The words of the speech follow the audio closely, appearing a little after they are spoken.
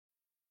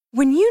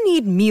When you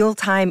need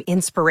mealtime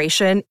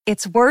inspiration,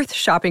 it's worth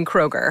shopping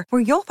Kroger,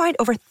 where you'll find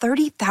over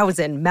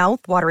 30,000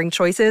 mouth-watering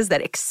choices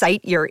that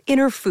excite your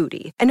inner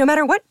foodie. And no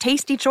matter what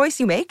tasty choice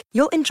you make,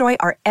 you'll enjoy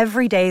our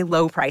everyday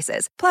low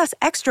prices, plus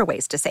extra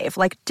ways to save,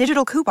 like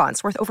digital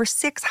coupons worth over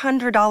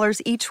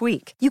 $600 each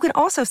week. You can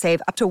also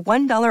save up to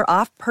 $1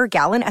 off per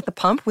gallon at the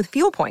pump with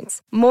fuel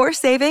points. More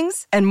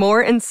savings and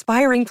more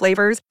inspiring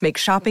flavors make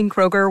shopping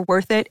Kroger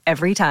worth it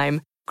every time.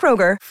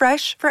 Kroger,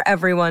 fresh for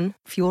everyone.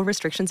 Fuel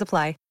restrictions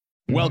apply.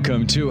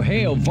 Welcome to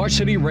Hail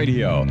Varsity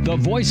Radio, the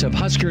voice of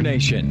Husker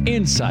Nation.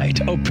 Insight,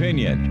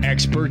 opinion,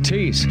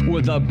 expertise,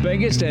 with the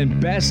biggest and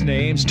best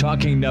names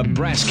talking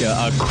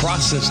Nebraska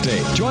across the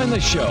state. Join the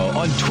show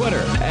on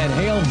Twitter at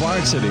Hail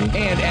Varsity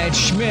and at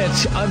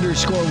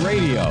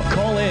Schmitz_radio.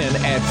 Call in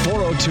at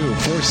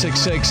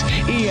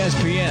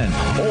 402-466-ESPN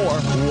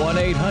or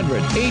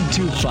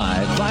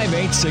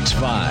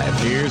 1-800-825-5865.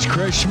 Here's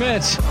Chris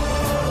Schmitz.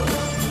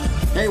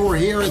 Hey, we're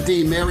here at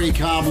the Mary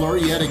Cobbler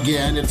yet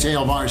again. It's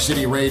Hail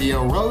Varsity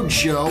Radio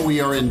Roadshow. We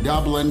are in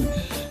Dublin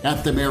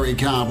at the Mary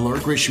Cobbler.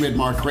 Chris Schmidt,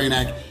 Mark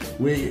Kranak.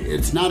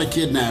 It's not a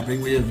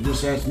kidnapping. We have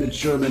just asked Mitch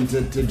Sherman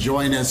to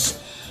join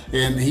us,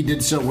 and he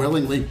did so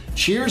willingly.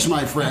 Cheers,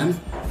 my friend,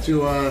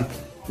 to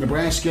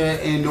Nebraska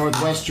and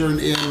Northwestern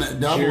in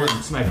Dublin. Cheers.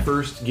 It's my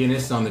first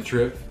Guinness on the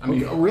trip. I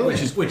mean, really?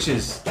 Which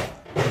is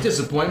a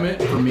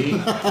disappointment for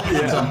me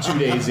since I'm 2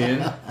 days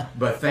in.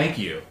 But thank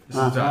you. This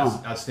is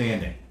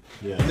outstanding.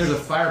 Yeah. And there's a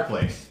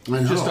fireplace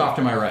just off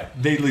to my right.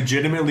 They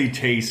legitimately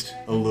taste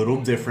a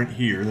little different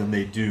here than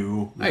they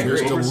do. I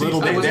agree.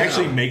 They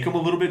actually make them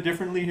a little bit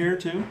differently here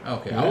too.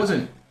 Okay, yeah. I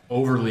wasn't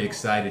overly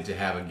excited to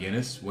have a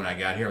Guinness when I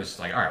got here. I was just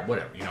like, all right,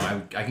 whatever. You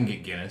know, I can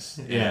get Guinness.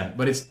 Yeah.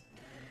 But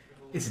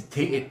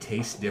it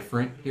tastes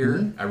different here.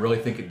 Mm-hmm. I really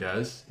think it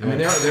does. I mean,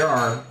 there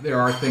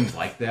are things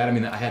like that. I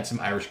mean, I had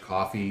some Irish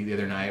coffee the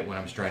other night when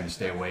I was trying to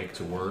stay awake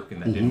to work,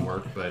 and that didn't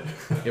work, but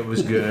it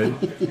was good.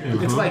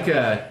 It's like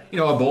a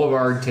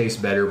Boulevard tastes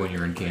better when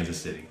you're in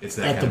Kansas City. It's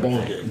that at the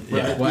ball game.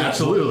 Yeah, right. Well,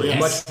 absolutely. Yes.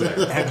 Much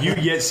better. Have you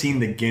yet seen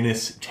the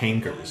Guinness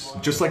tankers?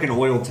 Just like an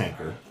oil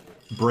tanker.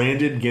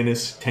 Branded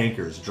Guinness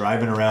tankers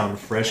driving around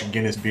fresh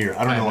Guinness beer.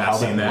 I don't know how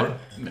that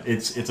works. No.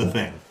 It's a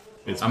thing.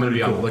 I'm going to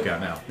be on the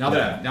lookout now. Now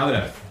that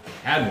I've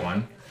had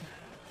one,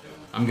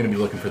 I'm going to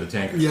be looking for the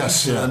tanker.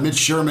 Yes, Mitch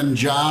Sherman's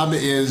job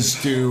is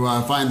to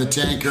find the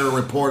tanker,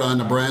 report on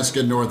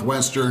Nebraska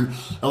Northwestern.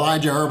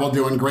 Elijah Herbal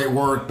doing great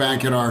work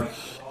back at our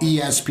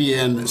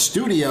ESPN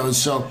studios.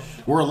 So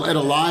we're at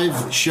a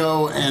live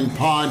show and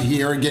pod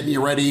here, getting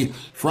you ready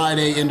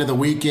Friday into the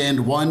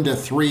weekend, 1 to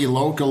 3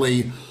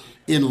 locally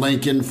in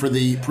Lincoln for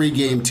the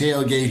pregame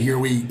tailgate here.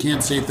 We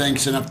can't say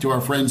thanks enough to our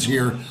friends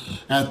here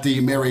at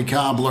the Mary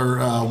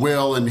Cobbler.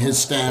 Will and his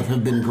staff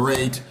have been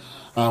great.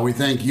 We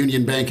thank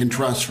Union Bank and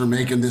Trust for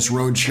making this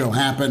road show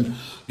happen.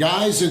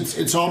 Guys,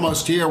 it's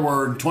almost here.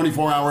 We're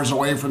 24 hours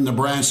away from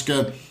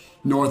Nebraska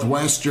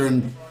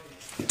Northwestern.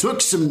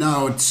 Took some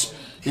notes,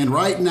 and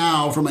right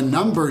now, from a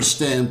numbers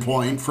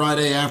standpoint,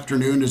 Friday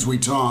afternoon as we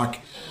talk,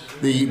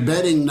 the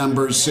betting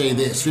numbers say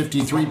this.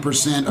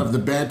 53% of the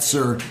bets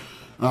are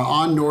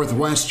on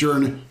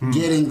Northwestern,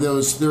 getting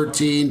those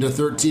 13 to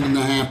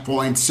 13.5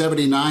 points.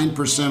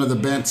 79% of the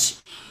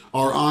bets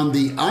are on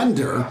the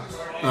under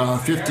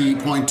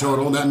 50-point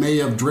total. That may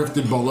have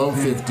drifted below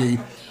 50.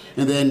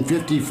 And then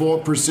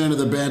 54% of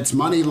the bets,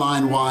 money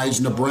line-wise,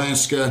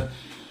 Nebraska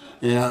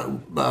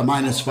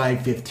minus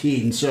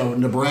 515. So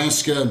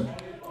Nebraska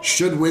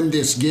should win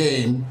this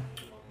game.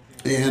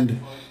 And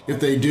if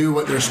they do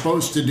what they're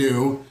supposed to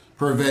do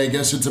per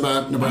Vegas, it's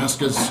about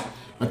Nebraska's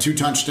a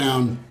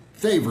 2-touchdown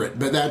favorite.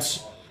 But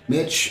that's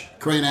Mitch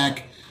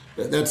Kranak.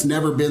 That's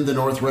never been the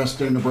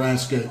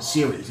Northwestern-Nebraska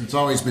series. It's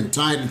always been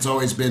tight. It's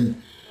always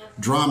been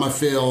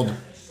drama-filled.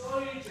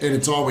 And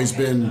it's always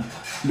been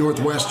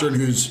Northwestern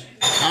who's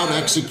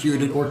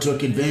out-executed or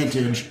took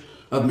advantage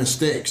of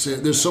mistakes.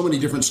 There's so many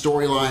different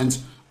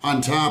storylines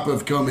on top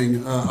of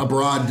coming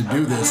abroad to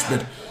do this.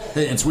 But,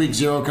 hey, it's week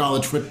 0.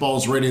 College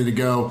football's ready to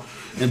go.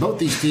 And both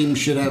these teams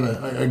should have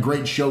a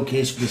great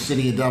showcase for the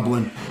city of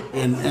Dublin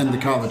and the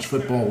college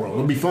football world.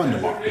 It'll be fun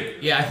tomorrow.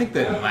 Yeah, I think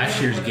that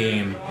last year's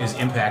game is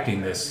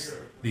impacting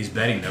these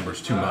betting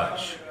numbers too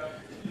much.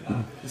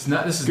 This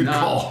is Good not.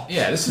 call.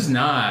 Yeah, this is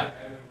not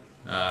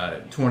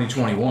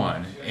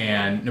 2021.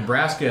 And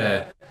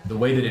Nebraska, the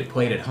way that it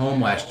played at home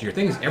last year,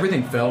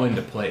 everything fell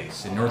into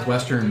place. And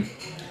Northwestern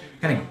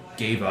kind of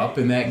gave up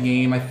in that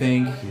game, I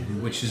think,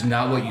 which is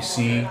not what you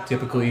see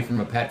typically from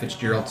a Pat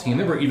Fitzgerald team.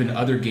 There were even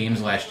other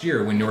games last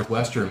year when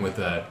Northwestern, with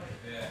a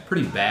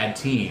pretty bad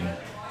team,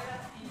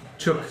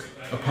 took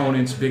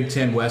opponents, Big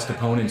Ten West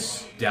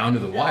opponents, down to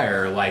the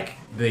wire like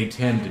they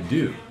tend to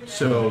do.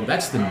 So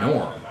that's the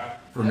norm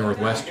for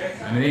Northwestern.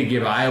 I mean, they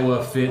give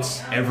Iowa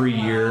fits every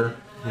year.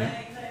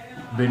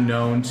 Been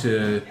known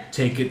to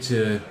take it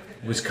to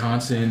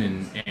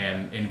Wisconsin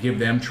and give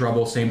them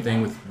trouble. Same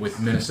thing with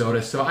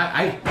Minnesota. So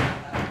I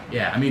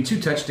mean, 2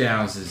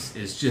 touchdowns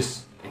is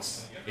just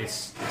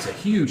it's a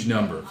huge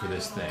number for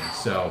this thing.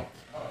 So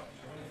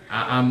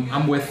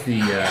I'm with the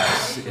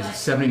is it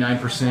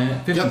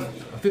 79%,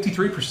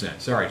 53%.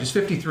 Sorry, just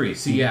 53.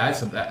 See, yeah,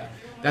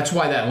 that's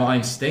why that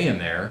line's staying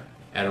there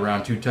at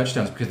around 2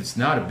 touchdowns, because it's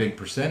not a big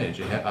percentage,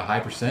 a high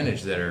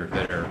percentage that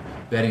are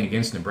betting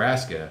against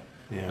Nebraska.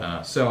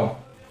 Yeah.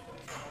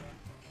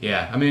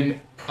 I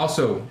mean,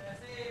 also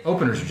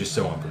openers are just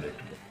so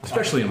unpredictable,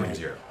 especially in Week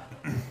 0.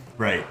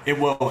 Right.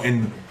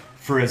 And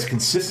for as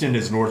consistent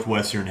as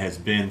Northwestern has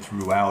been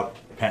throughout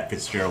Pat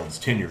Fitzgerald's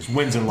tenures,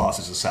 wins and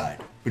losses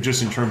aside, but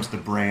just in terms of the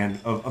brand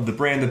of the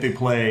brand that they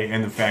play,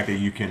 and the fact that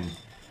you can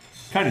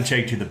kind of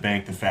take to the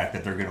bank the fact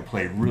that they're going to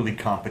play really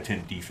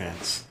competent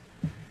defense.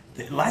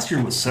 Last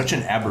year was such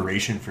an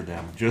aberration for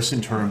them, just in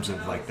terms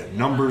of like the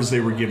numbers they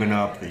were giving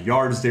up, the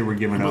yards they were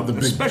giving up,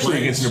 especially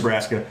against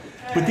Nebraska.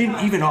 But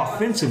then even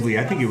offensively,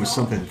 I think it was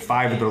something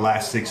 5 of their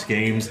last 6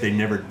 games, they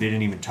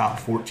didn't even top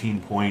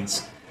 14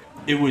 points.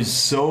 It was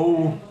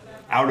so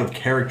out of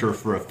character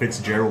for a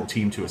Fitzgerald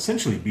team to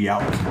essentially be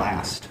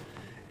outclassed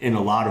in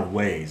a lot of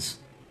ways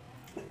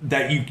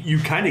that you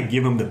kind of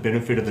give him the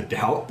benefit of the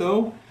doubt,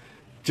 though,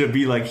 to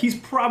be like, he's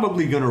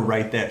probably going to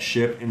right that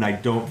ship, and I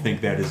don't think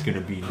that is going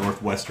to be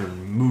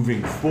Northwestern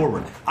moving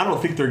forward. I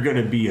don't think they're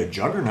going to be a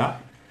juggernaut,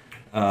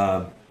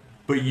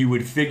 but you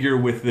would figure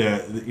with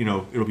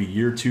it'll be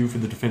year 2 for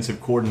the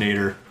defensive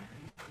coordinator.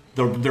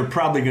 They're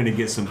probably going to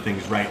get some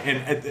things right.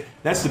 And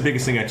that's the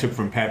biggest thing I took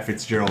from Pat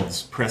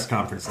Fitzgerald's press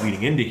conference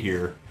leading into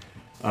here,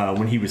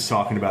 when he was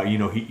talking about,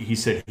 he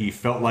said he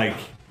felt like,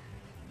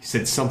 he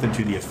said something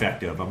to the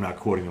effect of, I'm not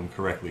quoting him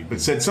correctly, but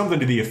said something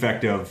to the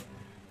effect of,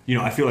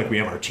 I feel like we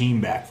have our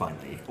team back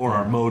finally, or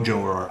our mojo,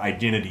 or our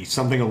identity,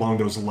 something along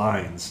those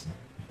lines,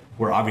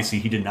 where obviously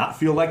he did not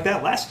feel like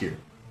that last year.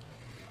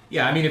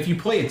 Yeah, I mean, if you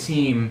play a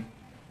team,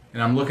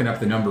 and I'm looking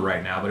up the number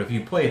right now, but if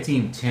you play a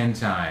team 10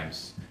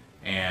 times,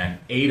 and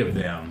 8 of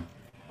them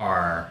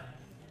are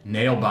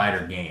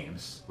nail-biter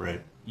games, right?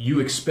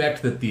 You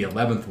expect that the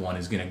 11th one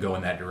is going to go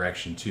in that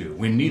direction too,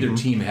 when neither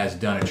team has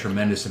done a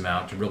tremendous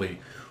amount to really...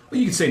 Well,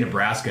 you could say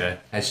Nebraska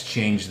has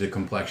changed the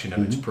complexion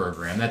of its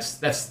program.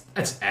 That's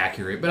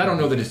accurate, but I don't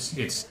know that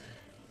it's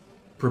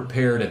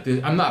prepared at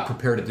this. I'm not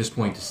prepared at this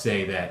point to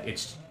say that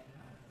it's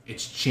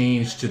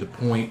changed to the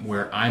point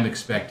where I'm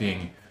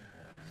expecting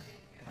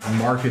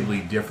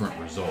markedly different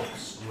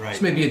results. Right.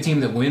 This may be a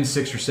team that wins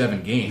 6 or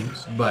 7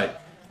 games,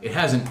 but it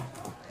hasn't.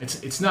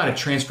 It's not a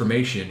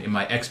transformation in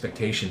my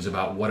expectations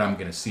about what I'm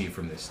going to see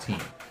from this team.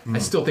 I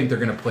still think they're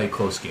going to play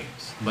close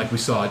games, like we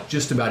saw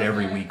just about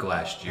every week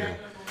last year.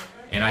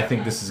 And I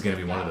think this is going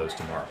to be one of those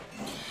tomorrow.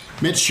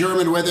 Mitch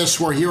Sherman with us.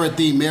 We're here at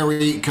the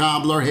Mary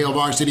Cobbler Hail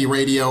Varsity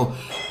Radio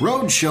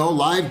Roadshow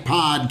live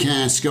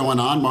podcast going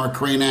on. Mark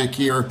Cranack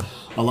here,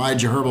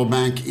 Elijah Herbal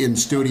back in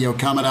studio.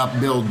 Coming up,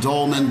 Bill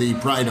Dolman, the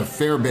pride of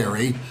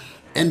Fairbury,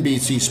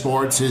 NBC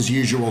Sports, his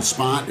usual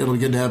spot. It'll be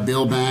good to have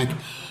Bill back.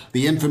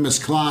 The infamous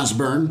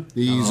Clausburn.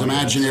 He's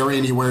imaginary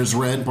and he wears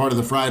red, part of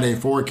the Friday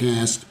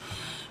forecast.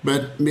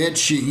 But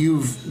Mitch,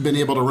 you've been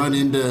able to run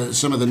into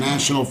some of the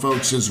national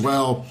folks as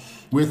well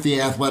with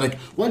The Athletic.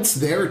 What's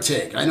their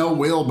take? I know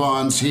Will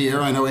Bond's here.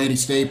 I know Andy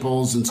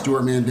Staples and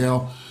Stuart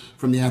Mandel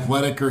from The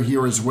Athletic are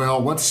here as well.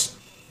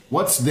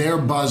 What's their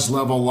buzz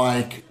level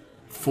like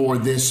for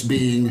this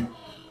being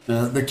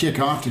the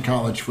kickoff to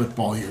college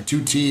football here?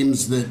 2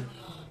 teams that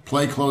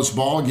play close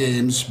ball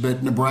games,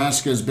 but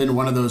Nebraska has been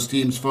one of those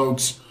teams,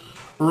 folks,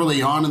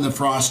 early on in the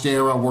Frost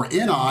era we're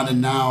in on,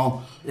 and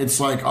now it's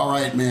like, all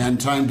right, man,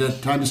 time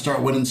to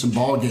start winning some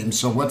ball games.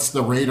 So what's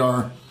the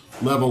radar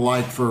level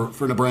like for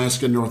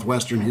Nebraska and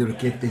Northwestern here to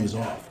kick things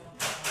off?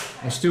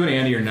 Well, Stu and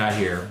Andy are not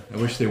here. I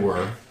wish they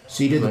were.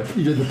 So you did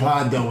the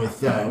pod, though,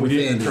 with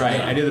Andy. Right.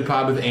 I did the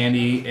pod with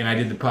Andy, and I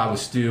did the pod with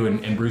Stu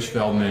and Bruce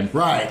Feldman.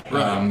 Right.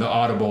 The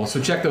Audible.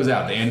 So check those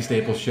out, the Andy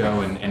Staples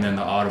Show and then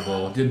the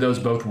Audible. Did those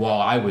both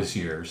while I was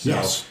here. So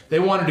yes. They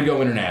wanted to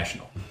go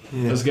international.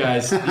 Yeah. Those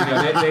guys,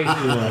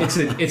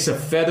 it's a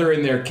feather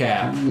in their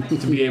cap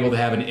to be able to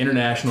have an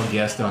international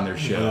guest on their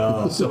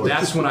show. So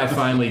that's when I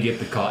finally get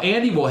the call.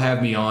 Andy will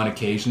have me on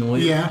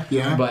occasionally.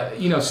 Yeah. But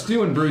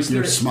Stu and Bruce,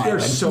 they're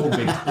so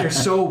big. They're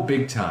so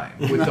big time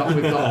with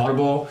the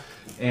Audible.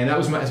 And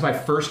that's my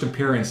first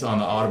appearance on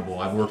the Audible.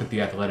 I've worked at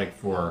The Athletic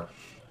for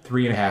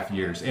 3.5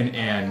 years,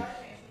 and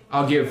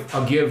I want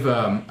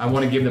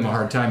to give them a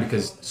hard time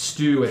because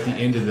Stu at the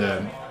end of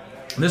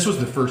this was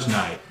the first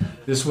night.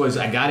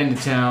 I got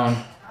into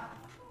town,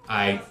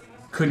 I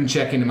couldn't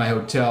check into my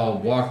hotel,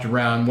 walked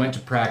around, went to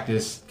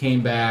practice,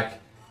 came back,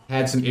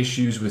 had some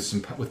issues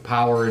with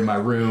power in my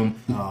room,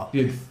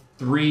 did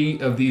 3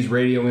 of these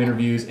radio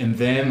interviews, and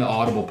then the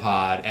Audible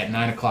pod at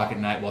 9 o'clock at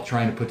night while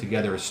trying to put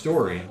together a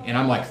story. And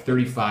I'm like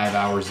 35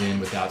 hours in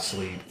without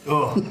sleep.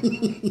 Oh.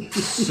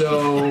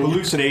 So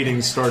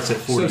hallucinating starts at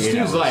 48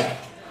 hours.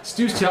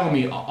 Stu's telling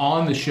me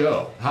on the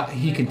show how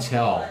he can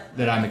tell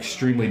that I'm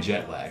extremely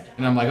jet lagged.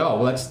 And I'm like, oh,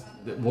 well, that's...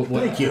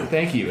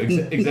 Thank you.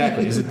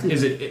 Exactly. Is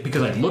it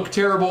because I look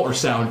terrible or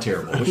sound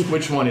terrible?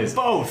 Which one is it?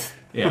 Both.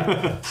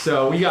 Yeah.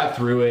 So we got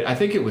through it. I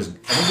think it went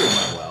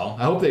well.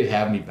 I hope they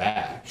have me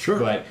back. Sure.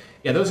 But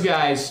yeah, those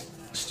guys,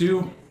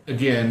 Stu,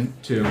 again,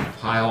 to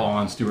pile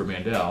on Stuart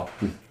Mandel,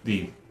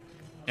 the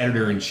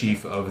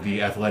editor-in-chief of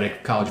the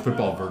Athletic College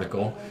Football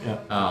Vertical.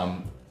 Yeah.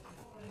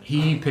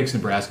 He picks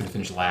Nebraska to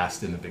finish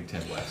last in the Big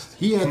Ten West.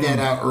 He had that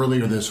out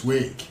earlier this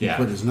week. He Yeah.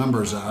 put his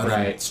numbers out.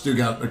 Right. And Stu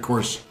got, of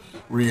course,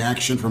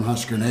 reaction from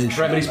Husker Nation.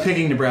 Right, but he's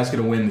picking Nebraska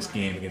to win this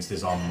game against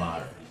his alma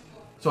mater.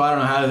 So I don't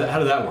know, how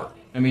did that work?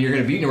 I mean, you're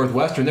going to beat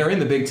Northwestern. They're in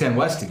the Big Ten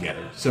West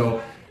together.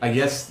 So I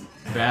guess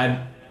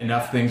bad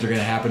enough things are going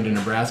to happen to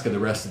Nebraska the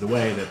rest of the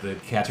way that the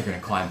Cats are going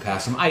to climb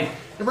past them.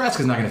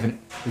 Nebraska's not going to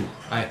finish.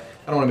 I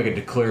don't want to make a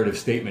declarative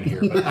statement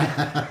here, but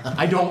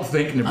I don't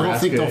think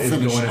Nebraska is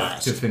going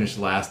to finish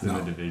last in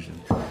the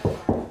division.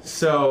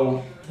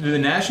 So the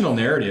national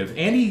narrative,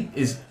 Andy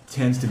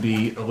tends to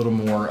be a little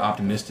more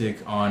optimistic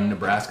on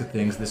Nebraska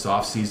things this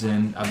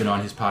offseason. I've been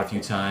on his pod a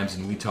few times,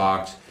 and we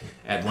talked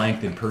at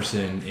length in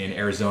person in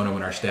Arizona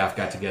when our staff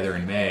got together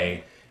in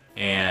May,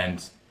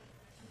 and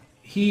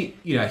he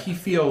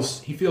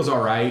feels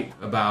all right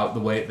about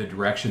the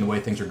direction, the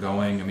way things are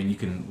going. I mean, you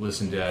can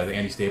listen to the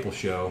Andy Staples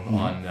show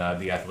on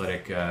the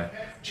Athletic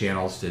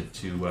channels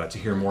to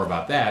hear more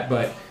about that.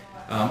 But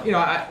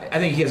I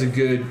think he has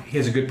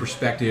a good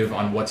perspective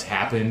on what's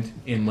happened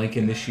in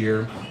Lincoln this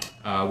year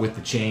with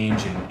the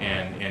change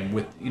and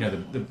with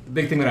the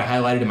big thing that I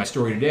highlighted in my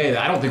story today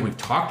that I don't think we've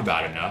talked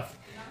about enough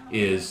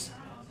is.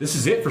 This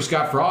is it for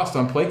Scott Frost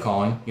on play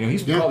calling.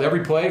 He's called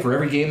every play for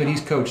every game that he's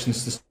coached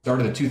since the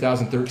start of the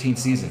 2013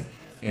 season.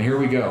 And here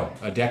we go,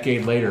 a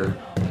decade later,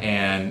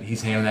 and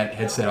he's handing that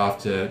headset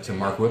off to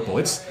Mark Whipple.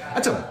 That's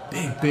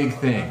a big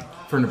thing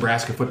for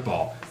Nebraska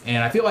football.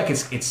 And I feel like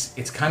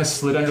it's kind of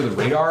slid under the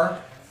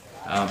radar.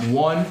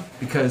 One,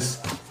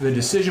 because the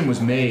decision was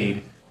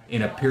made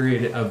in a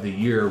period of the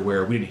year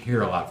where we didn't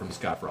hear a lot from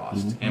Scott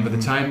Frost. Mm-hmm. And by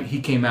the time he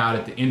came out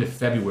at the end of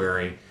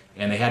February,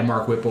 and they had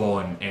Mark Whipple,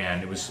 and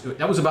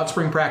that was about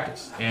spring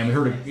practice. And we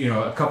heard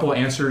a couple of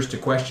answers to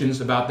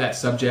questions about that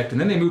subject, and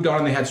then they moved on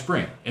and they had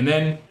spring. And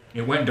then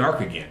it went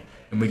dark again.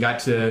 And we got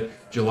to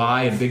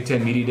July and Big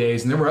Ten Media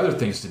Days, and there were other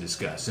things to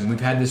discuss. And we've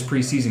had this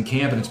preseason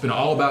camp, and it's been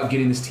all about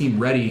getting this team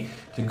ready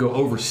to go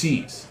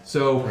overseas.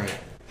 So,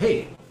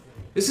 Hey,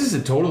 this is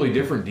a totally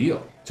different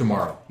deal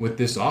tomorrow with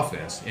this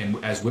offense,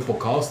 and as Whipple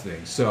calls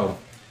things. So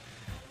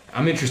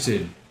I'm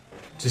interested,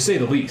 to say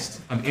the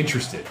least,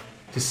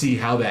 to see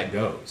how that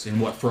goes and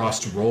what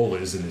Frost's role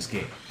is in this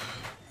game.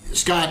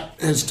 Scott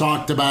has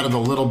talked about it a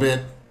little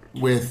bit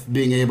with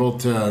being able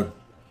to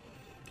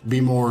be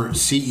more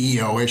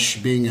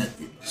CEO-ish,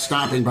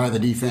 stopping by the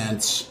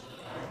defense,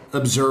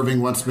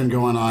 observing what's been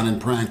going on in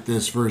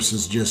practice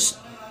versus just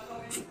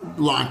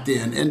locked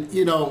in. And,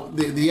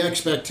 the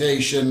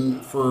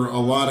expectation for a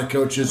lot of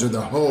coaches, or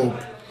the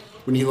hope,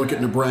 when you look at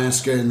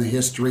Nebraska and the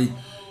history,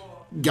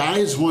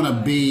 guys want to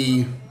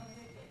be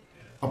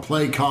a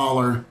play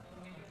caller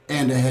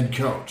and a head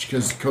coach,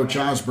 because Coach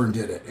Osborne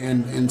did it,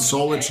 and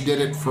Solich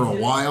did it for a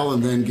while,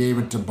 and then gave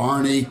it to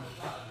Barney.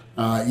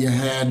 You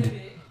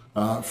had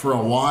for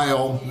a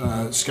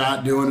while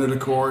Scott doing it, of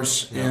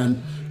course,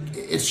 and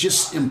it's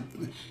just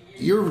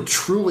you're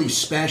truly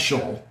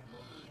special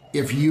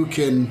if you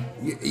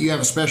have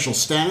a special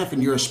staff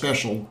and you're a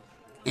special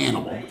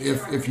animal.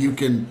 If you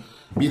can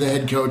be the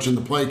head coach and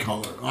the play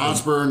caller,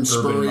 Osborne,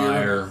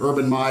 Spurrier,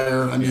 Urban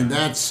Meyer. I mean,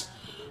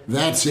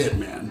 That's it,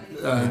 man.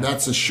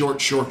 That's a short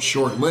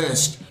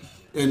list,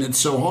 and it's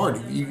so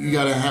hard. You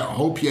got to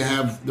hope you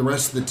have the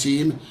rest of the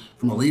team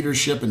from a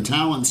leadership and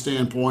talent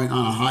standpoint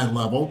on a high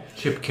level.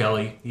 Chip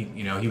Kelly,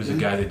 he was a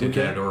guy that did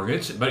that at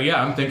Oregon. But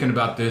yeah, I'm thinking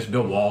about this.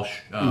 Bill Walsh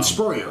and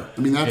Spurrier.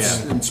 I mean,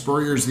 and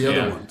Spurrier's the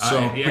other one.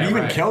 So, but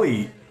even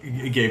Kelly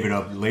gave it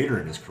up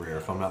later in his career,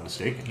 if I'm not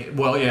mistaken.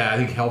 Well, yeah, I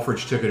think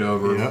Helfrich took it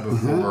over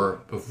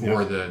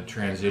before the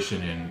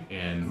transition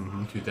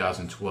in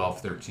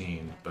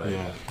 2012-13. But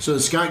so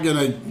is Scott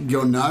gonna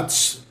go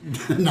nuts,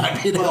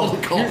 not being able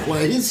to call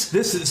plays?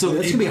 It's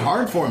gonna be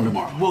hard for him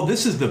tomorrow. Well,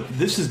 this is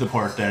the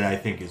part that I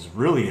think is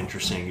really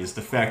interesting, is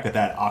the fact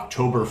that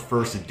October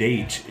 1st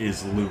date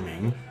is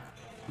looming,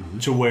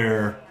 to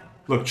where,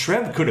 look,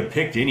 Trev could have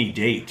picked any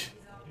date.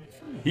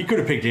 He could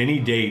have picked any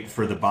date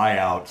for the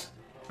buyout.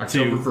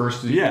 October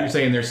 1st, you're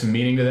saying there's some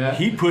meaning to that?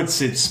 He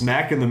puts it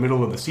smack in the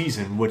middle of the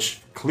season,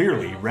 which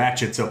clearly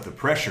ratchets up the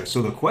pressure.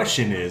 So the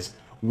question is,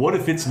 what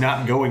if it's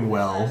not going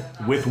well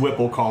with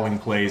Whipple calling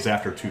plays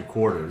after 2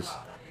 quarters?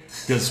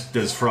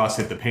 Does Frost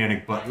hit the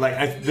panic button?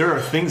 There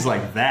are things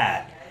like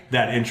that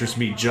interest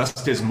me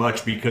just as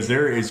much, because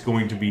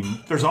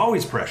there's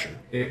always pressure.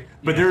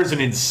 But there is an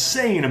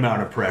insane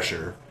amount of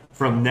pressure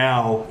from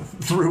now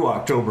through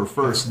October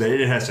 1st that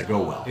it has to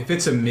go well. If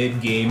it's a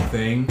mid-game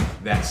thing,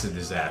 that's a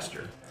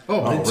disaster.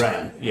 Oh,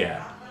 right.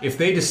 Yeah. If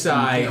they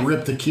decide...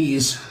 rip the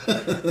keys.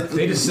 If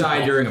they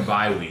decide during a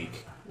bye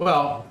week,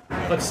 well,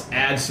 let's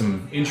add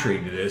some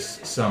intrigue to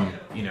this, some,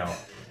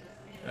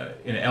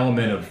 an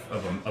element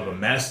of a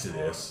mess to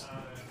this.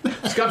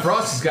 Scott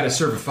Frost has got to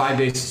serve a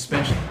 5-day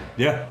suspension.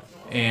 Yeah.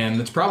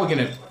 And it's probably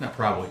going to... Not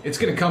probably. It's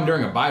going to come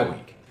during a bye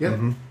week. Yep.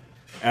 Mm-hmm.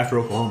 After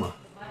Oklahoma.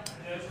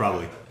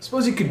 Probably.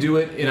 Suppose he could do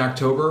it in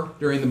October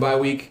during the bye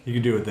week. He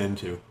could do it then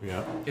too.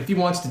 Yeah. If he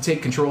wants to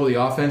take control of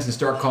the offense and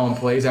start calling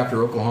plays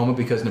after Oklahoma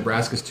because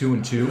Nebraska's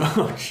 2-2.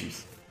 Oh,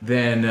 jeez.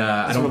 then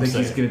I don't think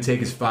he's going to take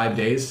his 5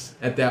 days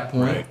at that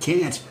point. Right.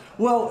 Can't.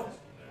 Well,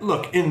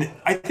 look, and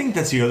I think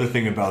that's the other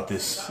thing about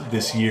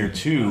this year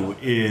too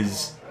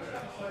is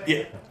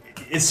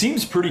it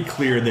seems pretty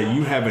clear that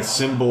you have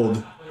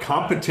assembled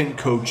competent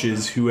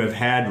coaches who have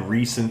had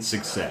recent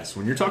success.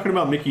 When you're talking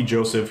about Mickey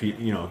Joseph,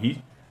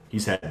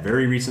 he's had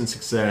very recent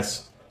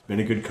success, been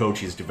a good coach.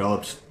 He's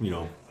developed,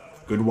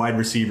 good wide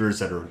receivers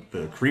that are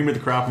the cream of the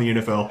crop in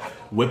the NFL.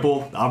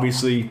 Whipple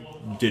obviously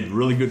did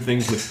really good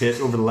things with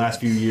Pitt over the last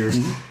few years.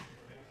 Mm-hmm.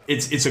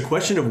 It's a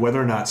question of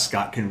whether or not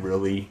Scott can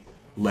really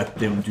let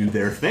them do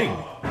their thing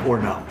or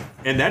not.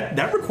 And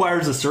that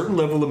requires a certain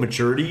level of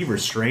maturity,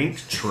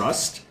 restraint,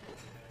 trust.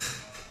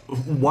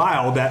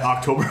 While that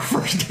October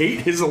 1st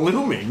date is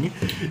looming,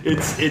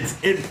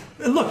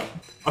 look,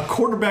 a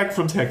quarterback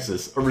from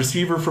Texas, a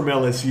receiver from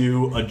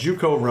LSU, a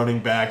JUCO running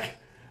back,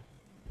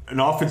 an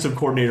offensive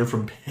coordinator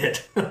from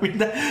Pitt. I mean,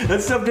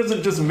 that stuff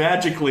doesn't just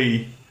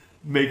magically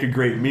make a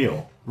great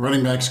meal.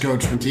 Running backs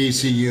coach from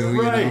TCU,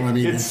 right. I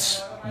mean,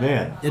 it's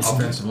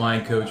offensive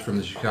line coach from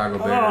the Chicago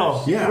Bears.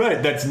 Oh, yeah.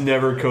 Right. That's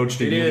never coached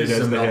a unit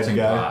as the head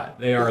guy. Pot.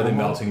 They are the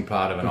melting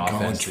pot of an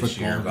offense this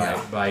year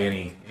by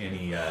any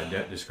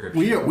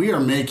description. We are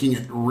making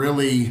it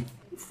really,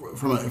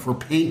 if we're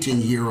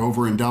painting here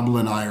over in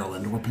Dublin,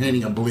 Ireland, we're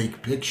painting a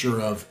bleak picture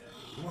of,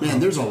 man,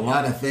 there's a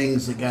lot of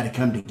things that got to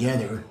come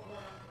together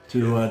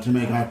to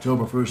make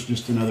October 1st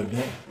just another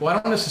day. Well, I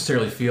don't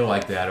necessarily feel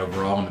like that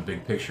overall in the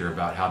big picture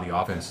about how the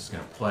offense is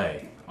going to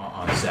play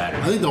on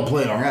Saturday. I think they'll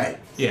play all right.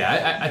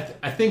 Yeah,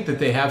 I think that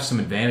they have some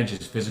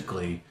advantages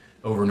physically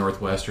over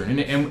Northwestern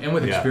and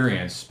with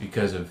experience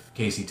because of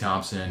Casey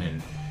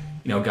Thompson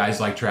and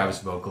guys like Travis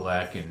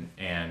Vokalek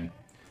and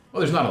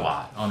there's not a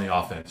lot on the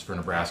offense for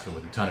Nebraska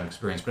with a ton of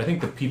experience, but I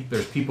think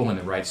there's people in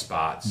the right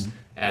spots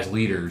as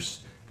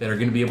leaders that are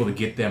going to be able to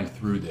get them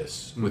through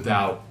this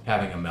without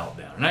having a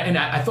meltdown. And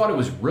I thought it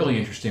was really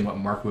interesting what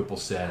Mark Whipple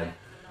said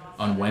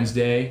on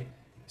Wednesday.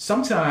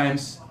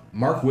 Sometimes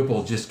Mark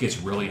Whipple just gets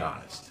really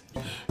honest.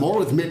 More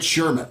with Mitch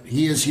Sherman.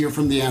 He is here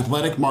from The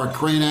Athletic. Mark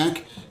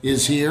Cranack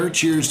is here.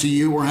 Cheers to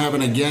you. We're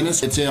having a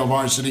Guinness. It's Hail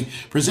Varsity,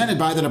 presented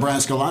by the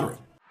Nebraska Lottery.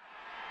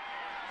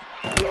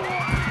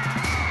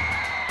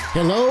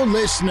 Hello,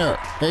 listener.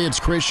 Hey, it's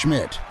Chris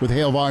Schmidt with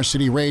Hail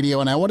Varsity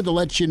Radio, and I wanted to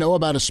let you know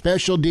about a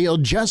special deal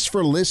just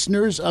for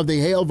listeners of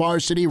the Hail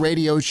Varsity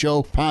Radio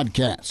Show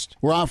podcast.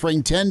 We're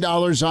offering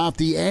 $10 off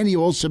the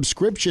annual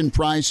subscription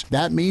price.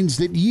 That means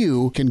that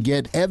you can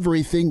get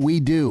everything we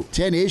do.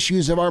 10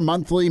 issues of our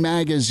monthly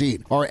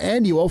magazine, our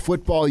annual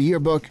football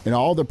yearbook, and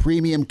all the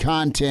premium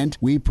content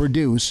we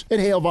produce at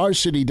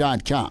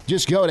HailVarsity.com.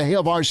 Just go to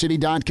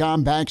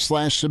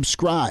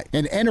HailVarsity.com/subscribe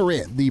and enter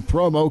in the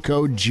promo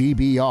code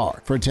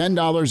GBR for $10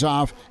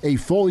 off a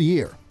full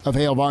year of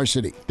Hail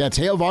Varsity. That's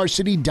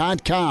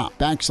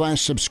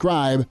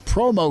HailVarsity.com/subscribe,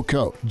 promo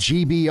code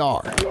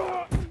GBR.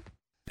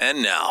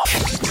 And now,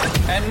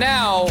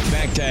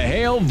 back to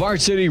Hail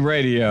Varsity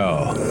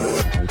Radio.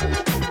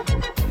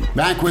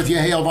 Back with you,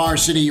 Hail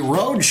Varsity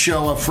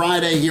Roadshow, a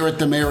Friday here at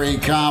the Mary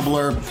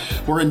Cobbler.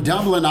 We're in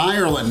Dublin,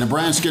 Ireland,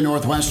 Nebraska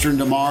Northwestern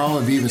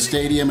tomorrow, Aviva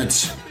Stadium.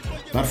 It's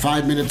about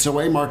 5 minutes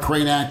away. Mark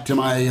Cranack to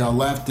my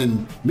left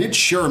and Mitch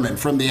Sherman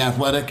from The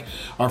Athletic.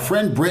 Our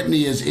friend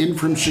Brittany is in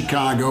from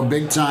Chicago,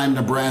 big-time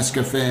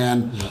Nebraska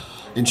fan,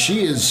 and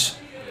she is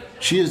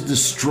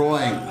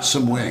destroying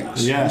some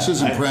wings. Yeah, this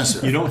is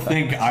impressive. You don't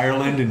think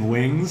Ireland and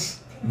wings?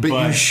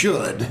 But you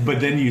should. But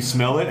then you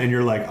smell it and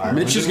you're like, Ireland.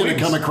 Mitch is going to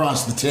come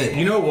across the tape.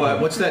 You know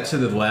what? What's that to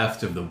the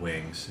left of the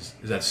wings?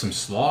 Is that some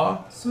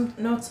slaw? It's some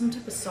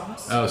type of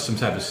sauce. Oh, some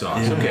type of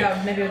sauce. Yeah. Okay.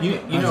 Yeah, maybe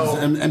You know,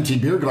 empty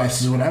beer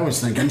glasses is what I was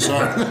thinking.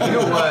 Sorry. You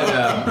know what?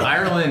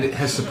 Ireland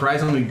has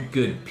surprisingly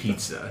good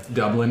pizza.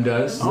 Dublin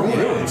does. Oh,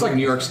 really? It's like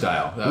New York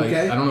style.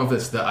 Okay. I don't know if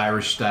it's the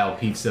Irish style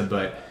pizza,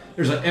 but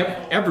there's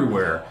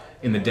everywhere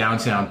in the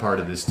downtown part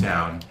of this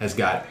town has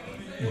got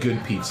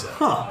good pizza.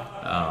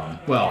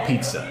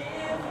 Pizza.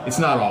 It's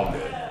not all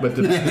good, but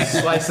the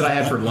slice that I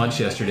had for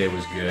lunch yesterday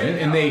was good.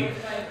 And they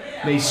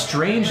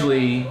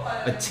strangely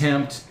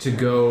attempt to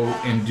go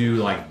and do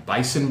like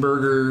bison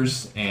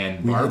burgers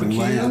and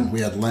barbecue.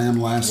 We had lamb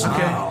last night.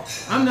 Okay.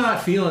 I'm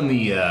not feeling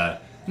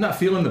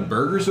the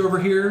burgers over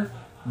here,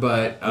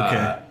 but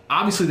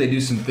obviously they do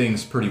some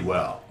things pretty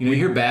well. You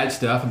hear bad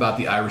stuff about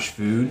the Irish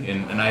food,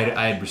 and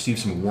I had received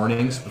some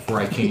warnings before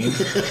I came.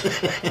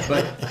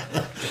 But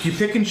if you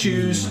pick and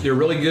choose, they're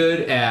really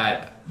good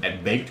at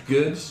baked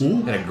goods.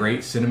 Had a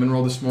great cinnamon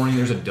roll this morning.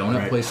 There's a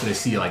donut place that I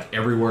see like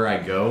everywhere I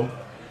go.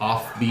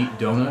 Offbeat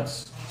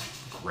Donuts.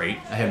 Great.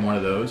 I had one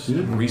of those.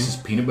 Reese's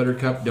Peanut Butter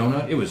Cup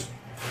donut. It was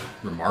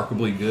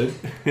remarkably good.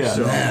 Yeah.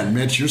 So, man,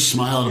 Mitch, you're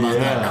smiling about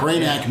that.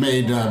 Cranack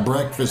made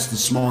breakfast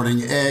this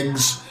morning,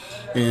 eggs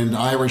and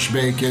Irish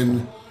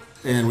bacon,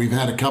 and we've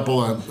had a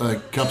couple of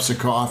cups of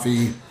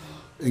coffee.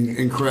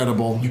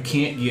 Incredible. You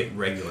can't get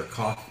regular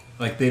coffee.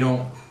 Like, they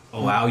don't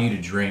allow you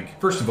to drink.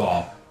 First of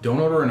all, don't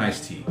order an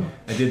iced tea.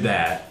 I did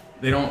that.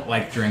 They don't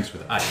like drinks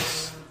with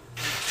ice.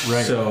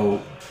 Right.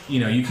 So,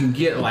 you can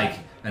get like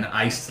an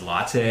iced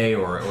latte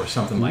or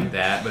something like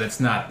that, but that's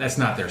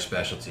not their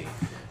specialty.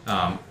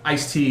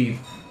 Iced tea,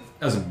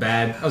 that was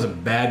a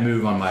bad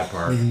move on my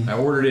part. I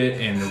ordered it,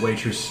 and the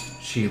waitress,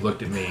 she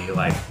looked at me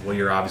like, well,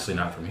 you're obviously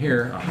not from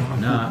here.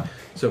 I'm not.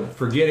 So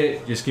forget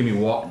it. Just give me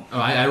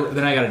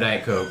then I got a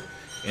Diet Coke,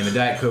 and the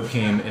Diet Coke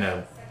came in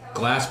a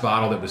glass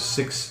bottle that was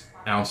 6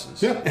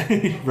 ounces.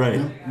 Yeah.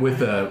 Right.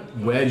 With a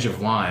wedge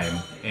of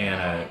lime and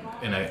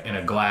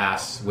a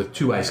glass with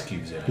 2 ice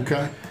cubes in it.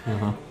 Okay.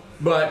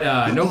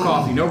 But no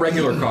coffee, no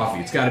regular coffee.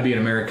 It's got to be an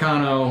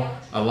Americano,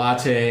 a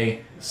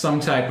latte, some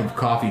type of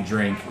coffee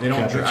drink. They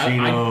don't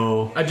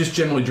Cappuccino. I just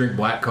generally drink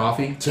black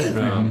coffee.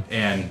 Same.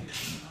 And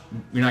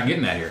you're not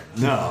getting that here.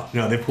 No,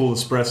 they pull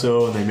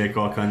espresso and they make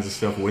all kinds of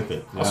stuff with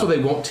it. Also, they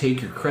won't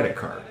take your credit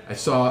card. I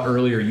saw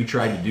earlier you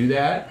tried to do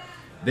that.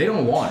 They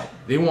don't want it.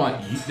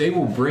 They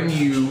will bring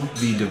you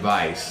the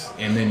device,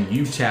 and then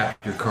you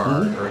tap your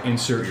card or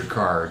insert your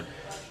card.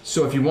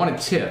 So if you want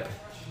to tip,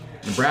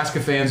 Nebraska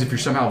fans, if you're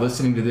somehow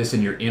listening to this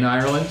and you're in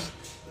Ireland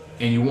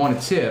and you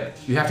want to tip,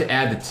 you have to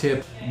add the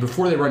tip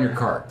before they run your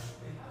card.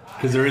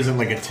 Because there isn't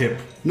like a tip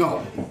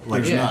No,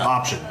 like there's not.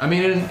 option. I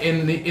mean,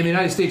 in the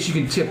United States, you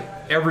can tip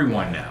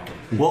everyone now.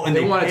 Well, and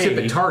they want to pay-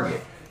 tip at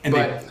Target. And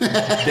But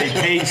they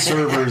pay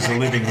servers a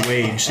living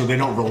wage, so they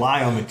don't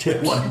rely on the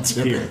tips One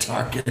tip here. at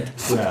Target.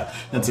 Yeah.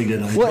 That's a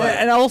good idea. Well,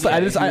 and also,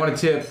 if you want to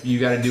tip, you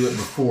got to do it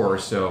before.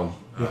 So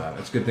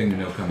that's a good thing to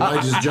know coming. I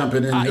just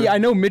jumping in there. yeah, I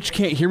know Mitch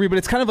can't hear me, but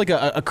it's kind of like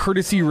a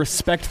courtesy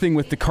respect thing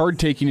with the card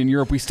taking in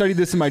Europe. We studied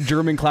this in my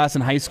German class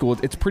in high school.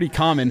 It's pretty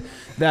common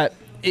that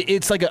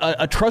it's like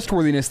a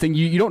trustworthiness thing.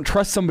 You don't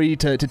trust somebody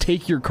to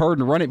take your card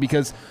and run it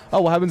because,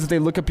 what happens if they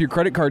look up your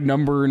credit card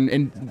number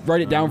and write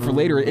it down for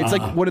later? It's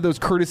like one of those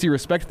courtesy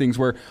respect things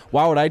where,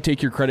 why would I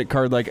take your credit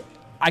card? Like,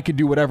 I could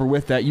do whatever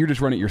with that. You just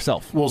run it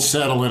yourself. We'll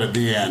settle it at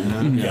the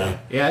end. Yeah.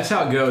 Yeah, that's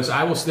how it goes.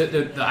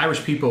 The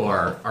Irish people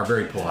are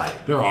very polite.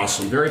 They're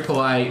awesome. Very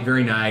polite,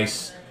 very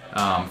nice,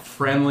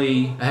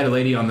 friendly. I had a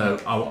lady on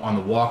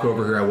the walk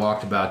over here. I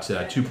walked about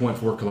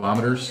 2.4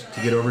 kilometers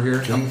to get over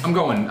here.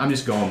 I'm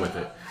just going with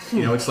it.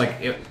 You know, it's like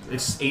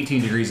it's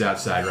 18 degrees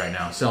outside right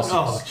now, Celsius.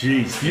 Oh,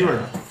 jeez. You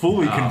are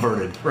fully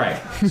converted.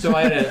 Right. So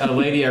I had a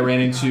lady I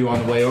ran into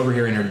on the way over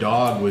here, and her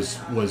dog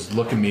was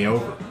looking me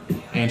over,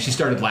 and she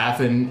started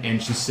laughing,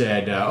 and she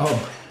said,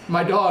 "Oh,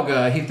 my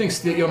dog, he thinks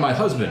that you're my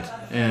husband."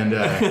 And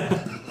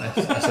I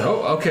said,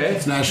 "Oh, okay."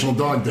 It's National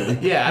Dog Day.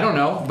 Yeah, I don't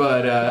know,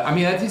 but I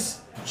mean,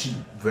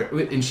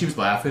 she was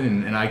laughing,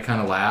 and I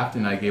kind of laughed,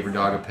 and I gave her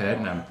dog a pet,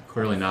 and I'm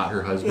clearly not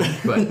her husband,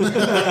 but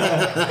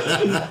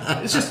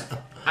it's just.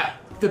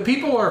 The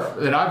people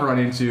that I've run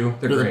into,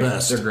 they're great. The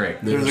best. They're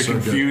great. There's a so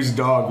confused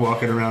dog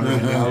walking around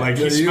right now. Like,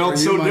 he smelled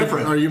so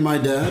different. Are you my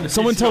dad?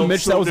 Someone tell smelled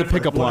Mitch so that was a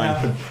different. pickup What line.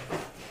 happened?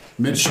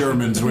 Mitch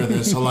Sherman's with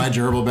us.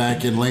 Elijah Herbal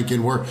back in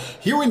Lincoln. We're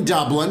here in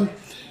Dublin.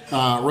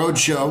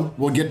 Roadshow.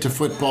 We'll get to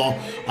football.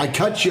 I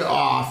cut you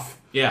off.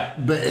 Yeah.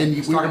 But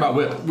Talking about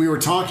Whipple. We were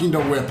talking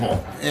to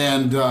Whipple,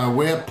 and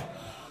Whip.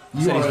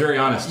 Said he's very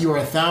honest. You are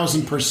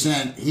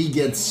 1,000%. He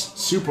gets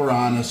super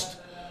honest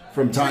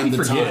from time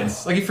to time.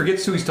 Like he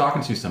forgets who he's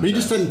talking to sometimes. But he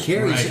just doesn't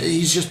care. Right.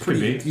 He's just pretty.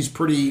 Could be. He's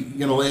pretty.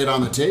 Lay it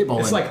on the table.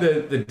 It's like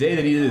the day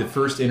that he did the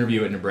first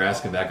interview at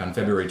Nebraska back on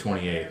February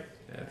 28th,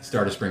 at the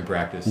start of spring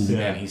practice,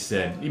 and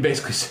he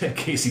basically said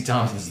Casey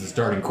Thompson's the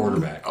starting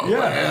quarterback.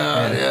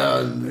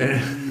 Yeah.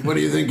 What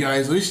do you think,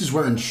 guys? At least he's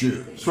wearing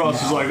shoes.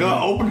 Frost is like,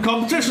 open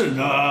competition.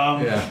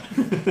 Yeah.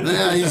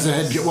 Yeah, he's the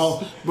head.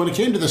 Well, when it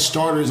came to the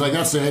starters, like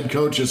that's the head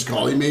coach's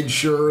call. He made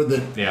sure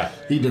that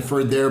he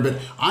deferred there. But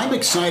I'm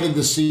excited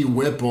to see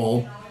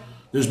Whipple.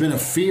 There's been a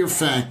fear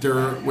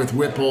factor with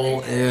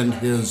Whipple and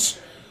his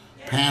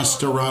pass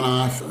to run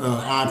off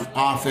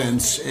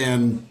offense,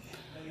 and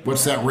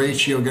what's that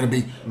ratio going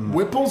to be?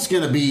 Whipple's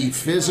going to be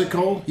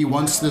physical. He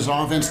wants this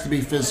offense to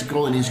be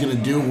physical, and he's going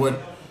to do what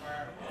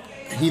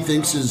he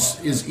thinks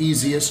is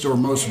easiest or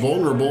most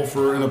vulnerable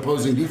for an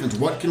opposing defense.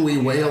 What can we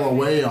wail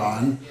away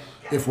on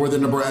if we're the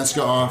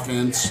Nebraska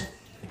offense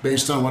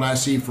based on what I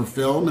see for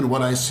film and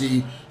what I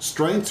see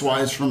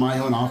strengths-wise from my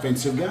own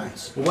offensive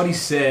guys? Well, what he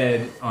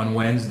said on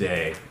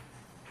Wednesday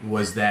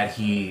was that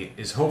he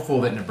is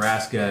hopeful that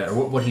Nebraska,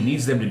 or what he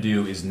needs them to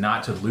do is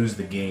not to lose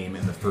the game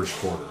in the first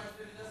quarter.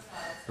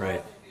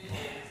 Right.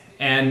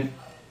 And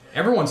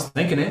everyone's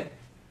thinking it.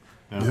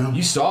 Yeah.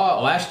 You saw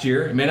it last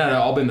year. It may not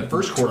have all been the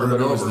first quarter, Turn it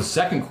but it was over. the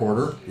second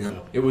quarter. Yeah.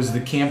 It was the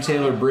Cam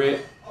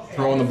Taylor-Britt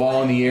throwing the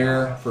ball in the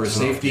air for a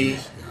safety.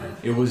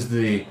 It was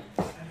the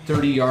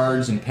 30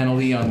 yards and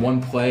penalty on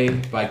one play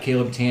by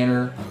Caleb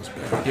Tanner.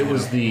 It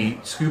was the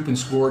scoop and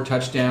score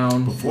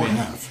touchdown Before when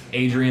half.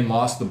 Adrian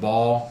lost the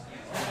ball.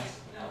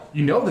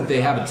 You know that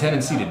they have a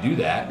tendency to do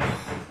that.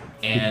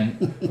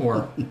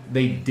 Or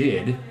they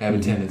did have a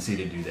tendency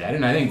to do that.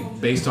 And I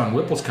think based on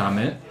Whipple's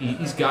comment,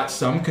 he's got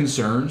some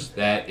concerns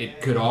that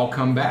it could all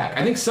come back.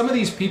 I think some of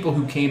these people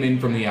who came in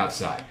from the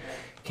outside,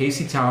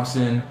 Casey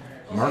Thompson,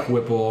 Mark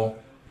Whipple,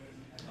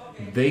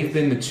 they've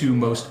been the two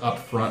most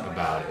upfront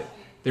about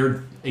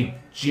it. They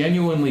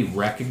genuinely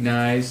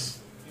recognize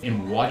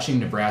in watching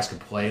Nebraska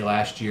play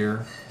last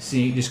year,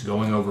 just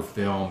going over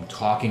film,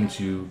 talking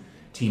to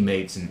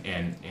teammates and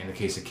in the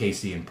case of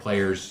Casey and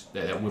players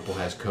that Whipple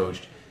has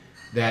coached,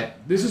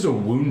 that this is a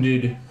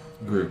wounded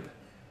group,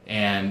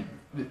 and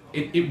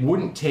it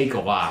wouldn't take a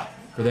lot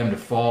for them to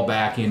fall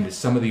back into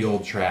some of the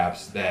old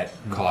traps that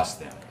cost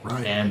them.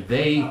 Right. And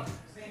they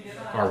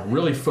are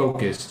really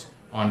focused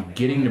on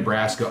getting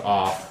Nebraska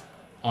off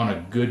on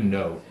a good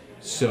note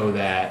so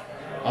that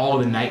all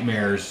of the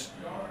nightmares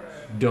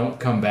don't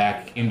come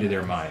back into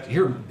their minds. You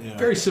hear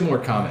very similar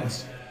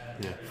comments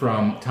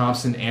from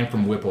Thompson and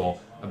from Whipple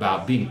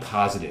about being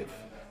positive,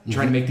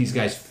 trying to make these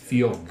guys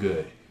feel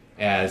good.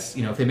 As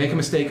if they make a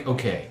mistake,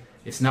 okay,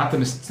 it's not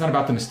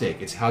about the mistake.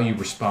 It's how you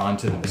respond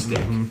to the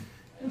mistake.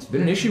 It's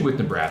been an issue with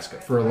Nebraska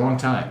for a long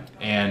time,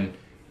 and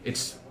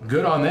it's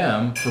good on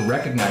them for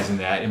recognizing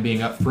that and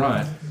being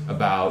upfront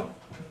about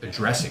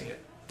addressing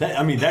it.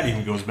 That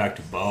even goes back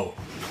to Bo.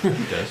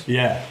 It does.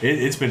 Yeah,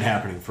 it's been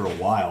happening for a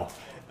while.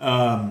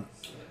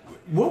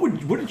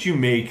 What did you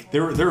make?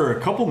 There are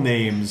a couple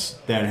names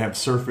that have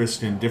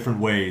surfaced in different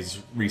ways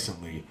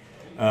recently.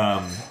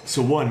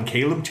 So one,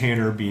 Caleb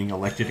Tanner being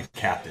elected a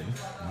captain.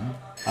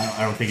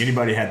 I don't think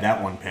anybody had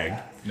that one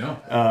pegged. No.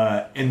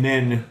 And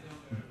then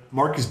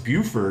Marcus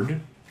Buford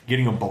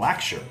getting a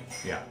black shirt.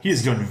 Yeah. He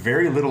has done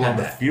very little on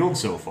the that. field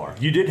so far.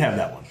 You did have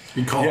that one.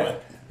 You called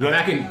it.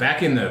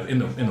 Back in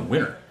the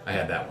winter, I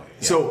had that one.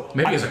 Yeah. So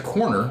maybe as a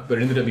corner, but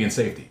it ended up being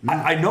safety.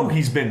 I know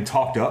he's been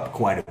talked up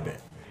quite a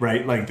bit,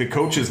 right? Like the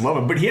coaches love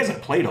him, but he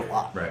hasn't played a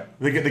lot. Right.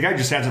 The guy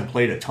just hasn't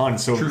played a ton.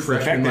 So True the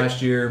fact freshman that-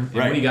 last year, and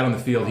Right. when he got on the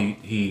field,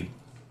 he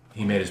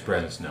made his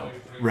presence known.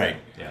 Right.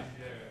 Yeah.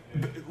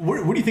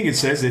 What do you think it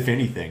says, if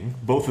anything,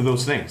 both of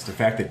those things? The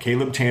fact that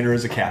Caleb Tanner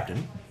is a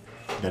captain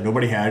that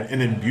nobody had, and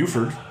then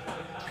Buford,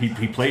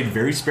 he played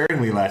very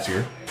sparingly last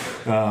year.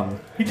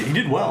 He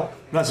did well.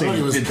 I'm not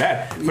saying he did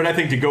bad, but I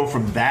think to go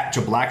from that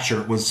to black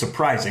shirt was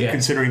surprising,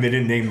 considering they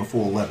didn't name the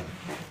full 11.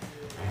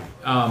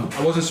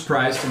 I wasn't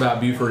surprised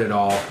about Buford at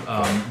all.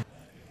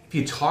 If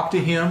you talk to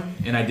him,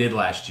 and I did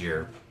last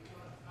year,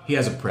 he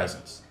has a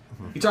presence.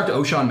 You talk to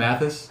O'Shawn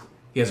Mathis,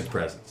 he has a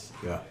presence.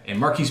 Yeah. And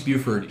Marquise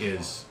Buford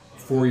is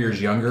 4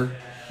 years younger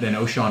than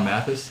O'Shawn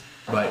Mathis,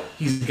 but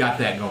he's got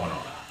that going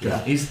on.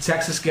 Yeah. He's a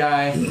Texas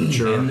guy.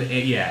 Sure.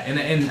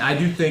 And I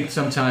do think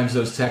sometimes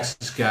those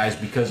Texas guys,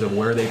 because of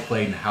where they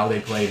played and how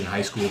they played in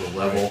high school, the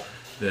level,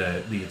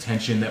 the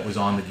attention that was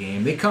on the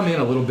game, they come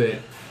in a little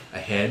bit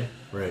ahead.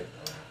 Right.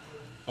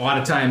 A lot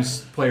of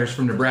times players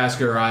from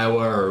Nebraska or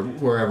Iowa or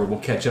wherever will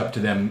catch up to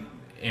them,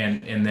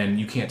 and then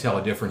you can't tell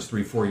a difference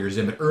 3-4 years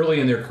in, but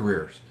early in their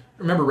careers.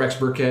 Remember Rex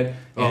Burkhead?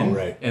 And,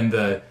 right. And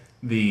the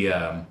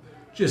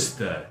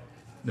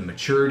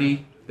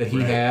maturity that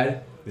he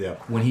had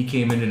when he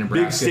came into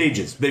Nebraska. Big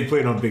stages. They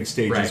played on big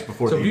stages Right.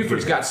 before. So they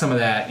Buford's came got some of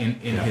that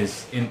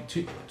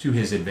to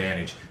his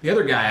advantage. The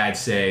other guy I'd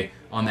say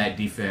on that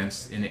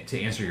defense, and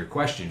to answer your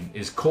question,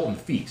 is Colton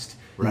Feast.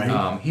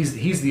 Right.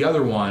 He's the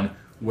other one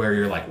where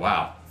you're like,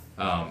 wow,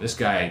 this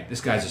guy's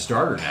a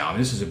starter now. I mean,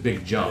 this is a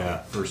big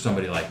jump for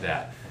somebody like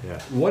that. Yeah.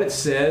 What it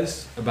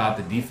says about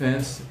the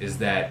defense is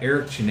that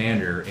Eric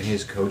Chinander and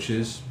his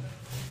coaches,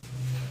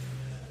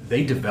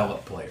 they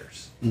develop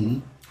players.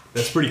 Mm-hmm.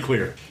 That's pretty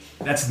clear.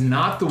 That's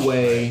not the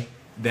way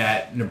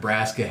that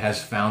Nebraska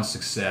has found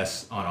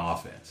success on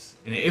offense.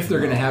 And if they're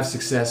going to have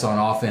success on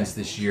offense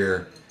this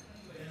year,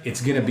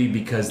 it's going to be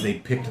because they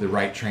picked the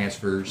right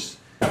transfers,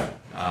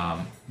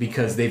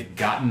 because they've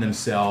gotten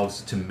themselves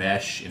to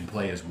mesh and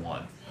play as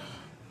one.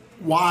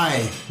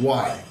 Why?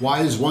 Why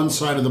is one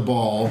side of the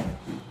ball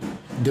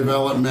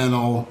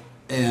developmental,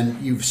 and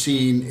you've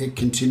seen it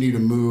continue to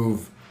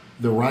move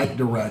the right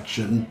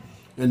direction,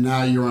 and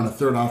now you're on a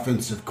third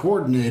offensive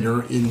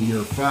coordinator in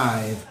year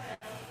 5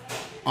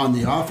 on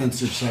the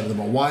offensive side of the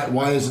ball?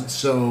 Why is it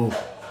so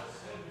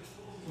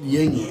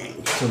yin-yang?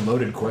 It's a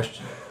loaded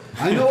question.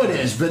 I know it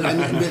is, but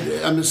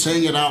I'm just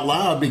saying it out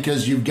loud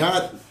because you've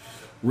got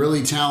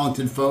really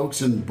talented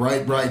folks and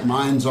bright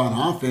minds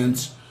on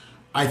offense.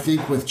 I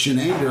think with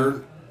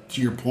Chinander,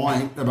 to your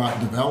point about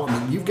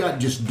development, you've got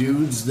just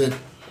dudes that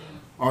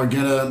are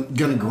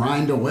gonna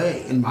grind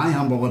away, in my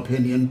humble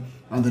opinion,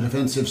 on the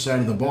defensive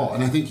side of the ball.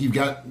 And I think you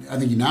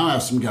now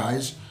have some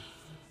guys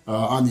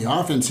on the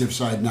offensive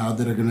side now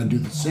that are going to do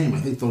the same. I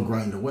think they'll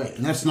grind away,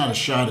 and that's not a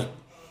shot at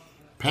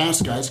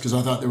past guys because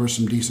I thought there were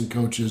some decent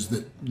coaches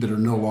that are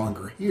no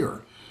longer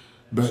here.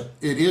 But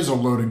it is a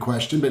loaded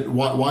question. But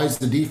why does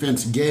the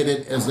defense get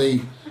it as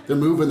they're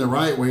moving the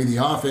right way? The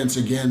offense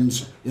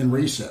again's in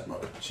reset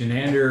mode.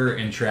 Chinander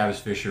and Travis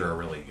Fisher are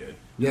really good.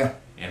 Yeah.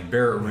 And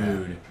Barrett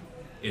Ruud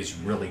is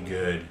really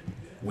good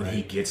when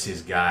he gets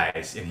his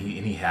guys, and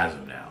he has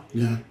them now.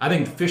 Yeah. I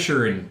think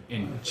Fisher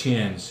and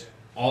Chins,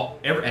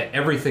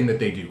 everything that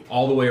they do,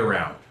 all the way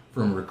around,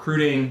 from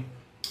recruiting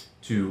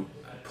to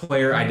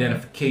player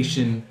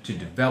identification to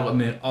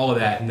development, all of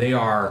that, they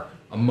are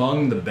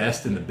among the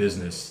best in the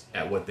business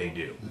at what they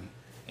do.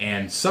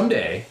 And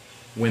someday,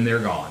 when they're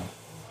gone,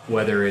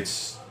 whether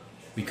it's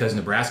because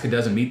Nebraska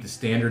doesn't meet the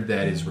standard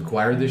that is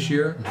required this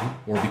year,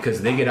 or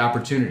because they get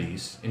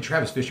opportunities, and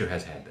Travis Fisher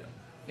has had them.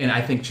 And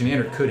I think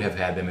Chinander could have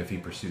had them if he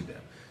pursued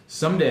them.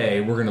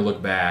 someday we're going to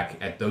look back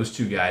at those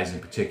two guys in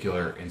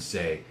particular and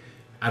say,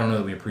 I don't know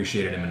that we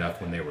appreciated them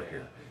enough when they were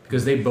here.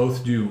 Because they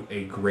both do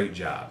a great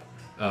job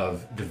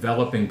of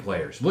developing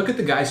players. Look at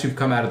the guys who've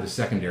come out of the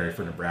secondary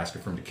for Nebraska,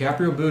 from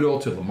DiCaprio Boodle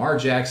to Lamar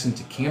Jackson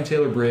to Cam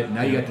Taylor-Britt.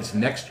 Now you got this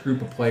next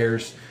group of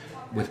players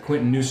with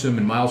Quentin Newsome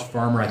and Miles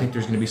Farmer. I think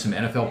there's going to be some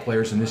NFL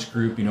players in this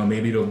group.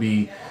 Maybe it'll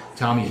be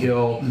Tommy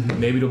Hill.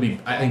 Maybe it'll be,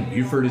 I think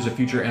Buford is a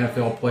future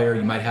NFL player.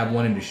 You might have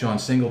one in Deshaun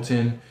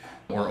Singleton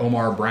or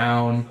Omar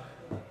Brown.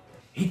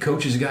 He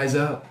coaches guys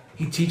up.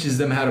 He teaches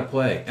them how to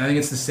play. And I think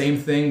it's the same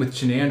thing with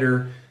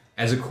Chinander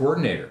as a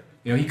coordinator.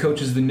 He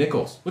coaches the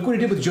nickels. Look what he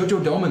did with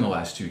JoJo Doman the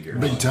last 2 years.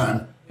 Big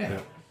time. Yeah.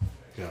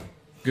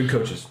 Good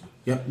coaches.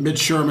 Yep. Mitch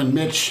Sherman.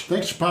 Mitch,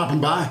 thanks for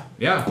popping by.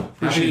 Yeah.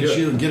 Appreciate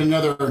you. Get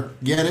another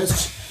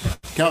Guinness.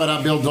 Coming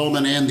up, Bill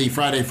Dolman and the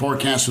Friday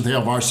forecast with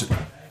Hail Varsity.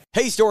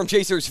 Hey, Storm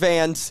Chasers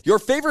fans. Your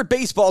favorite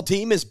baseball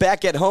team is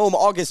back at home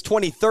August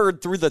 23rd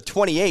through the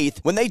 28th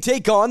when they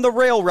take on the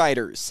Rail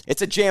Riders.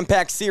 It's a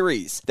jam-packed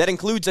series that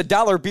includes a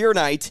 $1 beer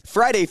night,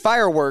 Friday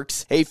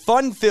fireworks, a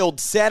fun-filled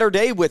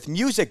Saturday with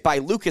music by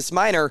Lucas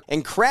Minor,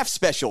 and craft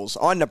specials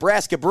on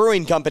Nebraska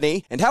Brewing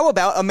Company. And how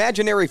about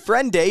Imaginary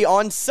Friend Day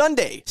on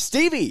Sunday?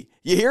 Stevie,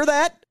 you hear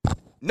that?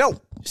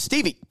 No,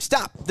 Stevie,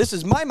 stop. This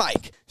is my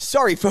mic.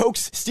 Sorry,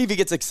 folks. Stevie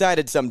gets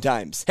excited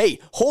sometimes. Hey,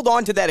 hold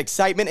on to that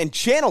excitement and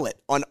channel it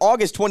on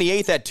August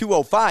 28th at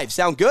 2:05.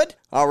 Sound good?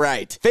 All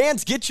right.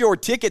 Fans, get your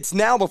tickets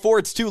now before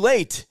it's too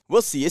late.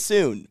 We'll see you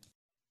soon.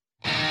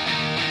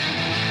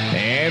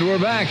 And we're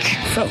back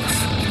Fellas,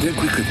 think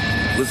we could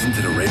listen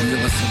to the radio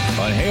lesson?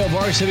 on Hail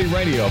Varsity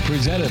Radio,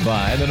 presented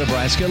by the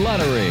Nebraska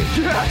Lottery.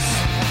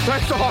 Yes!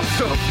 That's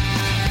awesome!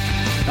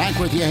 Back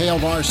with you, Hail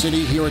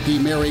Varsity, here at the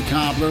Mary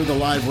Cobbler, the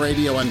live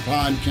radio and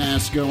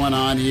podcast going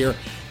on here.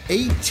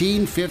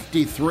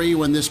 1853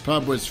 when this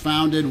pub was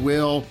founded.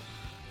 Will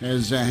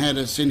has had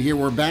us in here.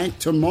 We're back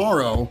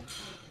tomorrow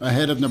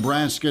ahead of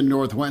Nebraska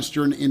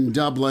Northwestern in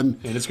Dublin.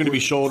 And it's going to be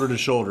shoulder to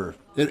shoulder.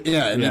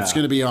 It's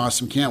going to be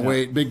awesome. Can't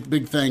wait.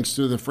 Big thanks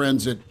to the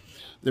friends at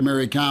the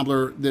Mary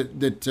Cobbler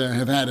that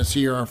have had us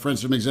here, our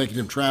friends from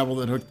Executive Travel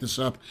that hooked this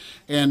up,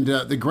 and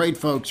the great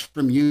folks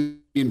from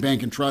Union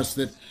Bank and Trust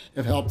that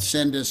have helped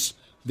send us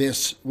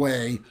this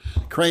way.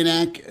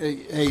 Kranak,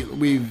 hey,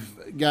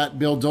 we've got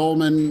Bill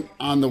Dolman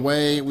on the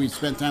way. We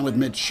spent time with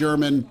Mitch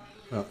Sherman,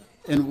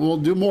 and we'll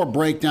do more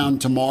breakdown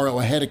tomorrow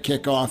ahead of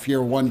kickoff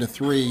here, 1 to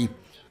 3,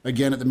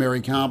 again at the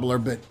Mary Cobbler.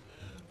 But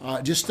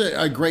just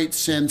a great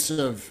sense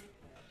of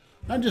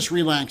not just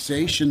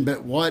relaxation,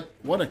 but what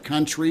a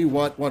country,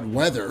 what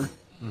weather.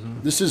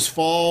 Mm-hmm. This is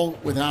fall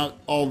without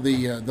all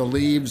the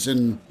leaves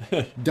and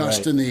dust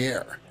right. in the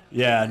air.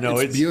 Yeah, no,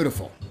 it's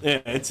beautiful.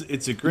 Yeah,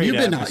 it's a great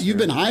atmosphere. You've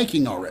been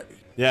hiking already.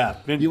 Yeah,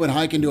 you went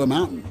hiking to a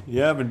mountain.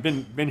 Yeah, I've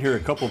been here a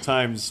couple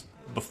times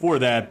before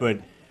that, but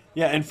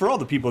yeah, and for all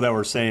the people that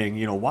were saying,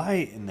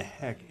 why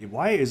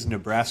is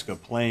Nebraska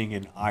playing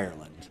in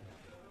Ireland?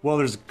 Well,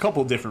 there's a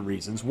couple different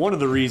reasons. One of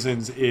the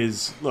reasons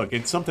is, look,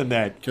 it's something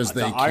that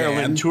the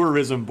Ireland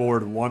Tourism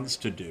Board wants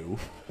to do.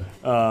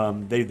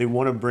 They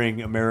want to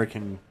bring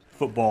American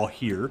football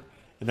here.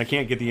 And they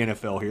can't get the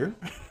NFL here,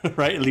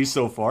 right? At least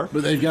so far.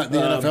 But they've got the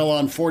NFL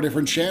on 4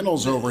 different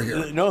channels over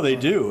here. No, they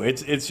do.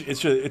 It's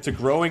a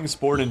growing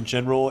sport in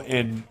general,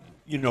 and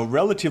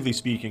relatively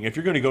speaking, if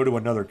you're going to go to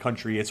another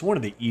country, it's one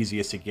of the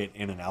easiest to get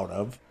in and out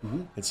of.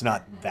 Mm-hmm. It's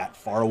not that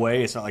far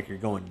away. It's not like you're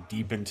going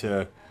deep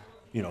into,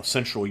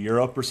 Central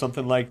Europe or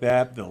something like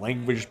that. The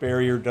language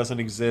barrier doesn't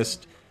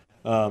exist,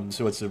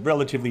 so it's a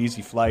relatively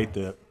easy flight.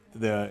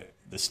 The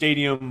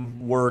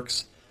stadium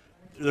works.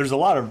 There's a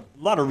lot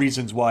of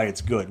reasons why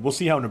it's good. We'll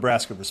see how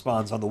Nebraska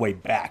responds on the way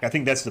back. I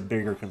think that's the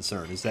bigger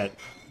concern, is that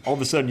all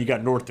of a sudden you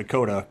got North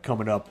Dakota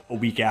coming up a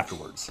week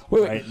afterwards,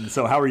 right? And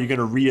so how are you going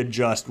to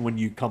readjust when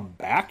you come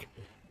back?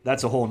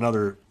 That's a whole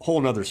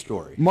nother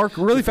story. Mark,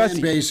 really fast.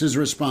 Fan base has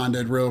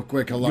responded real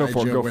quick, Elijah.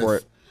 Go for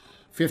it.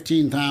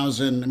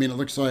 15,000. I mean, it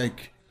looks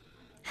like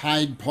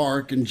Hyde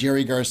Park and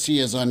Jerry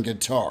Garcia's on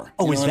guitar.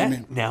 Oh, is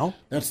that now?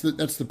 That's the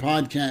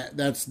podcast.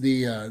 That's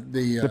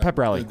the pep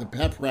rally. The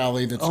pep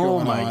rally that's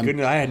going on. Oh my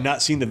goodness! I had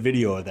not seen the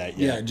video of that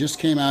yet. Yeah, it just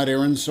came out.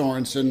 Aaron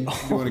Sorensen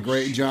doing a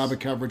great job of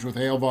coverage with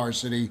Hail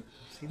Varsity.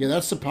 Yeah,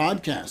 that's the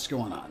podcast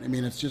going on. I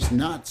mean, it's just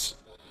nuts.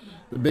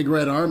 The Big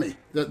Red Army,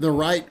 the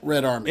right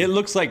Red Army. It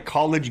looks like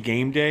College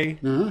Game Day,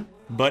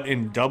 but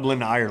in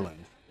Dublin, Ireland.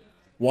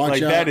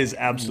 Watch out. That is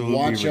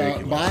absolutely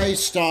ridiculous. Buy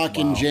stock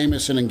in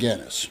Jameson and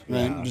Guinness.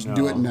 Right? Just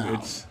do it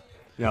now.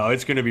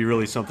 It's going to be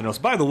really something else.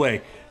 By the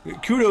way,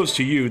 kudos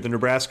to you, the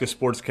Nebraska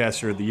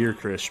Sportscaster of the Year,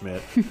 Chris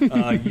Schmidt.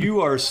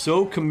 You are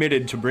so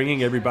committed to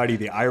bringing everybody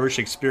the Irish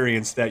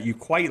experience that you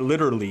quite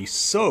literally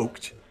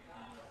soaked,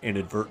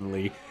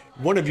 inadvertently,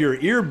 one of your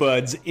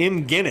earbuds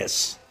in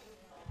Guinness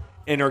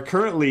and are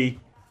currently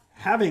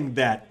having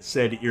that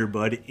said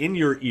earbud in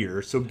your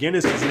ear. So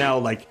Guinness is now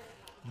like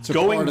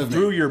going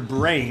through your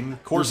brain,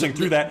 coursing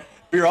through that.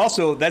 But you're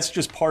also, that's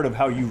just part of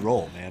how you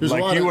roll, man. There's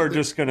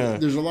just going to...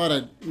 There's a lot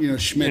of,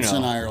 Schmitz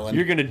in Ireland.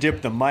 You're going to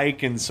dip the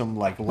mic in some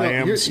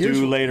lamb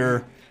stew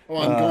later. Oh,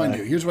 I'm going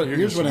to. Here's what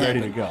happened. Ready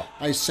to go.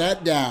 I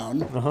sat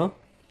down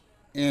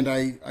and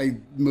I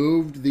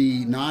moved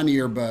the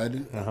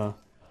non-earbud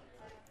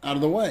out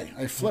of the way.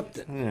 I flipped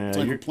it. It's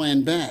like we're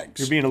playing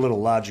bags. You're being a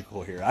little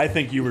logical here. I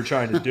think you were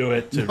trying to do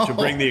it to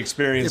bring the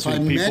experience to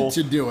people. If I meant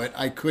to do it,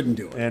 I couldn't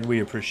do it. And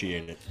we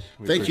appreciate it.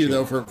 Thank you,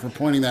 though, for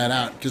pointing that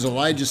out, because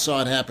Elijah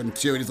saw it happen,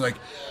 too, and he's like,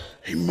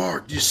 hey,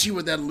 Mark, do you see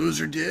what that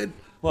loser did?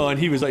 Well, and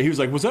he was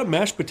like, was that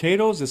mashed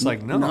potatoes? It's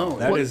like, no,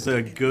 that is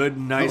a good,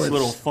 nice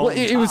little foam. Well,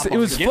 it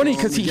was funny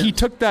because he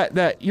took that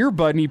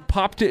earbud and he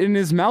popped it in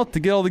his mouth to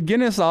get all the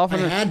Guinness off. I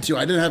had to.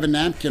 I didn't have a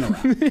napkin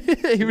around.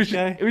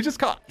 It was just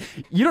caught.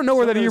 You don't know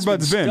where that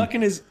earbud's been. Stuck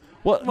in his.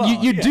 Well,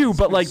 you do,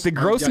 but like the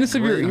grossness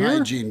of your ear.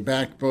 Hygiene,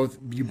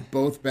 you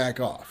both back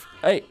off.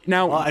 Hey,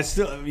 now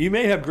you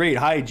may have great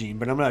hygiene,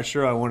 but I'm not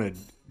sure I want to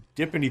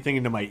dip anything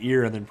into my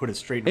ear and then put it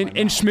straight in my mouth.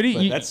 And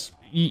Schmitty,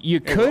 you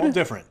could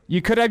different.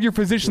 You could have your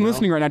physician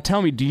listening right now.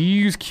 Tell me, do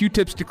you use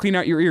Q-tips to clean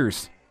out your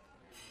ears?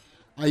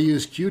 I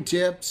use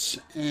Q-tips,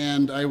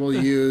 and I will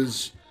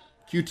use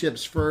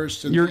Q-tips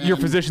first. And your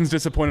physician's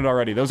disappointed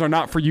already. Those are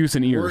not for use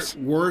in ears.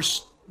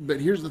 Worse,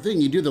 but here's the thing: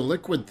 you do the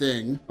liquid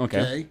thing.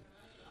 Okay.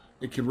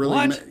 It could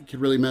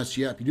really mess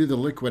you up. You do the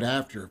liquid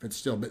after if it's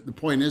still. But the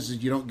point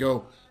is you don't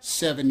go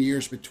 7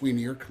 years between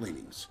ear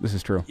cleanings. This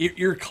is true.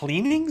 Ear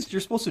cleanings?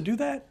 You're supposed to do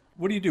that?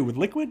 What do you do with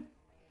liquid?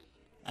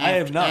 I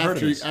have not heard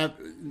of this.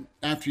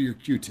 After your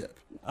Q-tip.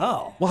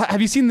 Oh. Well,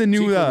 have you seen the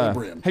new?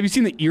 Have you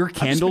seen the ear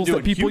candles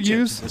that people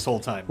use this whole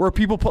time? Where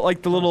people put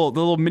like the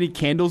little mini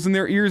candles in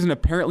their ears, and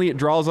apparently it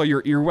draws all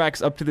your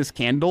earwax up to this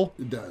candle.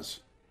 It does.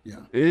 Yeah.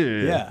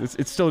 Yeah.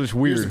 It's still just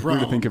weird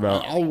to think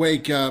about. I'll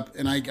wake up,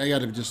 and I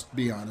got to just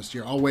be honest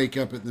here. I'll wake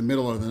up in the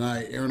middle of the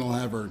night. Erin will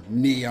have her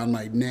knee on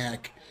my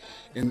neck,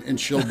 and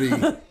she'll be.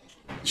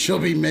 She'll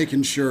be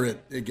making sure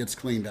it gets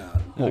cleaned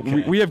out. Well,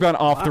 we have gone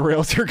off the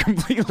rails here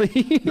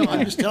completely. No,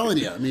 I'm just telling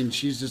you. I mean,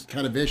 she's just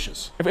kind of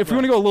vicious. If we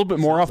want to go a little bit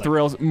more off the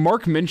rails,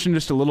 Mark mentioned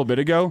just a little bit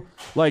ago,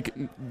 like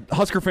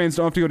Husker fans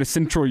don't have to go to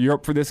Central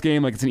Europe for this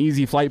game. Like it's an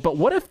easy flight. But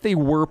what if they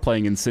were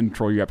playing in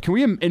Central Europe? Can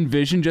we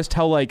envision just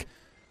how like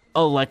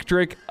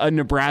electric a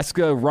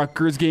Nebraska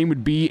Rutgers game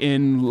would be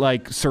in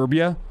like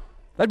Serbia?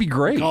 That'd be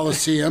great.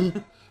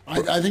 Coliseum.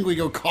 I think we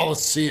go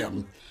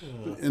Coliseum.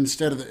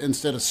 Instead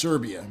of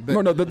Serbia. But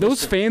no,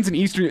 those fans in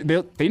Eastern,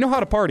 they know how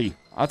to party.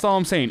 That's all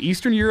I'm saying.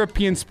 Eastern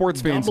European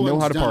sports fans know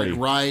how to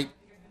party.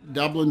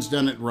 Dublin's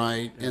done it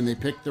right, and they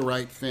picked the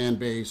right fan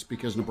base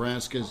because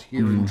Nebraska's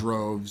here in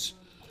droves.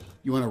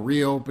 You want to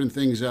reopen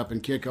things up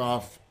and kick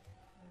off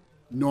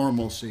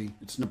normalcy.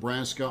 It's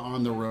Nebraska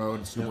on the road.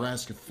 It's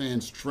Nebraska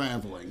fans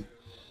traveling.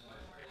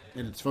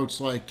 And it's folks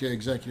like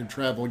Executive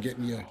Travel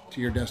getting you to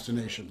your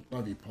destination.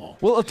 Love you, Paul.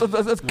 Well,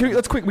 let's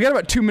quick. We got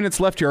about 2 minutes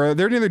left here. Are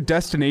there any other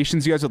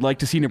destinations you guys would like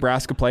to see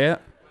Nebraska play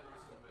at?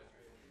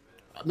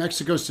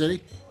 Mexico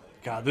City.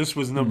 God, this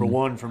was number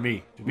one for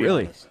me, to be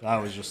honest. I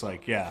was just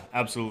like, yeah,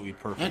 absolutely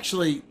perfect.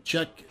 Actually,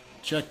 check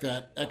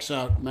that. X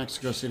out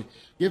Mexico City.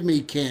 Give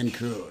me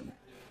Cancun.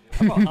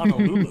 How about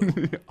Honolulu? 1,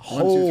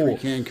 2,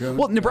 3, Cancun.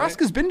 Well,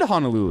 Nebraska's been to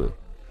Honolulu.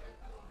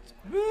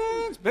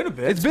 It's been a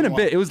bit. It's been a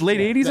bit. It was late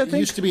 80s, I think. It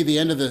used to be the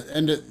end of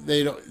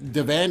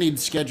Devaney'd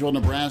schedule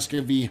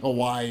Nebraska v.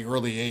 Hawaii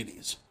early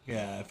 80s.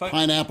 Yeah.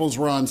 Pineapples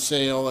were on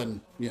sale,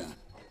 and yeah.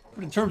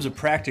 But in terms of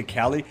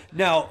practicality,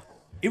 now,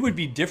 it would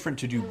be different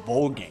to do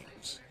bowl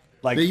games.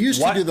 Like they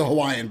used to do the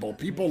Hawaiian Bowl.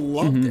 People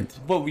loved it.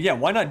 Well, yeah,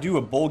 why not do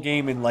a bowl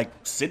game in, like,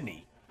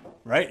 Sydney?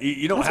 Right?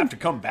 You don't have to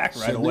come back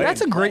right away.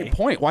 That's a great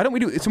point. Why don't we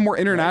do some more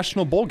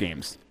international bowl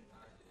games?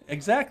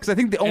 Exactly. Because I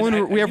think the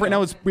only we have right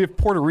now is we have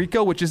Puerto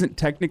Rico, which isn't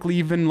technically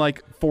even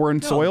like foreign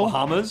soil.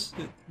 Bahamas.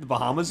 The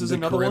Bahamas is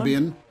another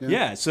Caribbean. One.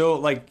 Yeah. So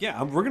like,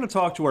 we're gonna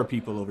talk to our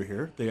people over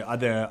here, the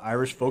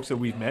Irish folks that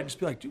we've met. Just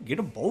be like, dude, get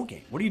a bowl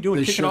game. What are you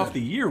doing kicking off the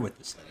year with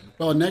this thing?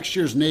 Well, next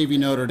year's Navy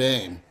Notre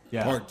Dame.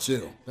 Part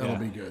 2. That'll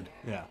be good.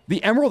 Yeah.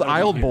 The Emerald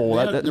Isle Bowl.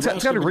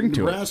 That's got a ring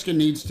to it. Nebraska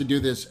needs to do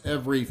this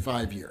every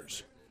 5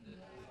 years.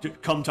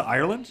 Come to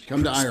Ireland?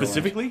 Come to Ireland.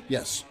 Specifically?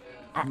 Yes.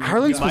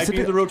 Ireland might be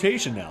in the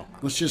rotation now.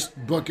 Let's just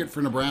book it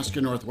for Nebraska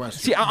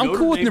Northwestern. See, I'm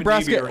cool with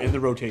Nebraska in the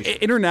rotation.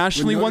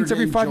 Internationally once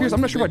every 5 years. I'm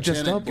not sure about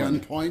just up.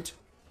 Gunpoint.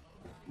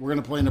 We're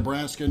going to play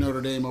Nebraska Notre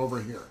Dame over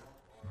here.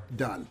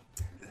 Done.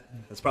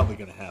 That's probably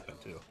going to happen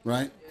too.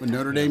 Right? When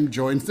Notre Dame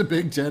joins the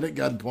Big Ten at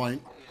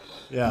gunpoint,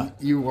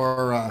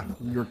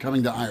 you're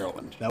coming to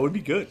Ireland. That would be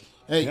good.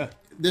 Hey,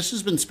 this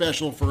has been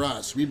special for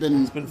us. We've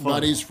been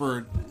buddies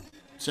for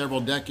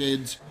several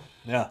decades.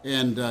 Yeah.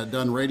 And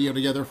done radio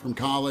together from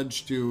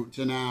college to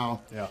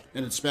now. Yeah.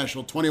 And it's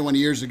special. 21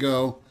 years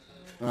ago,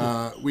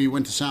 we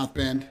went to South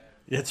Bend.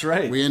 That's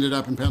right. We ended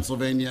up in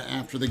Pennsylvania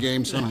after the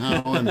game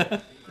somehow,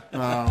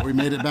 and we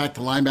made it back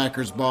to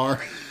Linebackers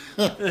Bar.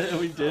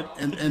 We did.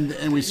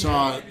 And we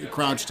saw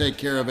Crouch take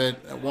care of it,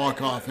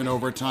 walk off in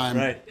overtime.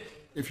 Right.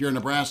 If you're a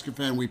Nebraska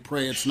fan, we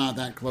pray it's not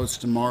that close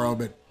tomorrow,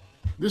 but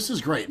this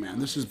is great, man.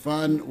 This is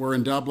fun. We're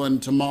in Dublin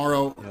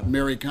tomorrow.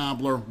 Mary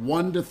Cobbler,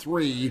 1 to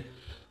 3.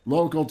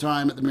 Local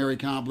time at the Mary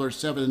Cobbler,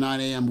 7 to 9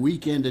 a.m.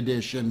 weekend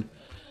edition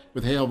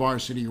with Hail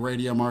Varsity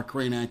Radio. Mark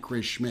Cranack,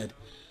 Chris Schmidt.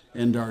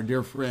 and our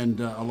dear friend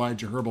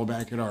Elijah Herbal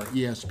back at our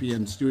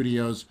ESPN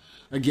studios.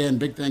 Again,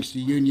 big thanks to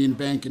Union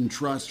Bank and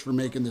Trust for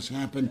making this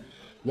happen.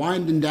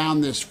 Winding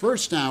down this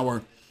first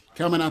hour,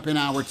 coming up in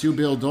hour 2,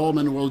 Bill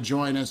Dolman will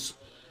join us.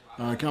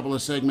 A couple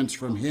of segments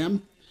from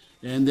him.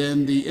 And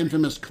then the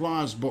infamous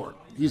Clausborg.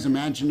 He's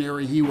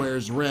imaginary, he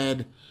wears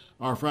red.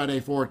 Our Friday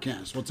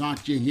forecast. We'll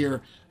talk to you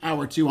here,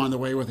 hour 2 on the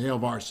way with Hail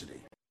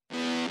Varsity.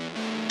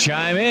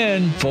 Chime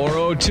in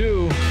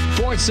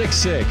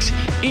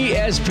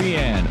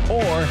 402-466-ESPN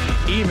or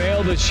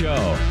email the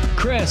show,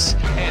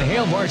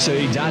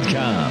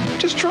 Chris@HailVarsity.com.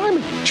 Just try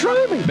me.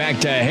 Back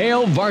to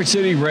Hail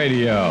Varsity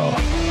Radio.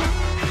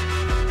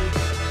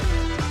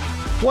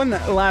 One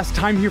last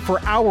time here for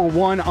hour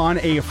 1 on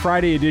a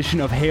Friday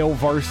edition of Hail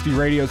Varsity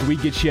Radio as we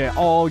get you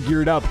all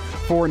geared up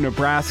for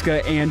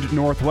Nebraska and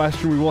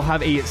Northwestern. We will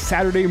have a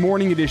Saturday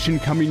morning edition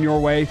coming your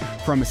way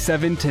from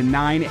 7 to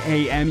 9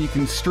 a.m. You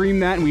can stream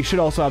that, and we should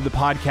also have the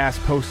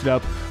podcast posted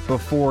up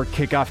before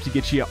kickoff to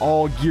get you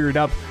all geared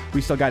up.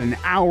 We still got an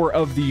hour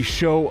of the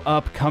show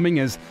upcoming.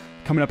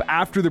 Coming up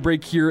after the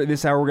break here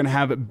this hour, we're going to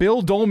have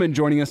Bill Dolman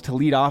joining us to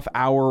lead off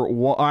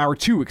hour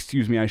 2,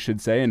 I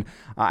should say. And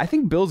I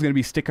think Bill's going to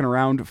be sticking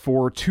around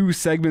for 2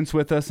 segments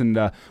with us,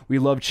 and we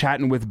love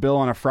chatting with Bill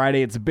on a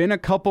Friday. It's been a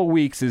couple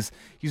weeks as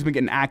he's been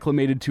getting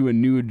acclimated to a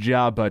new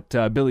job, but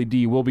Billy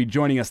D will be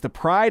joining us, the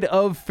pride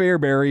of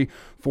Fairbury,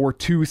 for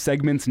 2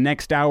 segments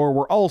next hour.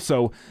 We're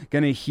also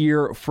going to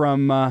hear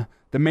from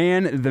the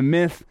man, the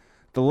myth,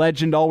 the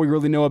legend. All we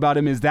really know about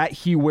him is that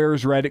he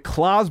wears red.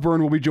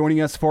 Clausborn will be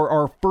joining us for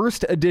our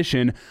first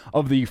edition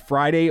of the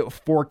Friday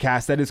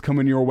forecast. That is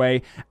coming your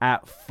way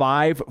at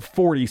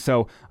 5:40.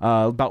 So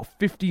about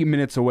 50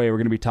 minutes away, we're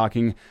going to be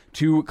talking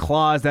to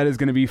Claus. That is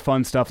going to be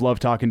fun stuff. Love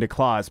talking to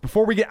Claus.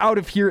 Before we get out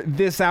of here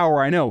this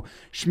hour, I know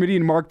Schmitty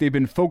and Mark, they've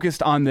been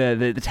focused on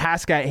the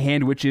task at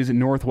hand, which is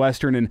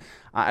Northwestern. And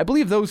I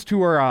believe those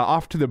two are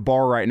off to the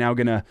bar right now,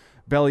 going to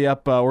belly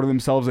up, order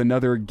themselves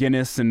another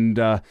Guinness, and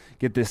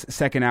get this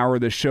second hour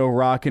of the show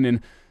rocking. And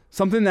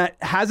something that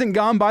hasn't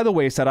gone by the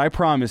wayside, I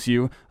promise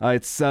you,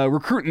 it's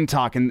recruiting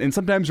talk. And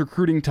sometimes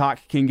recruiting talk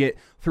can get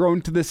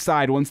thrown to the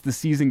side once the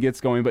season gets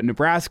going. But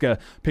Nebraska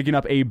picking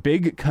up a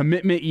big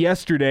commitment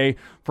yesterday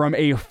from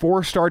a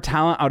 4-star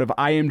talent out of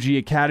IMG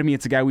Academy.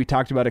 It's a guy we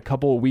talked about a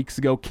couple of weeks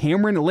ago,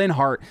 Cameron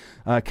Linhart,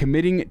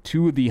 committing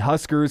to the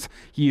Huskers.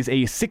 He is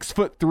a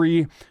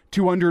 6'3",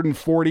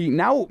 240,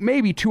 now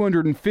maybe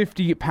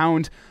 250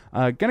 pound,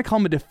 gonna call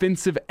him a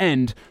defensive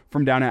end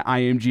from down at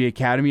IMG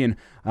Academy. And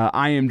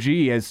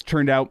IMG has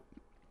turned out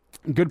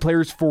good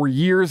players for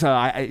years.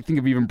 I think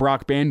of even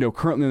Brock Bando,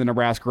 currently in the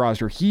Nebraska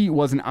roster. He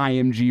was an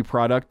IMG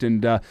product,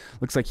 and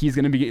looks like he's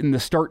going to be getting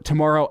the start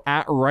tomorrow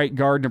at right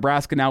guard.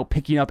 Nebraska now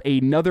picking up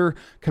another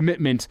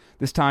commitment,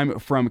 this time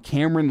from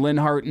Cameron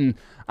Linhart. And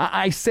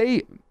I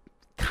say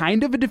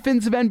kind of a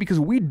defensive end because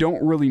we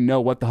don't really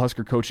know what the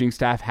Husker coaching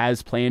staff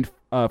has planned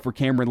for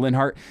Cameron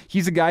Linhart.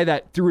 He's a guy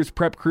that through his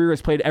prep career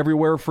has played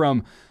everywhere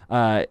from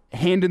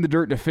hand in the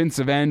dirt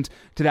defensive end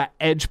to that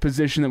edge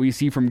position that we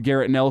see from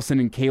Garrett Nelson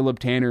and Caleb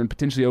Tanner and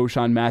potentially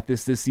O'Shawn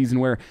Mathis this season,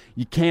 where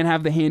you can't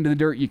have the hand in the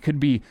dirt. You could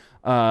be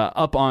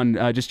up on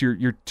just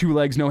your 2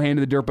 legs, no hand in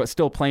the dirt, but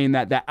still playing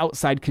that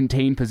outside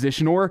contained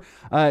position. Or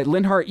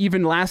Linhart,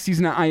 even last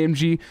season at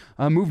IMG,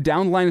 moved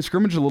down the line of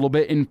scrimmage a little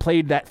bit and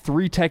played that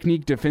 3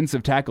 technique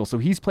defensive tackle. So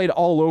he's played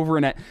all over,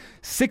 and at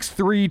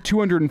 6'3",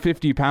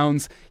 250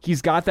 pounds,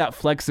 he's got that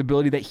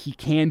flexibility that he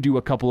can do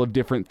a couple of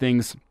different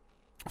things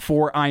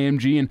for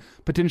IMG and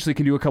potentially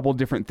can do a couple of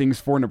different things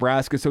for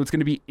Nebraska. So it's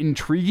going to be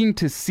intriguing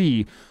to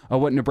see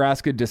what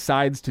Nebraska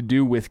decides to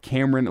do with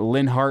Cameron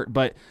Linhart.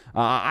 But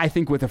I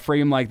think with a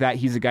frame like that,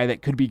 he's a guy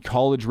that could be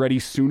college ready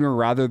sooner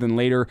rather than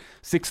later.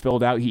 6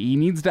 filled out. He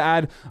needs to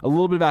add a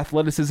little bit of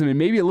athleticism and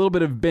maybe a little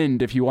bit of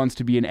bend if he wants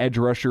to be an edge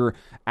rusher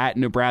at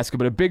Nebraska.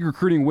 But a big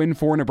recruiting win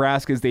for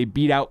Nebraska as they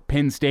beat out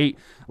Penn State.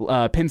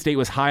 Penn State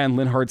was high on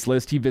Linhart's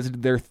list. He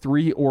visited there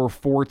 3 or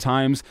 4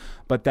 times,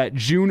 but that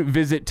June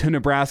visit to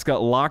Nebraska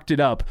locked it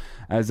up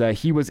as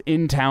he was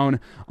in town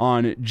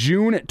on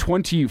June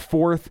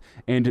 24th,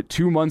 and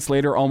 2 months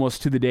later,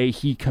 almost to the day,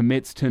 he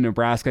commits to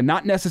Nebraska.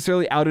 Not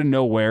necessarily out of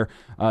nowhere.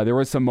 There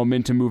was some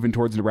momentum moving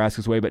towards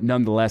Nebraska's way, but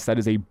nonetheless, that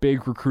is a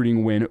big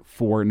recruiting win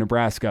for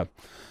Nebraska.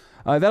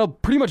 That'll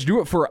pretty much do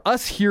it for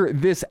us here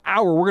this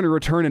hour. We're going to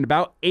return in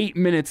about 8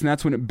 minutes, and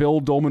that's when Bill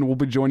Dolman will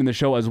be joining the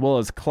show, as well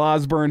as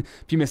Clausborn.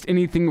 If you missed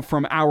anything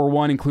from hour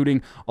 1,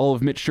 including all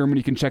of Mitch Sherman,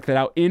 you can check that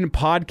out in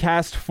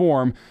podcast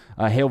form.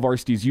 Hail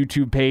Varsity's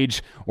YouTube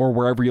page or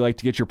wherever you like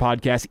to get your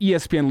podcast,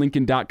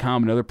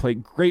 ESPNLincoln.com, another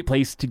great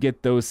place to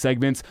get those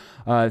segments.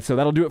 So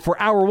that'll do it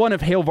for hour 1 of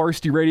Hail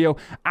Varsity Radio.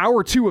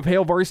 Hour 2 of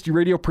Hail Varsity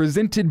Radio,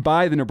 presented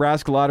by the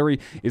Nebraska Lottery,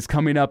 is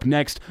coming up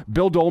next.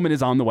 Bill Dolman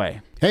is on the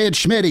way. Hey,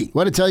 it's Schmitty.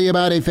 Want to tell you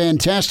about a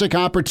fantastic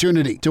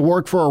opportunity to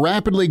work for a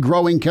rapidly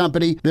growing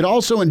company that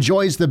also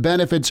enjoys the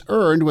benefits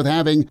earned with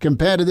having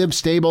competitive,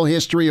 stable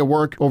history of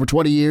work over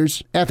 20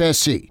 years.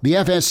 FSC. The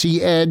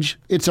FSC Edge.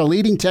 It's a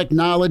leading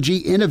technology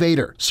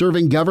innovator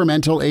serving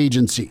governmental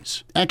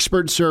agencies.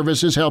 Expert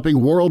services helping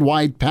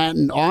worldwide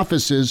patent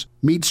offices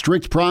meet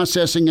strict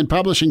processing and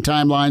publishing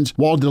timelines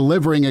while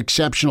delivering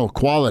exceptional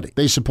quality.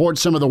 They support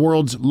some of the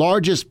world's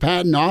largest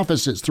patent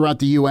offices throughout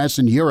the U.S.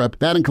 and Europe.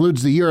 That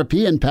includes the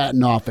European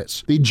Patent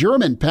Office, the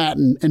German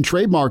Patent and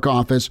Trademark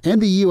Office, and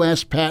the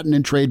U.S. Patent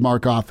and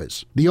Trademark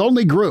Office. The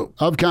only group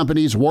of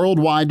companies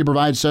worldwide to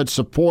provide such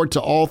support to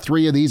all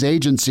three of these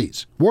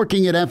agencies.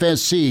 Working at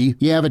FSC,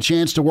 you have a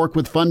chance to work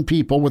with fun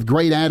people with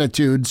great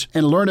attitudes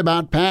and learn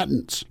about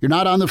patents. You're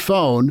not on the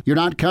phone, you're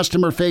not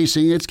customer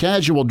facing, it's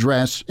casual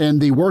dress,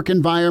 and the work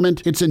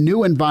environment, it's a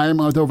new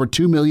environment with over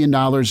 $2 million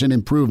in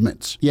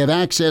improvements. You have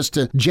access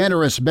to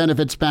generous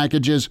benefits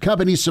packages,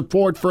 company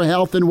support for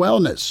health and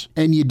wellness,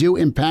 and you do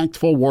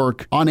impactful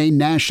work on a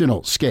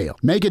national scale.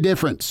 Make a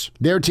difference.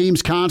 Their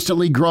team's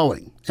constantly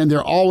growing, and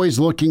they're always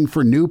looking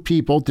for new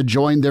people to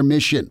join their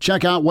mission.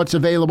 Check out what's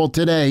available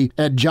today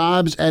at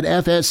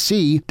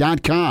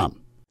jobs@fsc.com.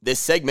 This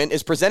segment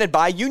is presented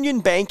by Union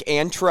Bank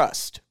and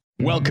Trust.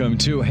 Welcome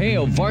to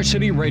Hail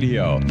Varsity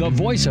Radio, the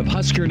voice of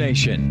Husker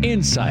Nation.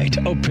 Insight,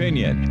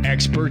 opinion,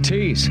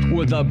 expertise,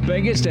 with the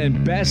biggest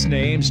and best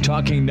names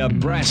talking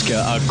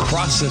Nebraska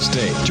across the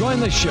state. Join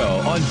the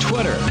show on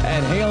Twitter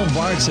at Hail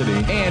Varsity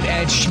and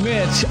at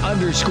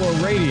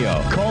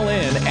Schmidt_radio. Call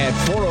in at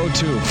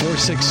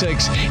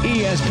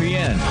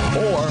 402-466-ESPN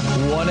or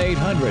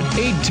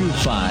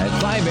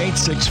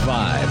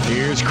 1-800-825-5865.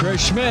 Here's Chris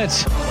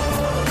Schmidt.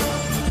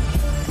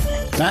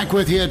 Back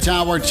with you at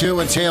Tower 2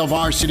 at Hail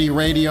Varsity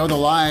Radio. The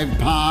live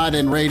pod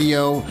and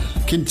radio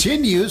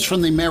continues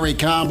from the Mary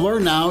Cobbler.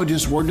 Now,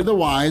 just word to the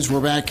wise,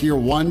 we're back here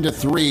 1 to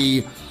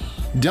 3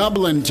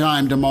 Dublin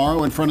time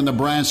tomorrow in front of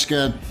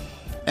Nebraska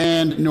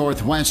and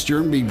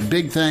Northwestern.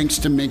 Big thanks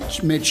to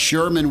Mitch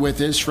Sherman with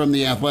us from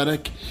The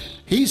Athletic.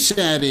 He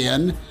sat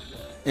in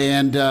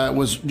and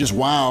was just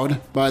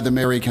wowed by the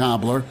Mary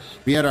Cobbler.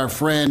 We had our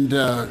friend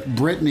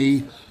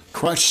Brittany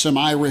crush some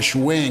Irish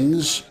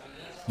wings.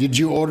 Did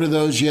you order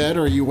those yet,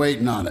 or are you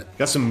waiting on it?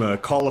 Got some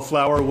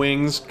cauliflower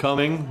wings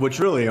coming, which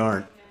really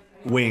aren't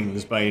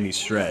wings by any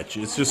stretch.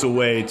 It's just a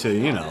way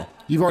to,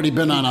 You've already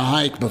been on a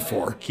hike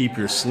before. keep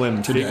your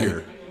slim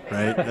figure,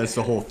 right? That's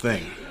the whole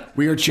thing.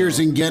 We are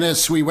cheersing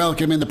Guinness. We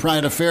welcome in the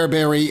pride of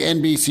Fairbury.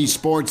 NBC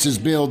Sports is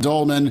Bill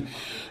Dolman.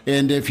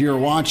 And if you're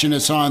watching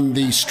us on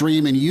the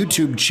stream and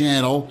YouTube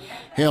channel,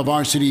 Hail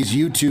Varsity's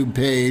YouTube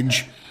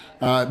page,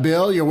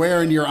 Bill, you're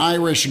wearing your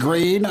Irish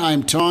green.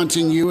 I'm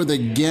taunting you with a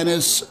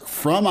Guinness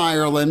from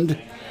Ireland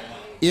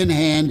in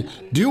hand.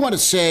 Do want to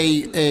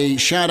say a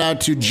shout out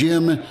to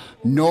Jim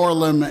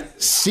Norlam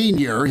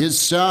Sr. His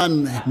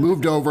son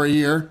moved over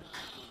here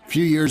a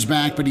few years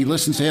back, but he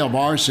listens to Hail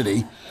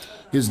Varsity.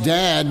 His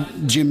dad,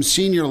 Jim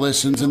Sr.,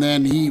 listens, and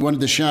then he wanted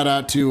to shout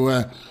out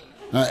to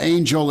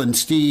Angel and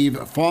Steve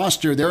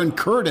Foster. They're in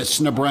Curtis,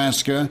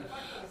 Nebraska,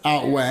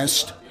 out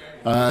west.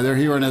 They're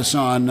hearing us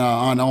on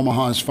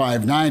Omaha's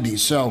 590.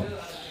 So,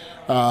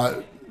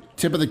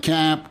 tip of the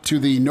cap to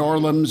the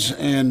Norlams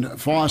and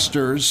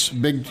Fosters,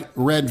 big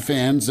Red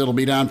fans that'll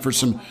be down for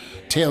some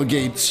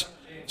tailgates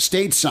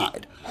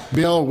stateside.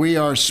 Bill, we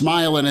are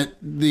smiling at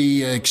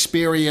the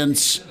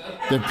experience,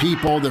 the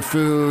people, the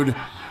food,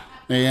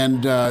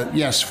 and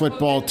yes,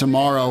 football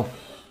tomorrow.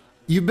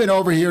 You've been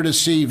over here to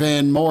see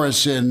Van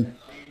Morrison.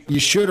 You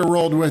should have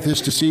rolled with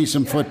us to see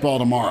some football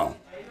tomorrow.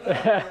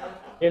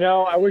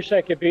 I wish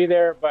I could be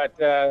there, but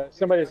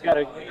somebody's got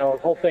to,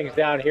 hold things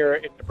down here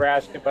in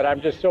Nebraska. But I'm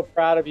just so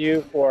proud of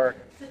you for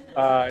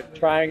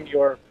trying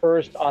your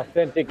first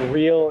authentic,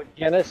 real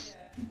Guinness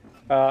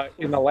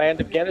in the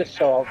land of Guinness.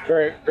 So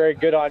very, very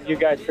good on you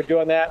guys for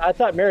doing that. I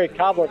thought Mary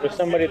Cobbler was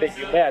somebody that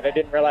you met. I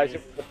didn't realize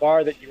it was the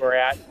bar that you were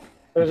at.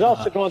 I was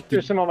also going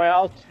through some of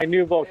my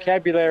new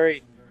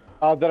vocabulary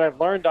that I've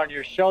learned on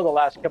your show the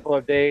last couple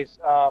of days.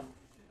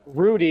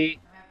 Rudy,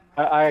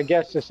 I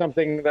guess, is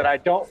something that I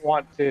don't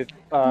want to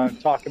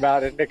talk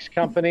about in mixed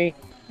company.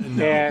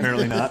 No,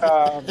 apparently not.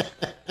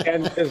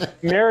 And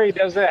Mary,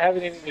 does that have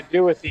anything to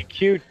do with the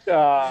cute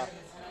whore?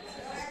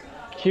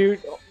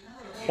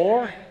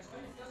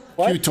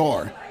 What?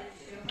 Q-Tor.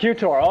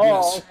 Q-Tor. Oh,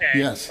 Yes. okay.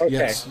 Yes, Okay.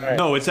 yes. All right.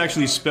 No, it's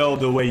actually spelled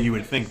the way you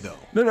would think, though.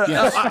 No.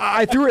 Yes.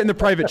 I threw it in the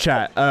private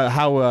chat.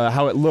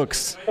 How it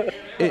looks.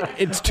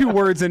 It's two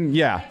words, and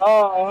yeah,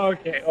 Oh,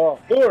 okay. Oh,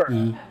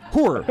 whore.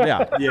 horror.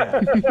 Yeah.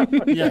 Yeah.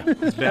 Yeah.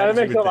 That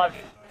makes it a lot.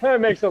 That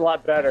makes it a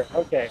lot better.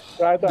 Okay.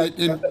 So I thought.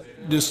 And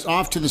just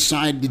off to the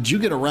side, did you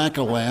get a rack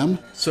of lamb?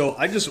 So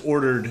I just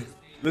ordered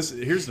this.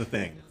 Here's the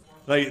thing.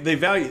 Like, they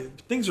value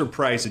things are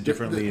priced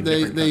differently in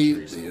different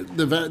countries.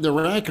 The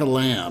rack of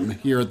lamb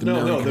here at the No,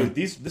 American.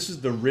 this is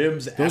the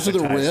ribs. Those are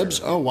the appetizer.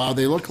 ribs. Oh wow,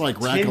 they look like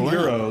rack 10 of lamb.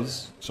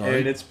 euros, Sorry.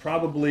 and it's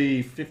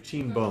probably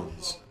 15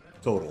 bones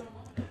total.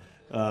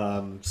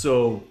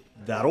 So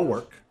that'll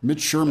work.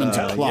 Mitch Sherman's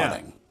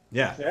plotting.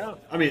 Yeah. Yeah.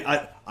 I mean,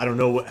 I don't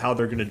know how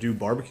they're going to do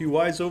barbecue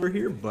wise over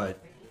here, but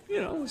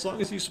as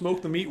long as you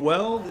smoke the meat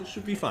well, it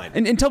should be fine.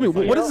 And tell me,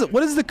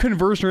 what is the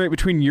conversion rate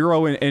between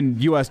euro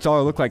and U.S.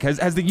 dollar look like?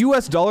 Has the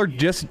U.S. dollar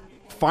just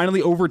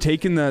finally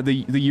overtaken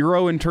the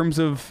euro in terms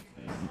of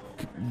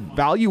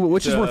value?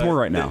 Which is worth more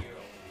right now?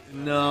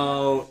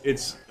 No,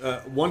 it's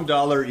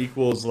 $1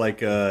 equals like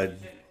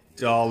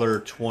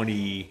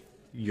 $1.20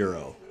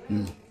 euro,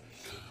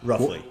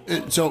 roughly.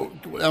 So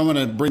I'm going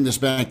to bring this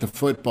back to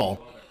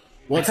football.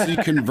 What's the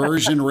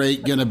conversion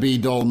rate going to be,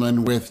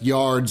 Dolman, with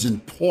yards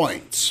and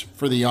points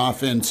for the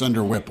offense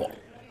under Whipple?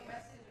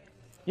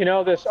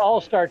 This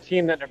all-star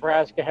team that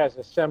Nebraska has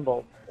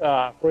assembled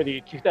for the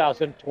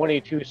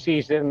 2022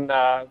 season,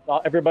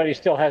 everybody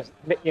still has,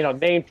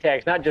 name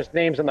tags, not just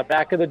names on the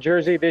back of the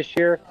jersey this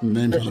year.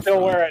 They're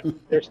still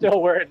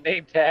wearing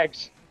name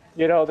tags,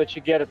 that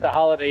you get at the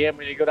Holiday Inn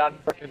when you go down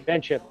for a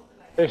convention.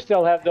 They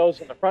still have those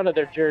in the front of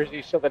their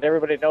jersey so that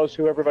everybody knows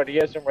who everybody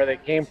is and where they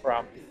came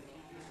from.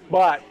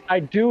 But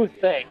I do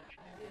think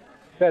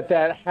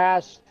that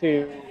has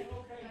to,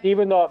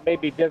 even though it may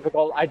be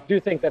difficult, I do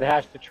think that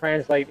has to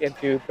translate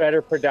into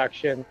better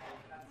production.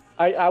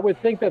 I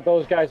would think that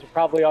those guys would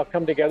probably all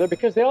come together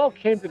because they all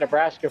came to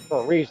Nebraska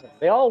for a reason.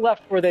 They all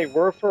left where they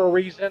were for a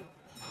reason.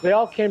 They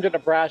all came to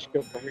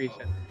Nebraska for a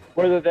reason.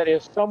 Whether that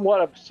is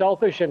somewhat of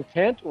selfish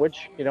intent,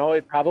 which,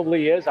 it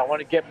probably is. I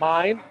want to get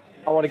mine,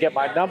 I want to get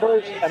my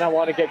numbers, and I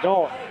want to get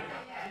going.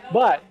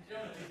 But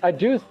I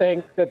do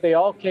think that they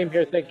all came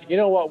here thinking,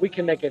 we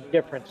can make a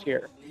difference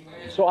here.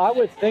 So I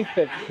would think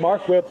that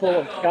Mark Whipple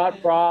and Scott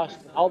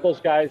Frost and all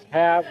those guys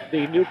have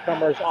the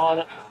newcomers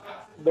on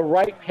the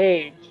right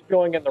page,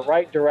 going in the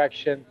right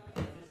direction.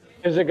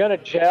 Is it going to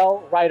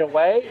gel right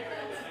away?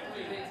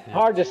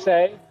 Hard to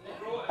say.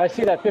 I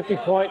see that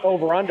 50-point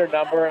over-under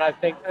number, and I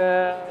think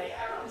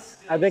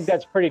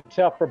that's pretty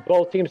tough for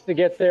both teams to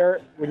get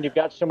there when you've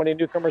got so many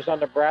newcomers on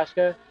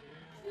Nebraska.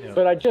 Yeah.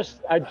 But I just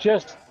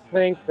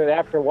think that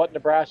after what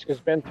Nebraska's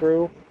been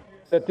through,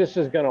 that this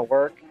is going to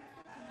work.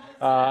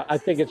 I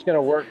think it's going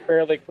to work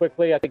fairly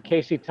quickly. I think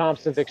Casey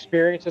Thompson's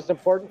experience is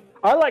important.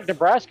 I like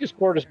Nebraska's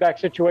quarterback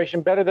situation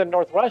better than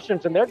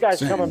Northwestern's, and their guys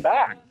coming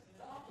back.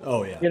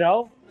 Oh, yeah.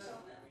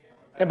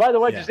 And by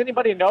the way, does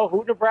anybody know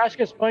who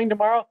Nebraska's playing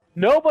tomorrow?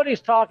 Nobody's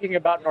talking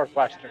about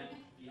Northwestern.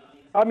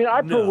 I mean,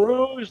 I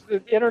perused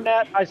the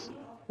internet. I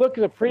look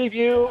at the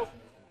preview.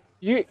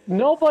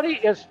 Nobody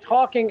has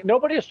talked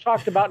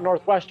about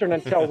Northwestern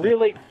until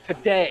really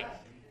today.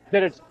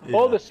 That it's,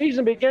 the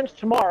season begins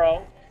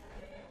tomorrow,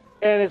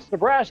 and it's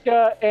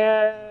Nebraska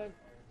and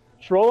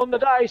rolling the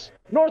dice.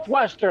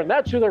 Northwestern,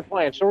 that's who they're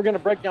playing. So we're going to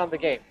break down the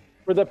game.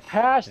 For the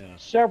past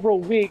several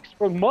weeks,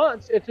 for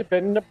months, it's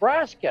been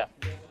Nebraska.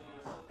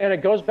 And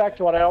it goes back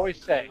to what I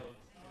always say.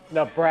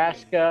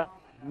 Nebraska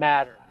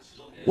matters.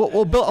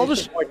 Well, Bill,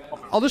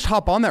 I'll just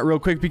hop on that real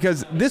quick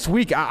because this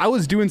week I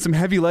was doing some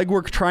heavy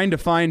legwork trying to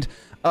find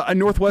a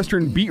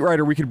Northwestern beat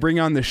writer we could bring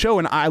on the show,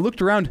 and I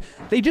looked around.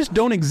 They just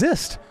don't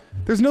exist.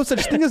 There's no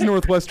such thing as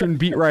Northwestern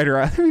beat writer.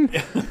 I mean,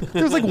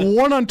 there's like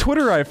one on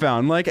Twitter I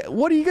found. Like,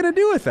 what are you going to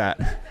do with that?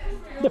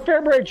 The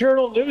Fairbury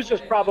Journal News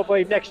is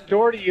probably next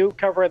door to you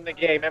covering the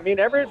game. I mean,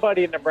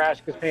 everybody in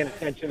Nebraska is paying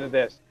attention to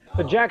this.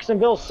 The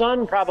Jacksonville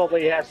Sun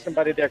probably has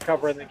somebody there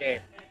covering the game.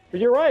 But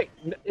you're right.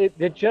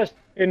 It just,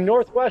 in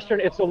Northwestern,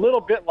 it's a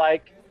little bit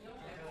like,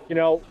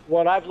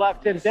 what I've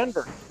left in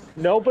Denver.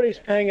 Nobody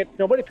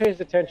pays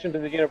attention to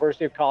the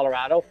University of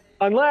Colorado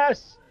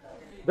unless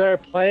they're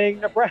playing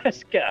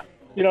Nebraska,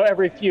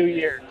 every few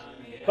years.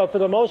 But for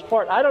the most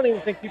part, I don't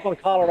even think people in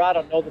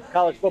Colorado know that the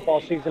college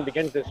football season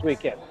begins this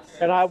weekend.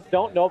 And I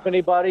don't know if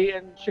anybody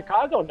in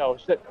Chicago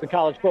knows that the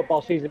college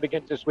football season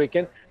begins this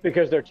weekend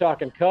because they're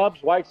talking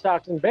Cubs, White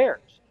Sox, and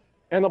Bears.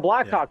 And the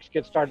Blackhawks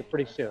get started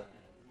pretty soon.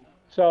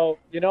 So,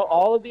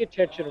 all of the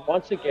attention,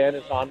 once again,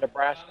 is on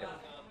Nebraska.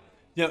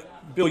 Yeah,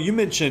 Bill, you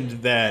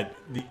mentioned that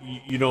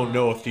you don't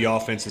know if the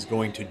offense is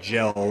going to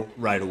gel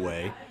right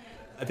away.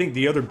 I think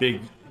the other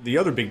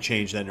big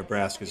change that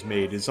Nebraska's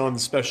made is on the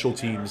special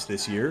teams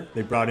this year.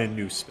 They brought in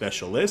new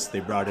specialists. They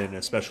brought in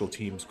a special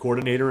teams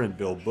coordinator in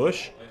Bill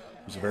Bush,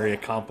 who's a very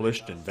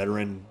accomplished and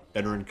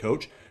veteran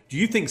coach. Do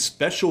you think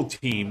special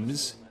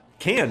teams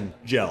can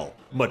gel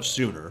much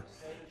sooner?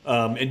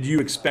 And do you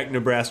expect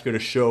Nebraska to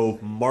show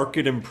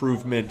market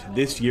improvement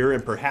this year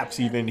and perhaps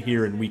even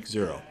here in week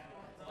 0?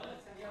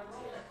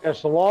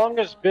 As long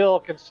as Bill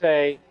can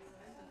say,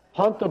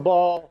 punt the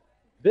ball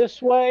this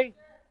way,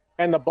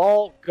 and the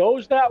ball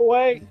goes that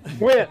way,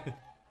 win.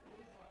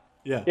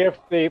 Yeah. If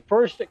the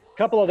first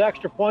couple of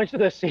extra points of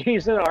the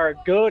season are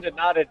good and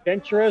not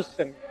adventurous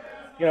and,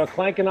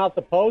 clanking out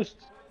the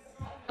posts,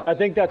 I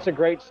think that's a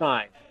great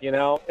sign.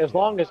 As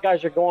long as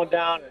guys are going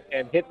down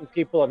and hitting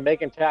people and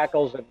making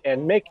tackles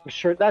and making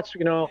sure that's,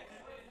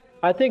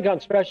 I think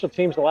on special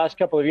teams the last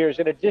couple of years,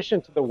 in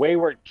addition to the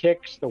wayward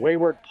kicks, the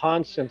wayward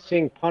punts, and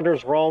seeing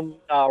punters roam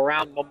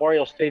around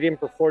Memorial Stadium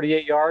for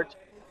 48 yards,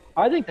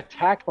 I think the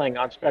tackling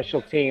on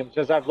special teams,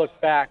 as I've looked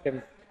back,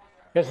 and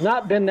has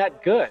not been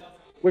that good,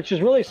 which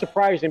is really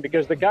surprising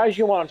because the guys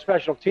you want on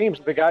special teams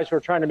are the guys who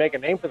are trying to make a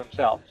name for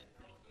themselves.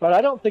 But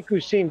I don't think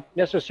we've seen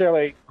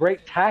necessarily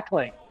great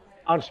tackling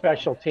on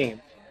special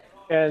teams.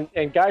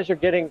 and guys are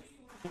getting,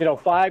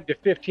 5 to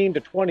 15 to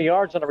 20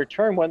 yards on a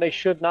return when they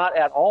should not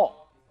at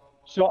all.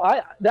 So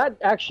that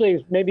actually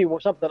is maybe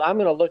something I'm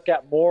going to look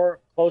at more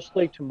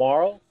closely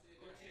tomorrow.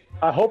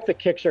 I hope the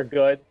kicks are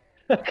good.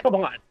 Come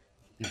on.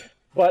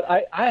 But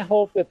I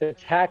hope that the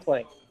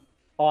tackling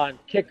on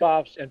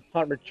kickoffs and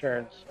punt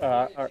returns,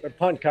 or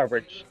punt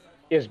coverage,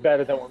 is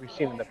better than what we've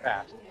seen in the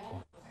past.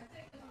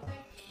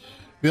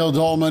 Bill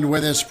Dolman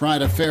with us,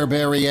 pride of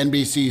Fairbury,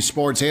 NBC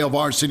Sports, Hail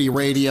Varsity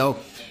Radio.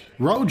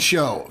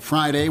 Roadshow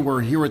Friday.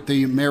 We're here at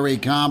the Mary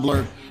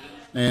Cobbler.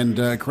 And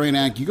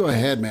Kranak, you go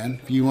ahead,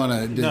 man. If you want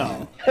to,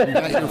 no. You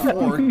got your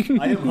fork.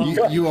 I am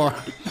hungry. You are.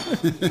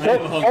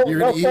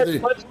 You're either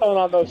Flintstone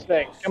on those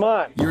things. Come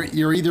on.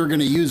 You're either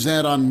going to use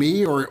that on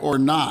me or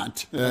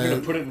not. I'm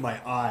going to put it in my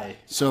eye.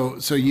 So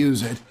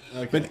use it.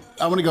 Okay. But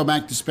I want to go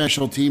back to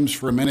special teams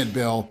for a minute,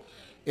 Bill.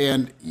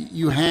 And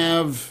you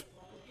have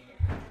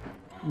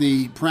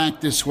the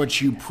practice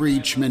what you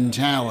preach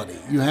mentality.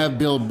 You have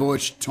Bill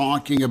Busch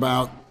talking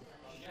about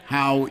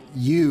how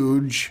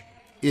huge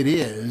it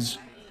is.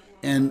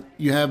 And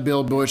you have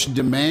Bill Busch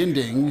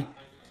demanding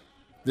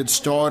that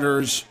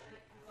starters,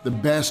 the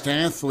best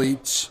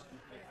athletes,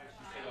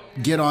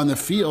 get on the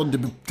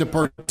field to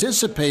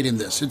participate in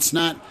this. It's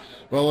not,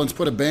 well, let's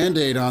put a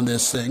Band-Aid on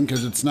this thing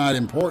because it's not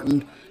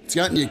important. It's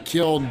gotten you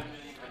killed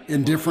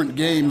in different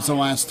games the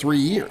last 3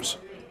 years.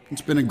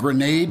 It's been a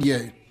grenade.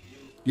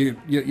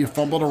 You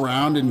fumbled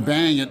around and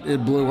bang,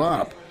 it blew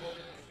up.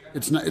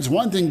 It's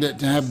one thing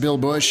to have Bill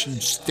Busch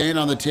stand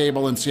on the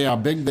table and say how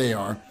big they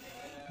are.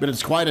 But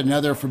it's quite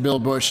another for Bill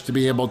Busch to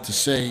be able to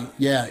say,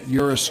 yeah,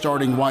 you're a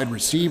starting wide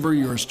receiver,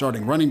 you're a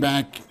starting running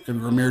back,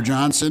 Ramir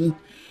Johnson.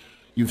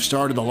 You've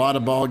started a lot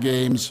of ball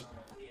games.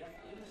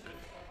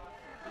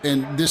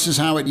 And this is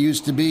how it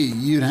used to be.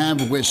 You'd have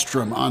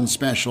Wistrom on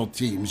special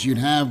teams. You'd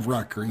have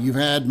Rucker. You've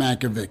had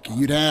Makovicki.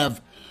 You'd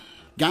have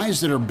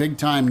guys that are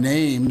big-time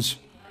names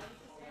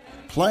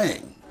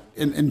playing.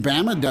 And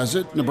Bama does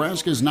it.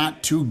 Nebraska's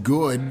not too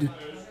good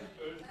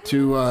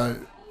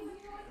to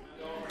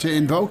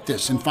invoke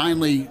this, and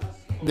finally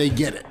they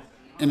get it.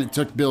 And it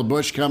took Bill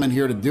Busch coming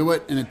here to do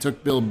it, and it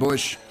took Bill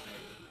Busch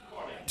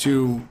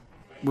to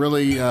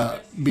really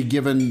be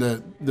given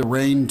the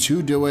reign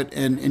to do it,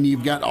 and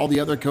you've got all the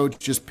other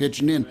coaches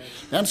pitching in.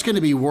 That's going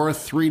to be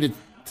worth 3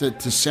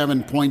 to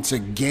 7 points a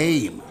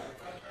game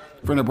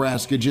for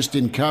Nebraska, just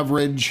in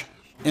coverage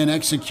and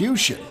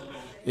execution,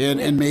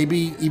 and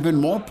maybe even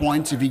more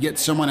points if you get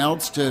someone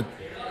else to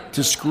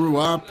screw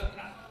up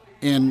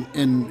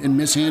and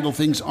mishandle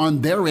things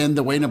on their end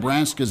the way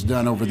Nebraska's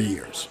done over the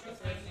years.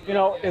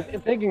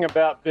 In thinking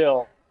about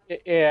Bill,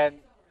 and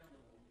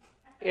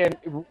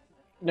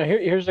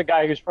here's a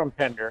guy who's from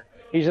Pender.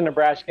 He's a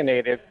Nebraska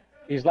native.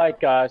 He's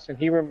like us, and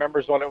he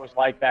remembers what it was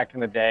like back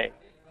in the day.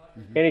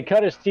 Mm-hmm. And he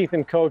cut his teeth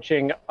in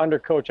coaching under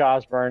Coach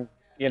Osborne,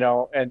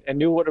 and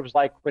knew what it was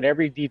like when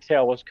every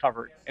detail was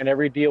covered and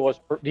every detail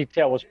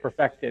was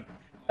perfected.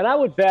 And I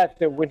would bet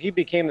that when he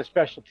became the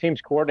special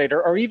teams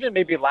coordinator, or even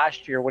maybe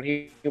last year when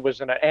he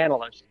was an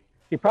analyst,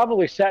 he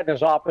probably sat in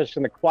his office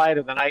in the quiet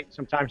of the night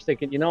sometimes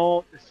thinking,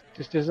 this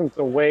just isn't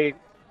the way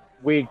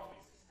we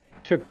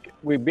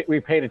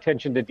paid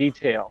attention to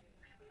detail.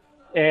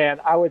 And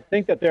I would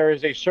think that there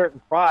is a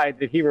certain pride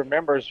that he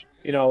remembers,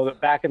 that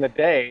back in the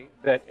day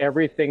that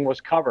everything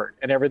was covered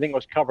and everything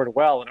was covered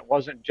well. And it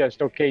wasn't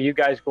just, okay, you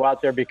guys go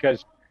out there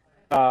because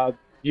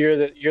you're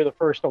the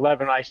first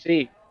 11 I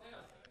see.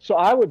 So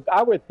I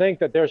would think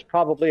that there's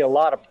probably a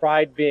lot of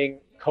pride being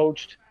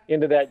coached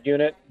into that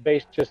unit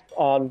based just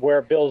on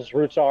where Bill's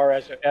roots are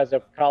as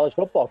a college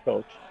football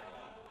coach.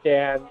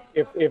 And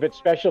if it's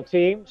special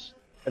teams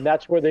and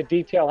that's where the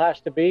detail has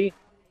to be,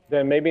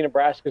 then maybe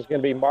Nebraska is going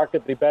to be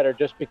markedly better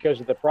just because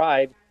of the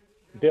pride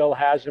Bill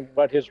has in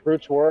what his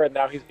roots were, and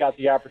now he's got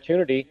the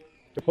opportunity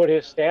to put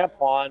his stamp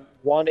on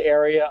one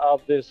area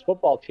of this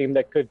football team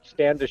that could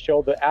stand to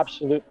show the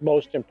absolute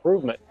most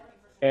improvement.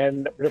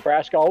 And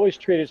Nebraska always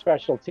treated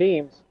special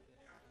teams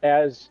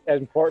as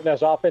important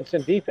as offense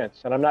and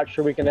defense. And I'm not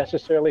sure we can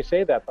necessarily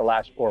say that the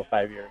last 4 or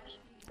 5 years,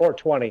 or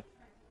 20.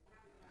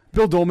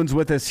 Bill Dolman's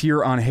with us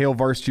here on Hail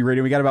Varsity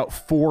Radio. We got about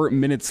 4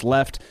 minutes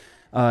left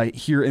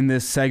here in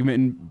this segment.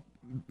 And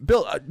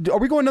Bill, are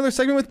we going another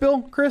segment with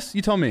Bill, Chris?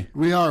 You tell me.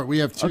 We are. We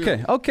have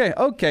 2.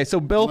 Okay. So,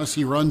 Bill... Unless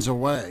he runs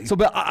away. So,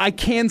 Bill, I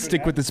can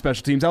stick with the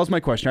special teams. That was my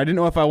question. I didn't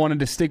know if I wanted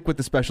to stick with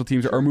the special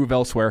teams or move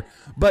elsewhere.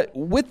 But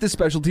with the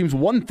special teams,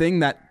 one thing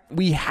that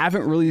we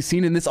haven't really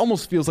seen, and this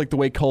almost feels like the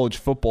way college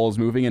football is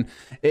moving, and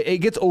it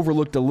gets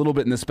overlooked a little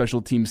bit in the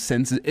special teams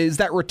sense, is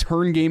that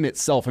return game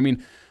itself. I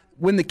mean,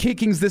 when the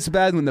kicking's this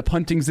bad, when the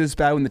punting's this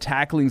bad, when the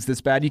tackling's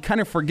this bad, you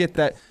kind of forget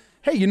that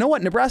hey, you know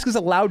what? Nebraska's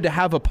allowed to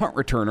have a punt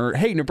return, or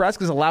hey,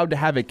 Nebraska's allowed to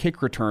have a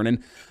kick return.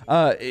 And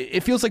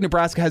it feels like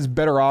Nebraska has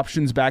better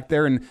options back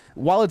there. And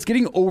while it's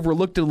getting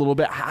overlooked a little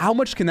bit, how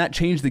much can that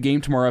change the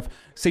game tomorrow if,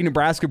 say,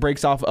 Nebraska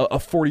breaks off a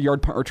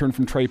 40-yard punt return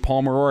from Trey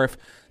Palmer, or if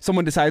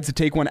someone decides to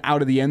take one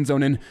out of the end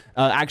zone and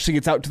actually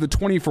gets out to the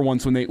 20 for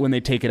once when they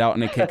take it out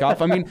and they kick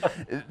off? I mean,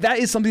 that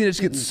is something that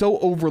just gets so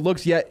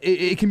overlooked, yet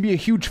it can be a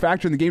huge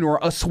factor in the game, or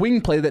a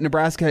swing play that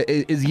Nebraska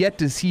is yet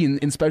to see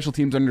in special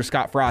teams under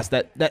Scott Frost,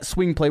 that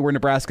swing play where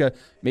Nebraska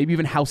maybe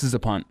even houses a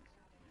punt.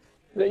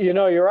 You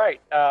know, you're right.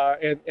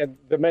 And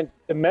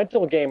the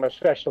mental game of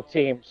special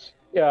teams,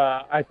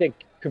 I think,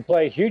 could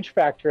play a huge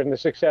factor in the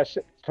success,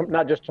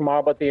 not just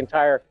tomorrow, but the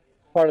entire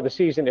part of the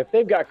season. If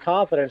they've got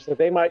confidence that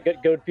they might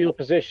get good field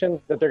position,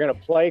 that they're going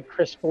to play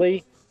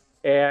crisply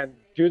and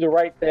do the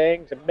right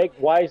things and make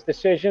wise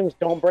decisions,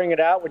 don't bring it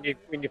out when you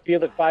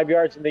feel it 5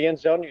 yards in the end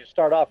zone, you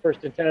start off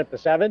 1st and 10 at the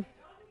 7.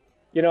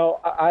 You know,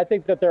 I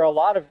think that there are a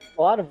lot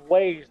of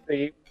ways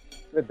the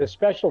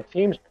special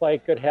teams play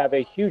could have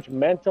a huge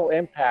mental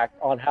impact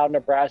on how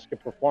Nebraska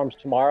performs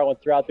tomorrow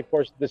and throughout the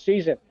course of the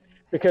season.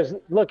 Because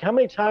look, how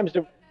many times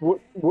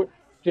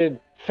did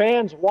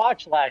fans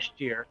watch last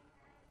year,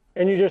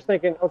 and you're just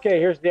thinking, okay,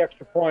 here's the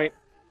extra point,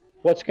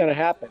 what's going to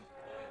happen?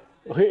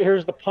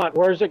 Here's the punt,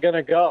 where's it going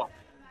to go?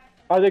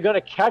 Are they going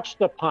to catch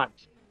the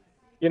punt?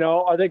 You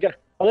know, are they going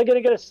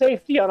to get a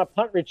safety on a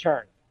punt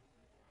return?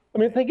 I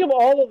mean, think of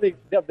all of the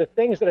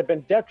things that have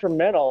been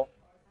detrimental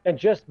and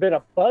just been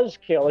a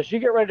buzzkill as you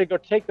get ready to go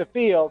take the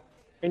field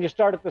and you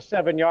start at the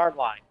 7-yard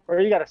line, or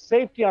you got a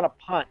safety on a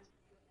punt,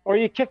 or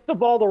you kick the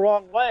ball the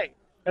wrong way.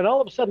 And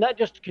all of a sudden that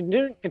just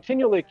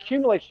continually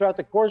accumulates throughout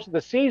the course of the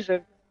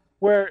season,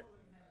 where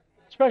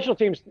special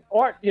teams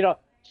aren't, you know,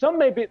 some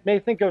may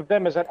think of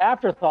them as an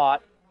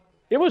afterthought.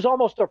 It was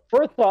almost a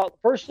first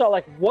thought,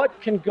 like,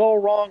 what can go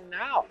wrong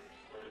now?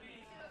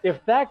 If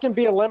that can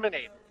be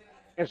eliminated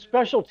and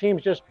special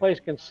teams just plays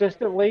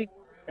consistently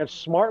and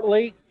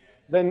smartly,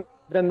 then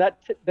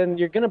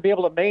you're going to be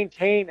able to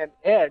maintain an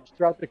edge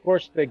throughout the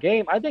course of the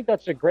game. I think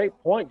that's a great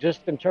point,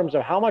 just in terms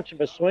of how much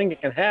of a swing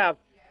it can have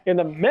in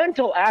the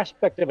mental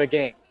aspect of a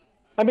game.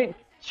 I mean,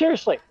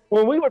 seriously,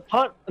 when we would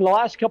punt in the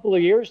last couple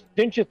of years,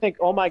 didn't you think,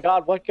 oh my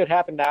God, what could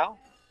happen now?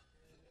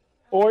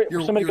 Or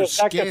you're goes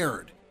back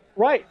scared. To,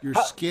 right. You're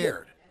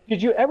scared.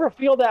 Did you ever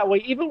feel that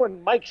way, even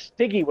when Mike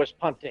Stiggy was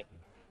punting?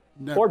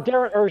 Never. Or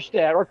Darren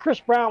Erstad, or Chris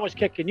Brown was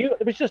kicking?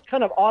 It was just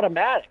kind of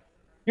automatic.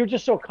 You're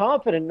just so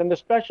confident in the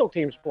special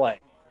teams play.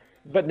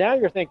 But now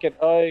you're thinking,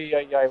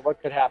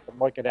 what could happen?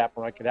 What could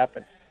happen? What could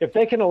happen? If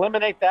they can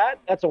eliminate that,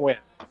 that's a win.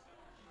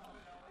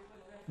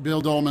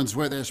 Bill Dolman's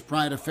with us,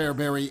 Pride of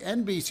Fairbury,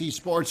 NBC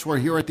Sports. We're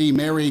here at the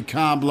Mary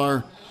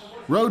Cobbler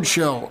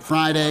Roadshow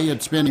Friday.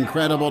 It's been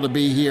incredible to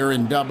be here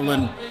in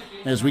Dublin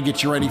as we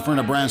get you ready for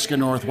Nebraska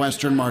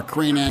Northwestern. Mark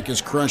Kranak is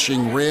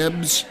crushing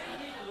ribs.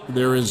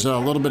 There is a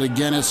little bit of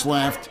Guinness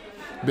left.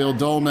 Bill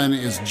Dolman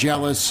is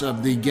jealous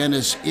of the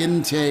Guinness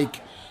intake.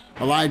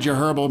 Elijah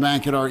Herbal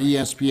back at our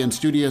ESPN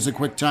studios. A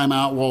quick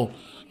timeout. We'll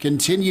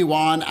continue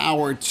on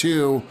hour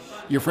 2.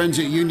 Your friends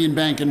at Union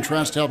Bank and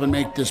Trust helping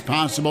make this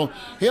possible.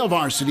 Hail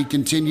Varsity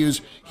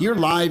continues here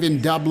live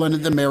in Dublin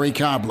at the Mary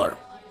Cobbler.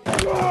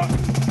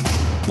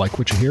 Like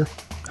what you hear?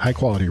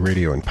 High-quality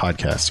radio and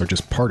podcasts are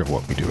just part of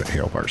what we do at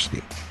Hail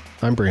Varsity.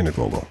 I'm Brandon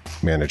Vogel,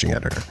 managing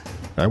editor.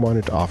 I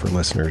wanted to offer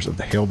listeners of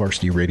the Hail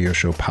Varsity Radio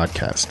Show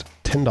podcast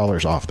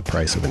 $10 off the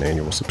price of an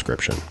annual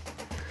subscription.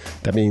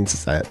 That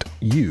means that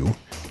you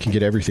can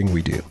get everything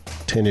we do,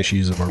 10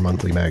 issues of our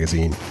monthly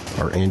magazine,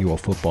 our annual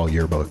football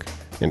yearbook,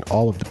 and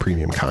all of the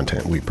premium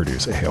content we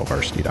produce at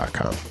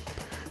hailvarsity.com.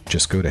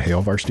 Just go to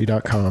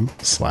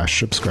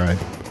hailvarsity.com/subscribe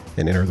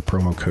and enter the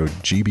promo code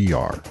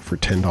GBR for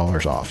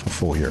 $10 off a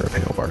full year of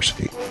Hail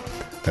Varsity.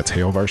 That's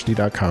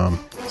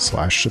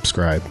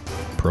hailvarsity.com/subscribe,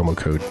 promo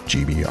code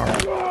GBR.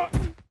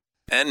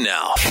 And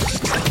now,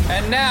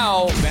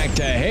 back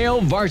to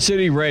Hail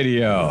Varsity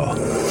Radio.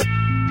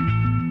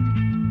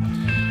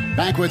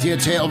 Back with you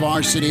at Hail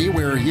Varsity.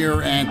 We're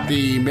here at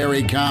the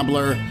Mary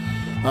Cobbler.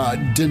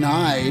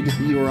 Denied.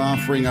 You were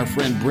offering our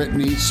friend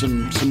Brittany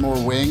some more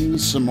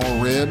wings, some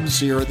more ribs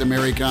here at the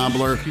Mary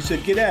Cobbler. She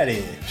said, get out of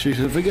here. She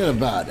said, forget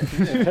about it.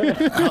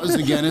 How's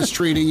the Guinness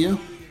treating you?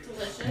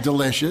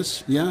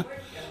 Delicious, yeah?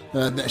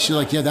 She's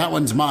like, yeah, that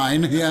one's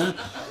mine, yeah?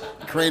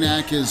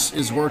 Kranak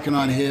is working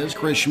on his.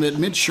 Chris Schmidt,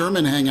 Mitch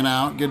Sherman hanging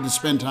out. Good to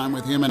spend time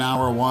with him in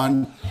hour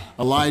 1.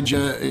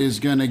 Elijah is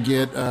going to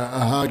get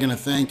a hug and a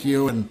thank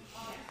you, and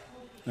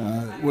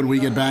when we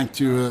get back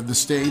to the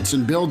States.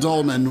 And Bill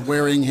Dolman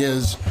wearing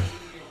his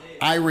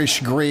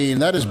Irish green.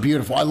 That is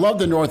beautiful. I love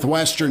the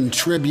Northwestern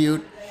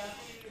tribute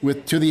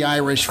to the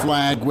Irish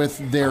flag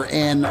with their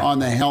N on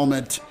the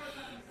helmet.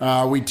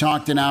 We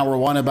talked in hour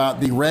 1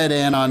 about the red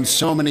N on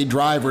so many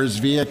drivers'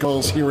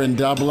 vehicles here in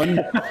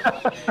Dublin.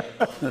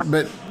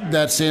 But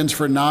that stands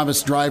for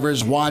novice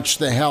drivers. Watch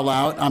the hell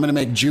out. I'm going to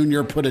make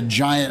Junior put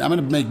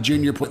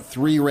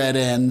 3 red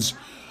N's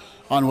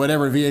on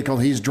whatever vehicle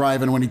he's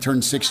driving when he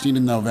turns 16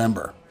 in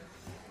November.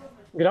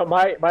 You know,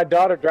 my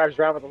daughter drives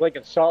around with a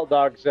Lincoln Salt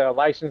Dogs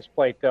license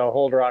plate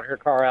holder on her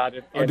car out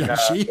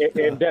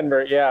in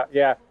Denver.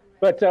 Yeah.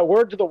 But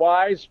word to the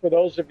wise, for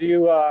those of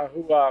you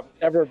who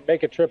ever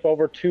make a trip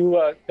over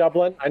to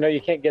Dublin, I know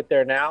you can't get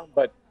there now,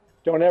 but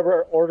don't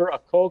ever order a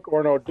Coke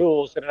or an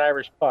O'Doul's in an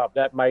Irish pub.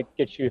 That might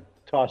get you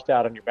tossed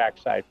out on your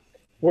backside.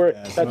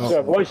 That's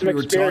a voice of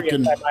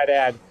experience, I might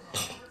add.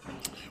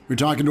 We're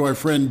talking to our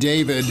friend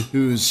David,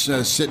 who's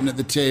sitting at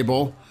the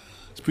table.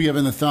 He's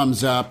giving the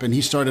thumbs up, and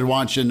he started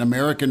watching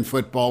American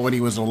football when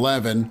he was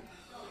 11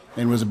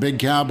 and was a big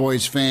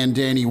Cowboys fan.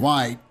 Danny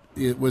White,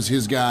 it was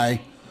his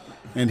guy,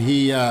 and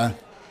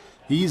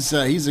he's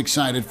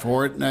excited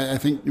for it. And I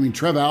think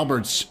Trev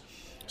Alberts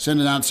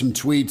sending out some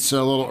tweets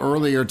a little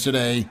earlier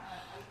today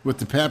with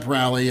the pep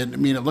rally.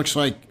 And it looks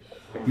like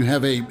you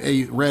have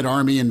a Red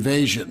Army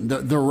invasion,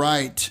 the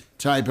right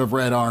type of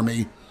Red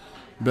Army.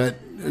 But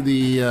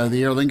the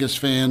Aer Lingus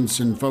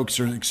fans and folks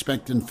are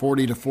expecting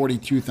 40 to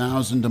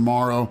 42,000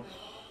 tomorrow,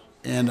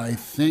 and I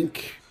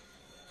think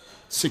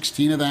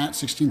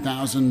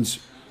 16,000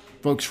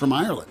 folks from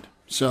Ireland.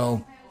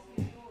 So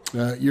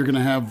you're going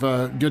to have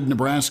good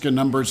Nebraska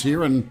numbers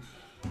here, and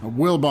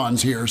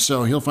Wilbon's here,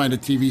 so he'll find a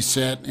TV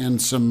set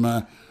and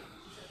some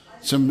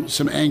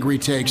angry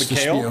takes to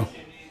spew.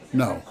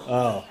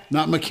 No,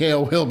 not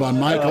Mikhail Wilbon,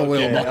 Michael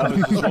Wilbon.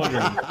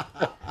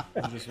 I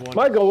was just wondering.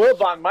 Michael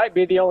Wilbon might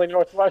be the only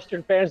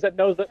Northwestern fans that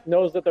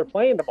knows that they're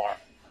playing tomorrow.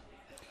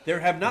 There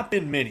have not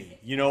been many.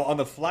 On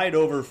the flight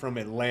over from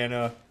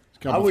Atlanta,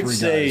 I would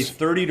say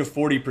 30 to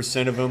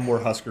 40% of them were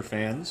Husker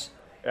fans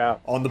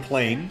on the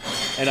plane,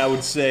 and I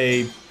would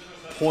say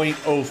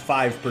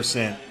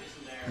 0.05%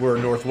 were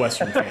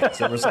Northwestern fans.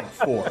 There was like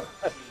 4.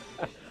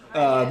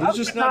 There's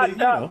just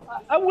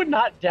I would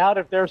not doubt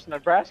if there's some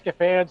Nebraska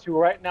fans who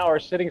right now are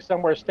sitting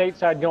somewhere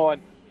stateside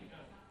going,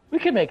 we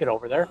can make it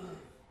over there.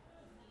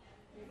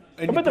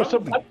 I bet there's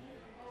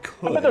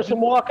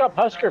some walk-up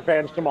Husker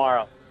fans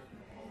tomorrow.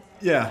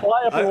 Yeah.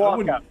 Fly up and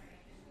walk up.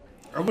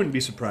 I wouldn't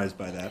be surprised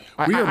by that.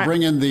 We are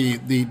bringing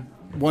the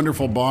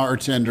wonderful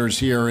bartenders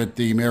here at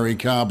the Mary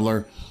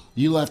Cobbler.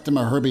 You left them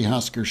a Herbie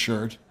Husker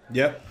shirt.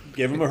 Yep.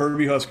 Give him a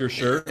Herbie Husker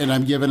shirt. And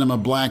I'm giving him a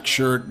black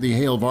shirt, the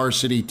Hail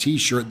Varsity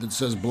T-shirt that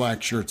says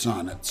Black Shirts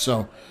on it.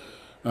 So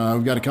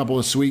we've got a couple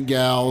of sweet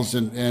gals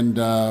and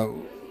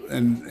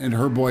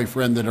her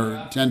boyfriend that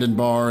are tending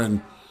bar,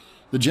 and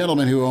the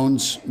gentleman who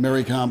owns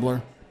Mary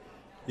Cobbler.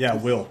 Yeah,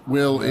 Will.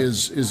 Will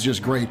is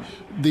just great.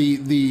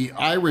 The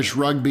Irish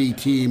rugby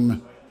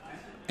team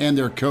and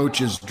their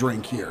coaches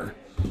drink here.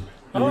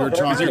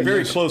 They're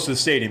very close to the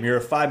stadium. You're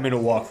a 5-minute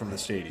walk from the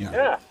stadium.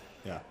 Yeah.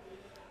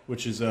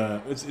 Which is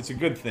it's a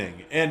good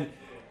thing. And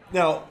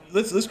now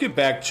let's get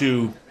back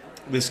to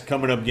this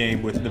coming up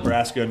game with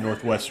Nebraska and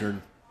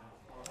Northwestern.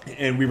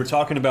 And we were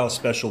talking about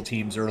special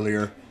teams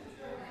earlier.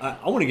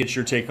 I want to get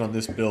your take on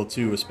this, Bill,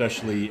 too,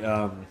 especially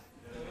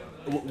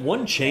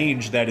one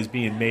change that is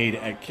being made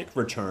at kick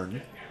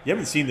return. You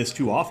haven't seen this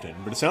too often,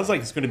 but it sounds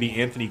like it's going to be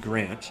Anthony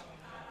Grant.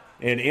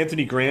 And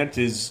Anthony Grant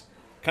is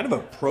kind of a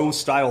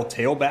pro-style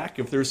tailback,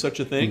 if there's such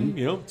a thing.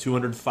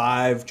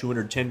 205,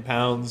 210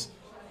 pounds.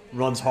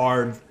 Runs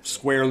hard,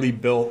 squarely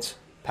built,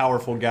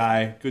 powerful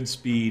guy, good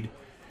speed.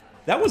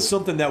 That was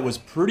something that was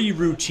pretty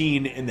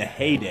routine in the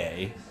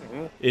heyday,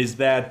 is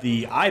that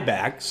the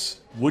I-backs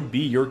would be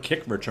your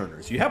kick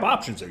returners. You have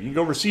options there. You can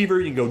go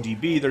receiver, you can go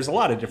DB. There's a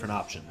lot of different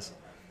options.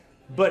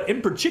 But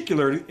in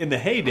particular, in the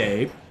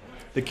heyday,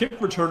 the kick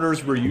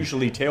returners were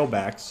usually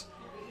tailbacks.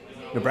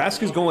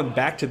 Nebraska's going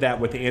back to that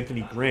with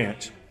Anthony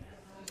Grant.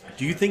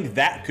 Do you think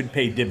that could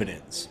pay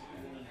dividends?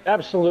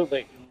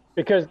 Absolutely.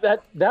 Because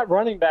that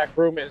running back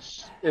room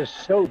is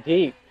so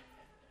deep,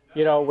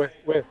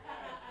 with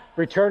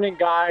returning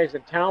guys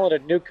and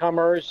talented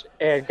newcomers,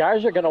 and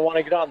guys are going to want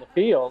to get on the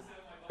field.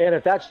 And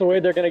if that's the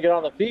way they're going to get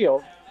on the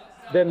field,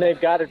 then they've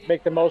got to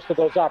make the most of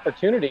those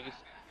opportunities.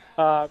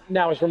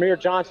 Now, is Ramir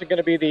Johnson going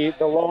to be the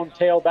lone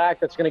tailback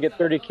that's going to get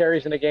 30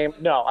 carries in a game?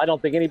 No, I don't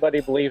think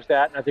anybody believes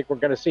that, and I think we're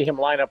going to see him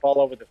line up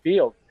all over the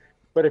field.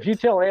 But if you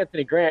tell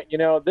Anthony Grant,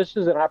 this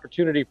is an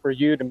opportunity for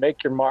you to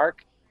make your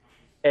mark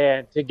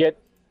and to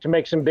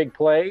make some big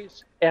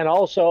plays. And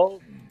also,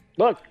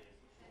 look,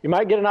 you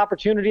might get an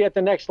opportunity at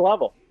the next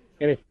level.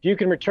 And if you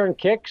can return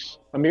kicks,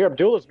 Amir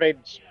Abdullah's made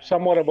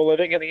somewhat of a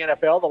living in the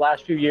NFL the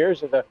last few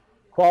years as a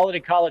quality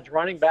college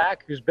running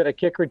back who's been a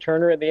kick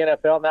returner in the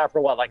NFL now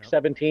for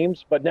 7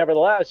 teams. But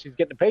nevertheless, he's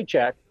getting a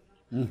paycheck.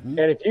 Mm-hmm.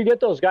 And if you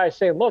get those guys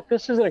saying, look,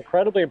 this is an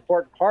incredibly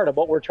important part of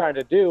what we're trying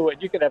to do, and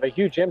you can have a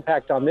huge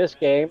impact on this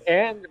game,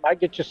 and it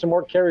might get you some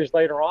more carries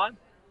later on.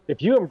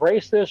 If you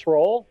embrace this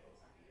role,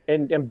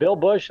 and Bill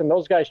Bush and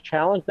those guys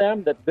challenge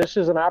them that this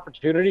is an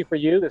opportunity for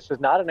you. This is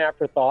not an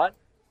afterthought.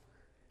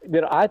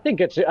 I think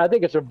it's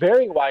a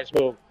very wise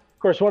move. Of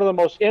course, one of the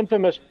most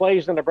infamous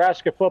plays in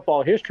Nebraska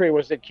football history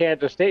was at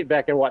Kansas State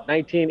back in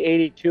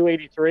 1982,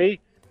 83,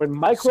 when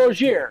Mike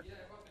Rozier,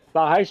 the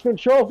Heisman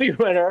Trophy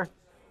winner,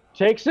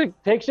 takes a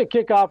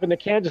kickoff in the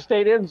Kansas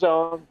State end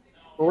zone,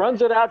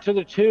 runs it out to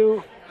the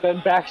 2,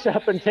 then backs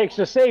up and takes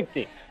a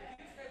safety.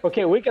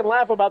 Okay, we can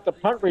laugh about the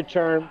punt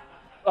return.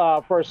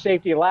 for a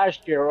safety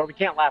last year. Well, we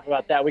can't laugh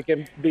about that. We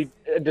can be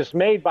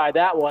dismayed by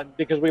that one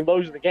because we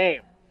lose the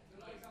game.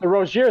 The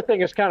Rozier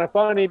thing is kind of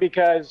funny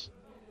because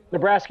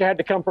Nebraska had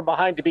to come from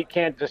behind to beat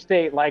Kansas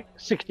State like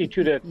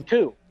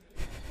 62-2.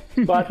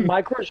 But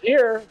Mike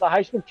Rozier, the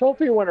Heisman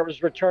Trophy winner,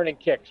 was returning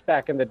kicks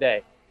back in the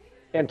day.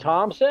 And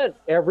Tom said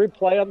every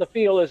play on the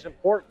field is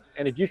important.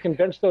 And if you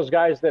convince those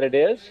guys that it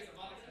is,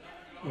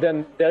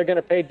 then they're going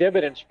to pay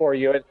dividends for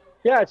you. And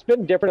yeah, it's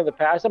been different in the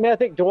past. I mean, I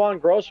think DeJuan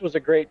Gross was a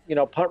great,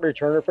 punt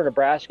returner for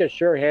Nebraska,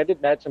 sure-handed,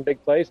 had some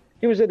big plays.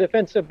 He was a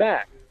defensive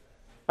back.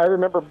 I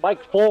remember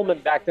Mike Foreman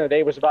back in the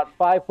day was about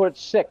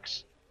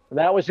 5'6", and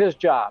that was his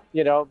job,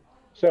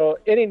 So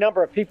any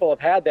number of people have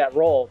had that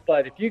role.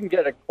 But if you can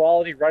get a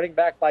quality running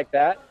back like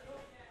that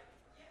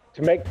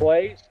to make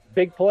plays,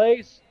 big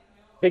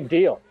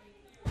deal.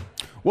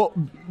 Well,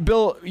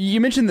 Bill, you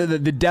mentioned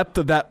the depth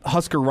of that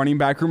Husker running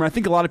back room. And I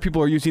think a lot of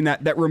people are using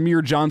that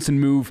Ramir Johnson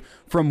move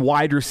from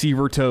wide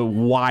receiver to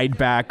wide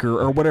back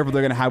or whatever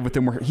they're going to have with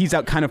him, where he's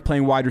out kind of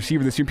playing wide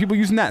receiver this year. People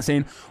using that,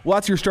 saying, well,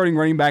 that's your starting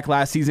running back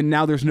last season.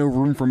 Now there's no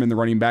room for him in the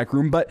running back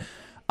room. But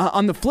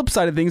on the flip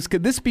side of things,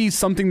 could this be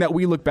something that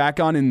we look back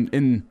on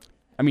in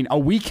a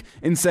week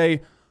and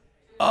say,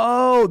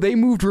 oh, they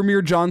moved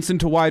Ramir Johnson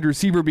to wide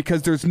receiver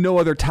because there's no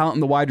other talent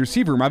in the wide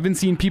receiver room. I've been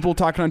seeing people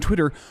talking on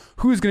Twitter,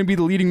 who's going to be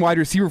the leading wide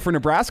receiver for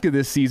Nebraska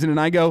this season? And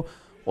I go,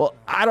 well,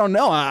 I don't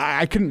know.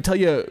 I couldn't tell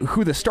you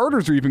who the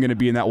starters are even going to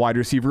be in that wide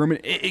receiver room.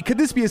 Could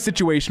this be a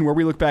situation where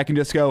we look back and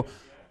just go,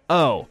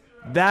 oh,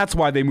 that's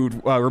why they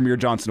moved Ramir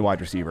Johnson to wide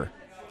receiver?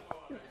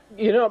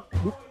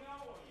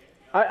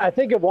 I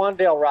think of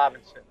Wan'Dale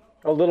Robinson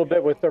a little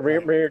bit with the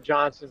Ramir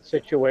Johnson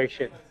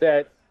situation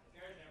that,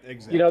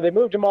 exactly. They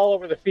moved him all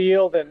over the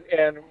field,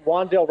 and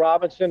Wan'Dale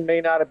Robinson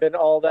may not have been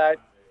all that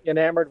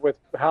enamored with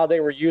how they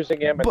were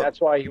using him, and that's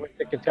why he went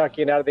to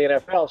Kentucky and out of the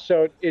NFL.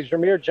 So is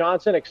Ramir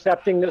Johnson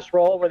accepting this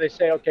role where they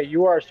say, okay,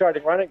 you are a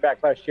starting running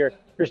back last year.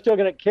 You're still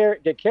going to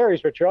get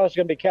carries, but you're also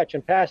going to be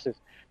catching passes.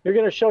 You're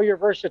going to show your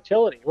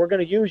versatility. We're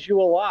going to use you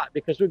a lot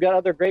because we've got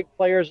other great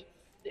players,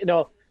 in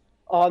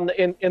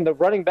the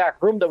running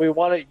back room that we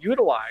want to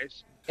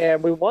utilize,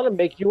 and we want to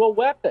make you a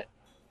weapon.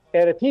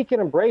 And if he can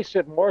embrace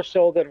it more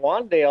so than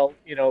Wan'Dale,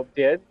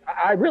 did,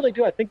 I really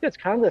do. I think that's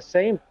kind of the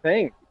same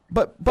thing.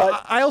 But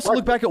I also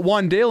look back at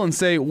Wan'Dale and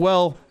say,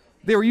 well,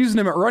 they were using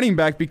him at running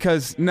back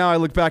because now I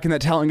look back in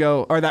that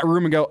that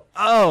room and go,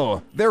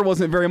 oh, there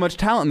wasn't very much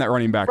talent in that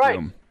running back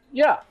room.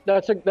 Yeah,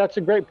 that's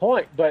a great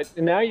point. But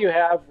now you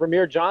have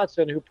Ramir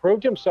Johnson, who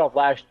proved himself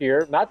last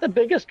year, not the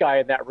biggest guy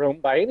in that room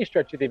by any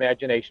stretch of the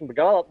imagination, but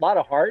got a lot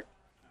of heart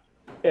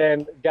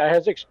and guy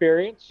has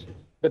experience.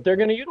 But they're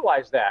going to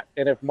utilize that.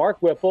 And if Mark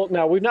Whipple,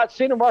 now we've not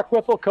seen a Mark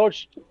Whipple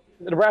coach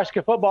the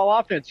Nebraska football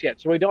offense yet,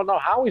 so we don't know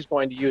how he's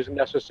going to use him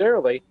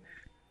necessarily.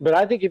 But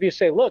I think if you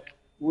say, look,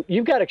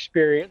 you've got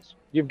experience,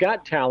 you've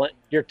got talent,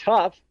 you're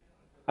tough.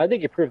 I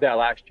think you proved that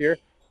last year.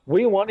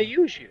 We want to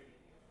use you.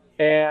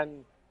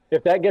 And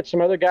if that gets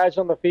some other guys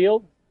on the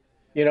field,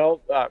 Gabe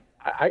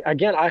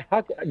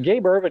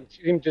Irvin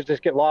seems to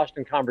just get lost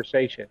in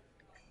conversation.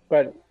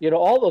 But,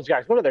 all those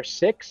guys, what are there,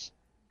 six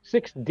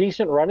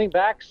decent running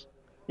backs?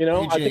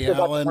 I think we're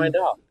about to find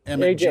out.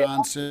 Emmett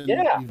Johnson.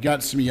 Yeah. You've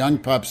got some young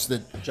pups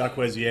that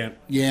Jacquez Yant.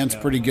 Yant's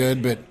pretty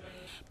good, but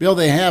Bill,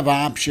 they have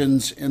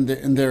options, and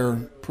they're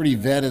pretty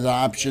vetted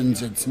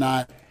options. It's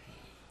not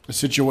a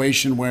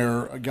situation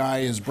where a guy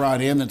is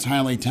brought in that's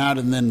highly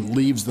touted and then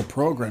leaves the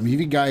program.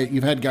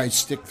 You've had guys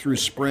stick through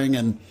spring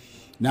and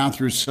now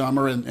through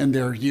summer, and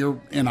they're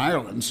here in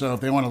Ireland. So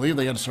if they want to leave,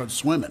 they got to start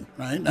swimming,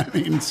 right?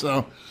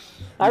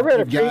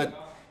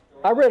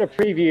 I read a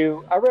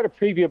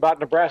preview about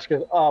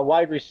Nebraska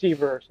wide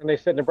receivers, and they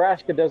said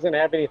Nebraska doesn't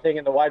have anything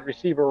in the wide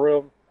receiver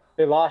room.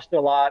 They lost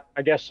a lot.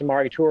 I guess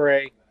Samori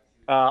Toure,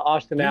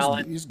 Austin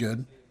Allen. He's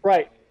good.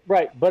 Right.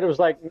 But it was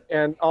like,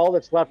 and all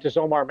that's left is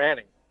Omar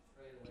Manning.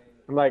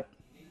 I'm like,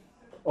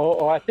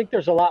 I think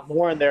there's a lot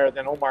more in there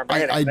than Omar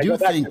Manning. I do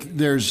think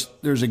there's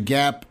a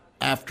gap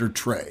after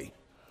Trey.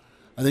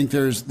 I think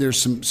there's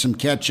some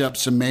catch up,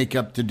 some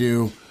makeup to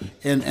do,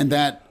 and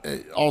that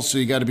also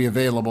you got to be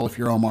available if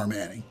you're Omar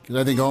Manning, because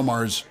I think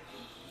Omar's,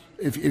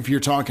 if you're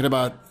talking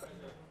about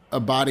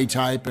a body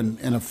type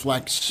and a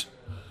flex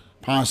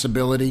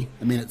possibility,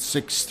 I mean at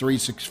 6'3",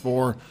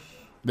 6'4",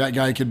 that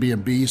guy could be a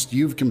beast.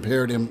 You've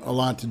compared him a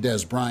lot to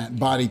Des Bryant,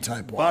 body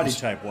type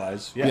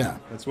wise. Yeah,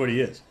 that's what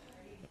he is.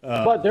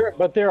 But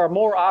there are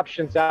more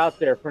options out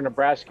there for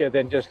Nebraska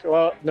than just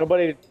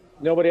nobody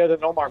other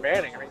than Omar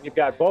Manning. I mean, you've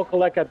got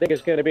Vokalek, I think,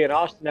 is going to be an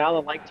Austin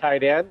Allen-like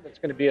tight end. It's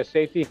going to be a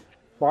safety.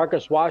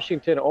 Marcus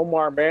Washington,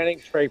 Omar Manning,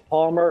 Trey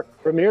Palmer,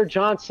 Ramir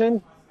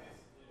Johnson.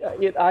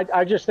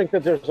 I just think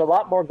that there's a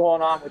lot more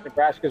going on with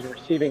Nebraska's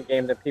receiving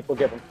game than people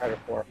give them credit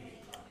for.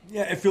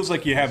 Yeah, it feels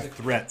like you have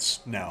threats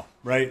now,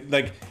 right?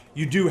 Like,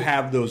 you do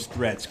have those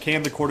threats.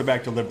 Can the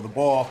quarterback deliver the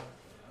ball?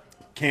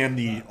 Can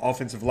the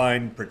offensive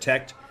line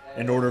protect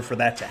in order for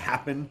that to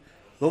happen?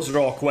 Those are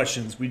all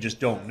questions we just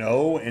don't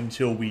know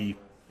until we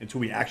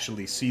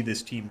actually see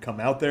this team come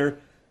out there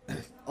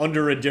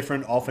under a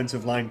different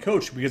offensive line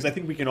coach. Because I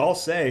think we can all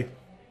say,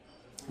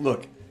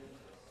 look,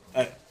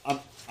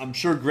 I'm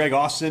sure Greg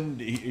Austin,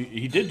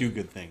 he did do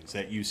good things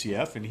at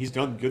UCF, and he's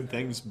done good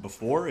things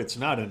before. It's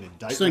not an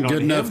indictment on him.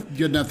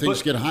 Good enough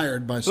things get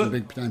hired by some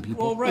big-time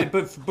people. Well, right,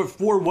 but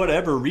for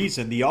whatever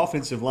reason, the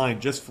offensive line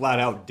just flat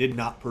out did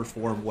not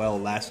perform well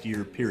last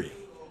year, period.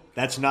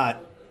 That's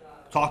not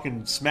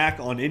talking smack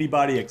on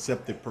anybody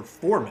except the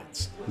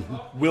performance.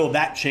 Will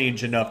that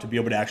change enough to be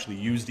able to actually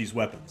use these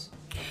weapons?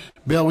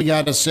 Bill, we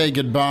got to say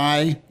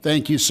goodbye.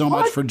 Thank you so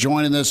much for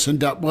joining us.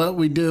 And what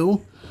we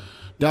do,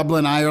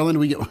 Dublin, Ireland,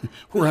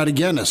 we're out of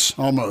Guinness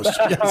almost.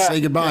 We got to say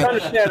goodbye.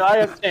 I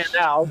understand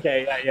now.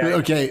 Okay. Yeah.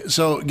 Okay,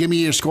 so give me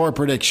your score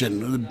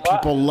prediction.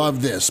 People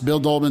love this. Bill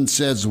Dolman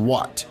says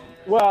what?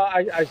 Well,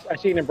 I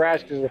see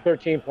Nebraska as a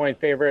 13-point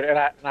favorite, and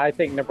I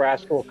think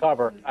Nebraska will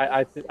cover.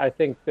 I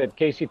think that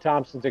Casey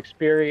Thompson's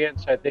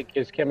experience, I think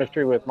his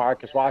chemistry with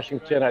Marcus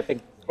Washington, I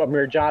think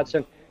Amir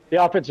Johnson,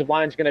 the offensive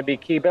line is going to be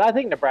key. But I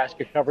think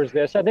Nebraska covers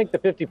this. I think the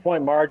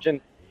 50-point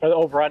margin or the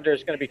over-under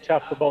is going to be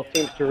tough for both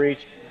teams to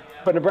reach.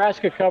 But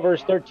Nebraska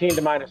covers 13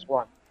 to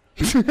 -1.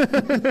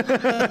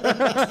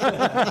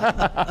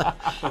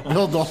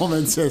 Bill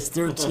Dolman says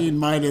 13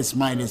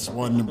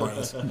 -1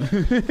 Nebraska.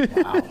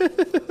 Wow.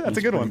 That's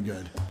a good one.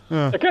 Good.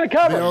 They're going to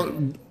cover.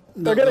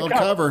 They'll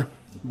cover.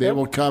 They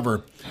will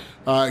cover.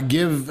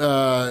 Give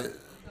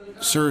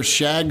Sir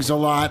Shags a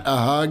lot a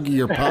hug,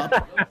 your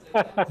pup.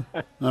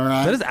 All right.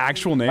 Is that his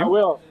actual name? I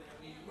will.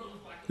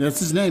 That's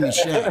his name, is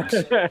Shags.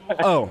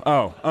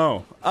 Oh.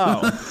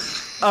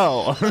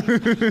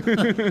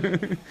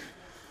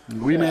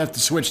 We may have to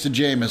switch to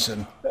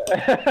Jameson.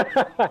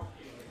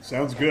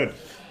 Sounds good.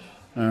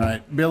 All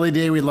right. Billy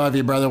D, we love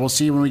you, brother. We'll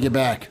see you when we get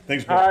back.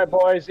 Thanks, Bill. All right,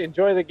 boys.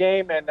 Enjoy the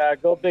game and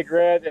go Big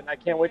Red. And I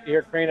can't wait to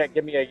hear Crane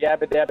give me a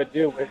yabba dabba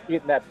do with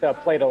eating that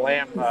plate of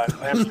lamb chops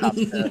there. So.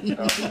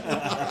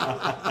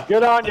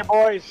 Good on you,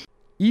 boys.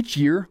 Each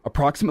year,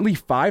 approximately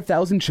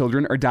 5,000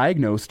 children are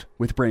diagnosed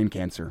with brain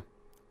cancer.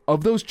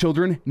 Of those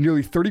children,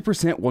 nearly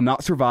 30% will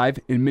not survive,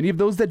 and many of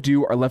those that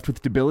do are left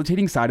with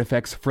debilitating side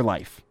effects for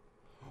life.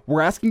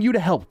 We're asking you to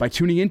help by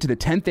tuning in to the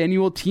 10th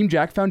annual Team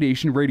Jack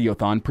Foundation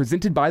Radiothon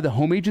presented by the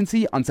Home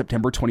Agency on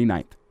September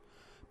 29th.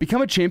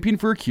 Become a champion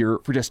for a cure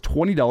for just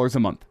 $20 a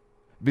month.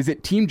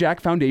 Visit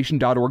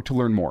teamjackfoundation.org to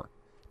learn more.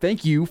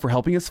 Thank you for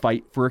helping us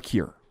fight for a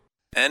cure.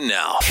 And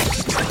now,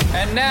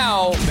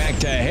 back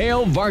to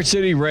Hail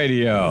Varsity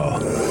Radio.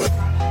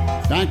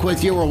 Back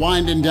with you. We're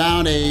winding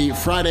down a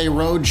Friday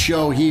road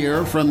show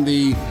here from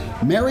the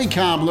Mary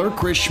Cobbler,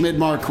 Chris Schmid,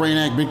 Mark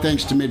Kranak. Big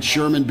thanks to Mitch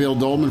Sherman, Bill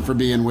Dolman for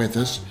being with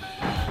us.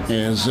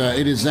 As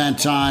it is that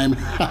time,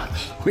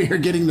 we are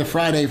getting the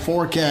Friday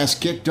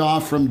forecast kicked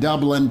off from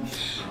Dublin,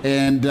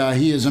 and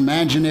he is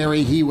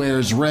imaginary. He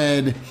wears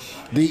red.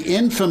 The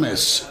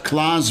infamous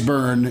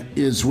Clausburn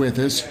is with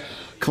us.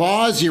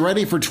 Claus, you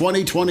ready for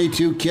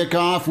 2022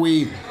 kickoff?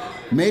 We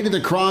made it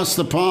across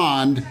the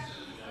pond,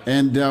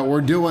 and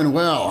we're doing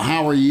well.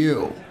 How are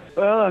you?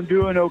 Well, I'm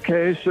doing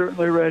okay.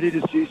 Certainly ready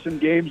to see some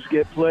games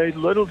get played.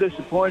 Little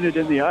disappointed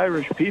in the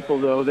Irish people,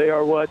 though. They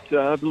are what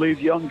I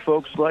believe young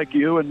folks like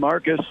you and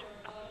Marcus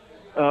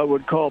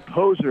would call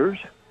posers.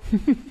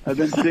 I've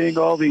been seeing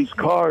all these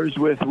cars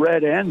with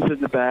red ends in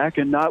the back,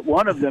 and not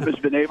one of them has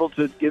been able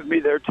to give me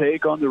their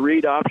take on the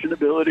read option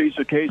abilities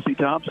of Casey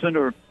Thompson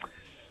or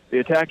the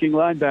attacking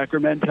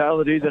linebacker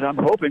mentality that I'm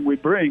hoping we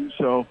bring.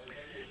 So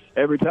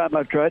every time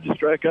I've tried to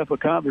strike up a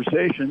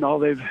conversation, all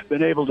they've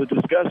been able to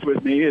discuss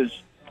with me is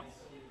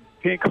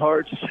pink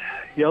hearts,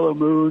 yellow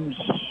moons,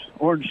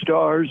 orange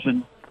stars,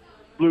 and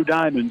blue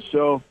diamonds.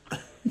 So a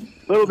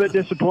little bit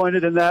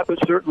disappointed in that, but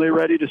certainly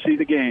ready to see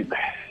the game.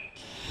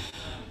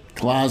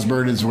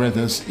 Clausburn is with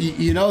us.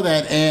 You know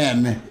that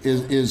N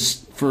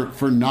is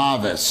for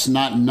novice,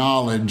 not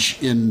knowledge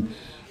in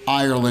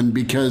Ireland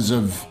because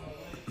of,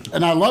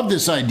 and I love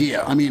this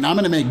idea. I mean, I'm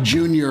going to make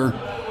Junior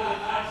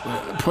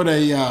put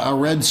a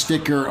red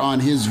sticker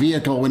on his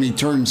vehicle when he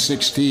turns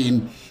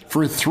 16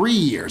 for 3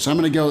 years. I'm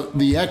going to go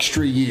the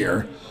extra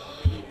year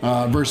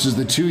versus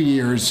the 2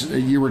 years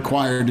you're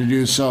required to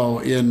do so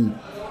in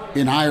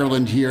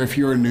Ireland here if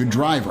you're a new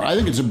driver. I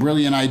think it's a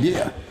brilliant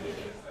idea.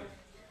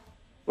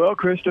 Well,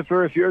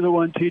 Christopher, if you're the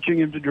one teaching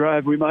him to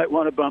drive, we might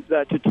want to bump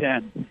that to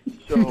 10.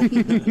 So.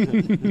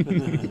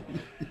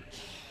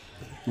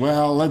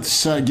 Well,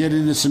 let's get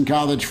into some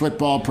college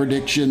football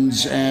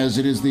predictions as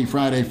it is the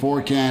Friday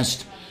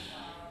forecast.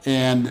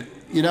 And,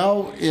 you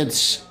know,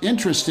 it's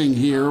interesting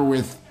here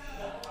with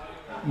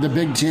the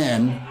Big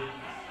Ten.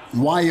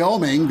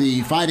 Wyoming,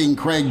 the Fighting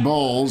Craig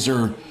Bulls,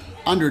 are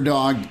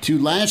underdog to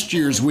last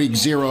year's Week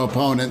 0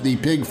 opponent, the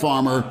Pig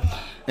Farmer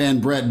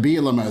and Brett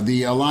Bielema.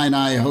 The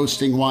Illini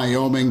hosting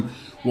Wyoming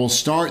will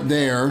start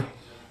there.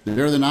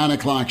 They're the 9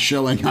 o'clock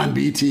showing on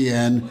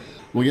BTN.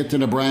 We'll get to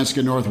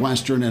Nebraska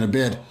Northwestern in a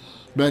bit.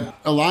 But,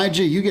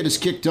 Elijah, you get us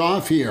kicked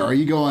off here. Are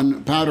you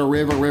going Powder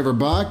River, River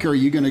Buck, or are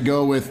you going to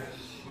go with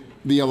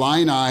the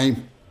Illini,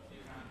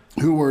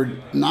 who were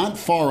not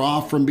far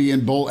off from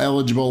being bowl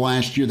eligible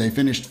last year? They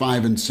finished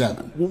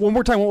 5-7. One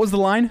more time, what was the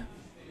line?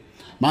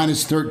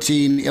 Minus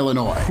 13,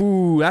 Illinois.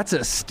 Ooh, that's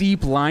a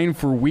steep line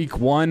for week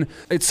one.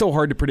 It's so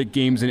hard to predict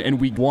games in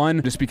week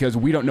one just because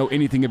we don't know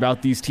anything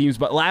about these teams.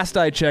 But last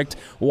I checked,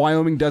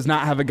 Wyoming does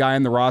not have a guy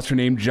on the roster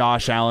named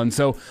Josh Allen.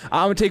 So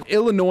I'm going to take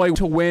Illinois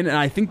to win, and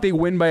I think they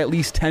win by at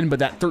least 10, but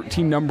that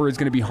 13 number is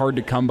going to be hard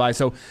to come by.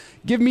 So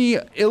give me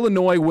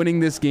Illinois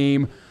winning this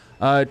game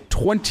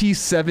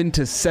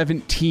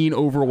 27-17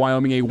 over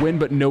Wyoming. A win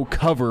but no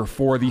cover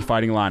for the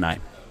Fighting Illini.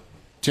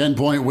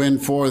 10-point win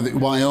for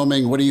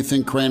Wyoming. What do you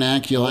think,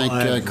 Kranak? You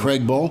like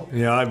Craig Bull?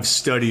 Yeah, I've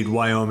studied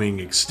Wyoming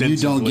extensively.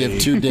 You don't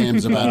give two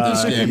damns about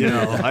this game.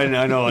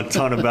 I know a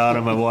ton about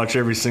them. I watch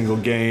every single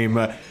game.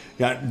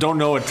 Don't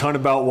know a ton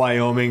about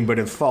Wyoming, but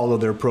have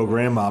followed their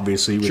program,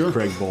 obviously, with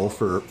Craig Bull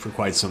for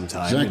quite some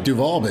time. Zach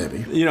Duvall,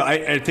 baby.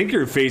 I think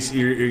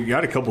you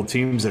got a couple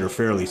teams that are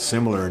fairly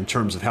similar in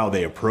terms of how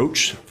they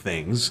approach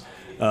things.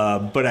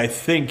 But I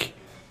think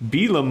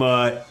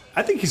Bielema,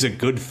 I think he's a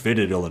good fit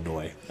at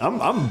Illinois.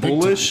 I'm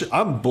bullish.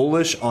 I'm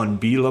bullish on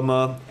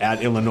Bielema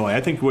at Illinois.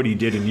 I think what he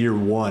did in year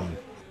one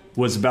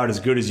was about as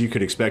good as you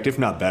could expect, if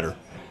not better.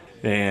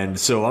 And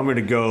so I'm going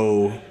to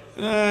go.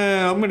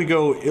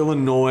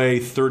 Illinois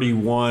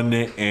 31,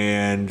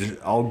 and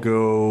I'll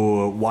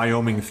go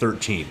Wyoming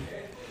 13.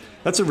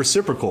 That's a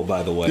reciprocal,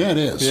 by the way. Yeah, it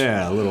is.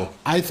 Yeah, a little.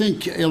 I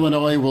think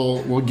Illinois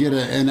will get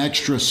an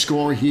extra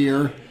score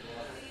here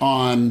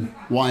on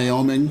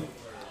Wyoming.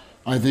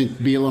 I think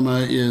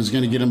Bielema is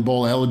going to get them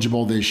bowl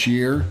eligible this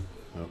year.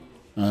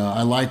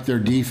 I like their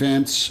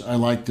defense. I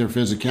like their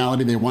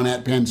physicality. They won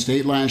at Penn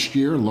State last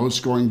year,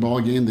 low-scoring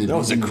ball game. That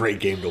was a great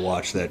game to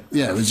watch. That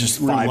it was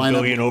just $5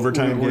 billion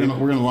overtime game.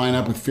 We're going to line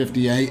up with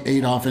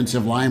 58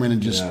 offensive linemen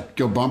and just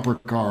go bumper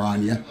car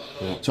on you.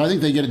 Yeah. So I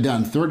think they get it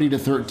done.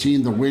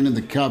 30-13, the win and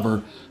the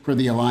cover for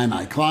the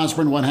Illini.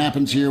 Clausburn, what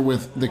happens here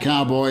with the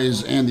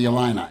Cowboys and the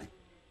Illini?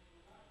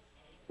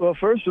 Well,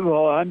 first of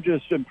all, I'm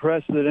just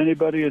impressed that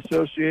anybody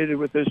associated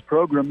with this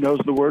program knows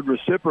the word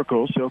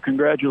reciprocal, so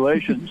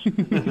congratulations.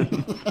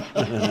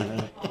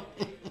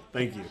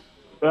 Thank you.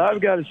 But I've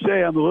got to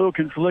say I'm a little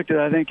conflicted.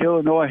 I think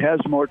Illinois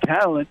has more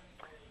talent,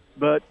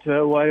 but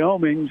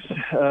Wyoming's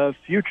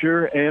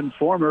future and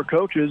former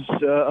coaches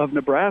of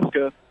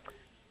Nebraska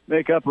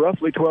make up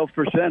roughly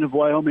 12% of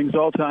Wyoming's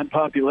all-time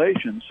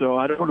population, so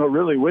I don't know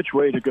really which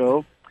way to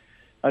go.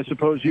 I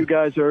suppose you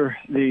guys are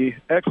the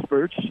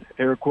experts,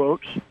 air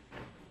quotes.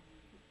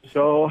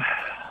 So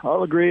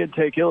I'll agree and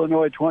take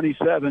Illinois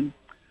 27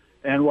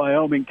 and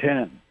Wyoming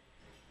 10.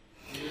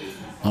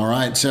 All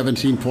right,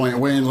 17-point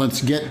win.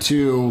 Let's get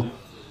to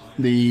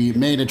the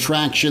main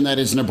attraction. That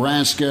is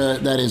Nebraska.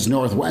 That is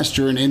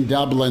Northwestern in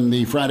Dublin.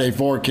 The Friday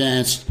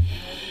forecast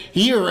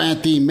here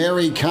at the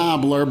Mary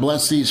Cobbler.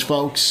 Bless these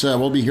folks.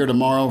 We'll be here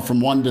tomorrow from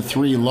 1 to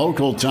 3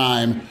 local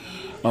time.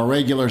 Our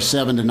regular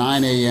 7 to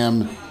 9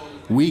 a.m.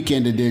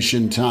 weekend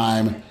edition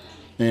time.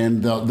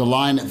 And the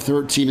line at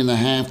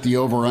 13.5, the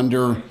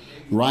over-under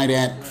right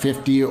at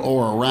 50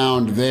 or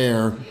around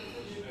there.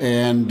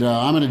 And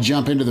I'm going to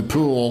jump into the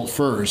pool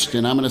first.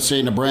 And I'm going to say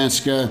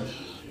Nebraska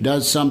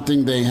does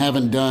something they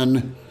haven't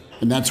done,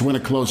 and that's win a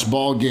close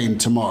ball game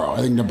tomorrow. I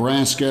think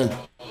Nebraska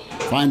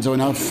finds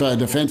enough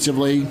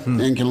defensively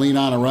and can lean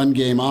on a run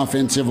game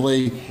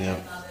offensively. Yeah.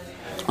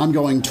 I'm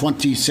going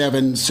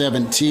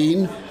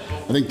 27-17.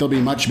 I think they'll be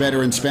much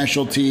better in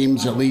special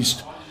teams, at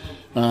least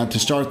to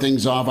start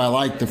things off. I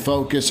like the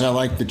focus. I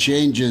like the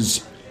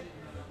changes.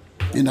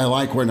 And I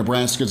like where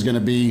Nebraska is going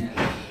to be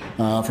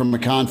from a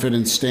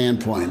confidence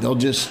standpoint. They'll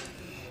just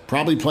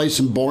probably play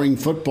some boring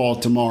football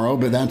tomorrow,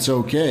 but that's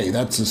okay.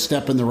 That's a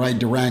step in the right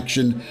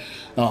direction.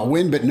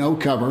 Win but no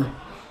cover.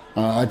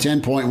 A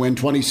 10-point win,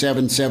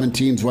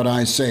 27-17 is what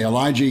I say.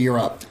 Elijah, you're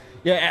up.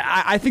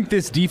 Yeah, I think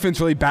this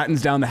defense really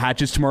battens down the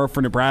hatches tomorrow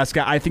for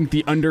Nebraska. I think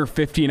the under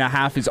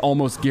 50.5 is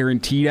almost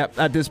guaranteed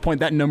at this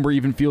point. That number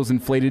even feels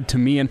inflated to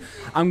me, and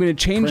I'm going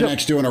to change up.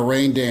 Next doing a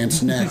rain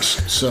dance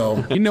next,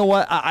 so. You know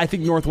what? I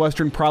think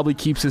Northwestern probably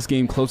keeps this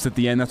game close at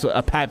the end. That's what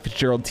a Pat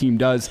Fitzgerald team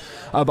does,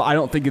 but I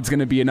don't think it's going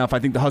to be enough. I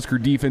think the Husker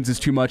defense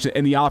is too much,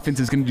 and the offense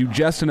is going to do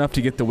just enough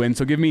to get the win.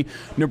 So give me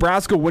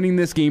Nebraska winning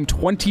this game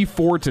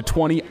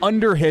 24-20.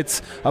 Under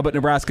hits, but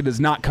Nebraska does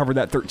not cover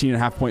that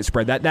 13.5-point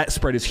spread. That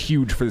spread is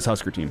huge for this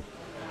Husker team.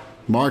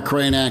 Mark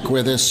Kranak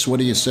with us. What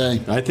do you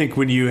say? I think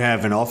when you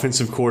have an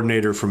offensive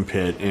coordinator from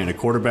Pitt and a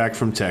quarterback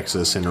from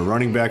Texas and a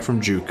running back from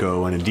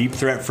JUCO and a deep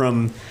threat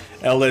from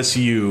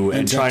LSU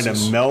and trying to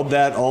meld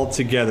that all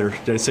together.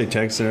 Did I say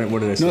Texas? What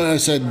did I say? No, I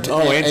said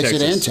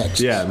Texas.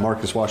 Yeah,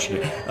 Marcus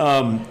Washington.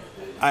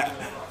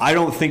 I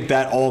don't think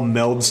that all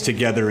melds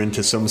together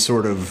into some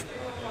sort of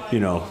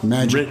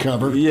magic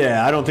cover.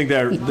 Yeah, I don't think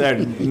that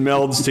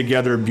melds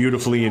together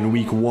beautifully in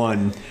week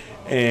one.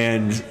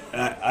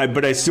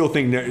 But I still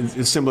think that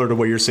it's similar to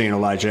what you're saying,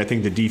 Elijah. I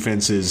think the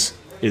defense is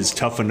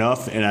tough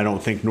enough, and I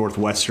don't think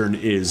Northwestern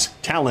is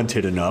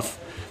talented enough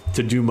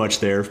to do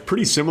much there.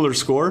 Pretty similar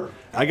score.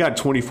 I got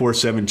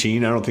 24-17.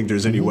 I don't think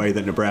there's any way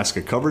that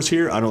Nebraska covers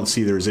here. I don't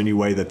see there's any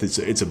way that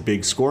it's a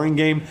big scoring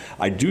game.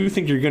 I do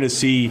think you're going to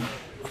see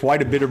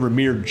quite a bit of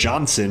Ramir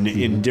Johnson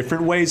in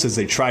different ways as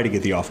they try to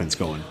get the offense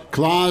going.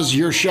 Claus,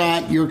 your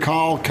shot, your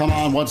call. Come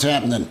on, what's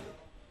happening?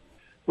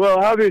 Well,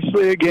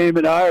 obviously a game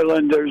in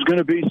Ireland, there's going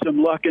to be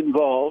some luck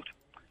involved.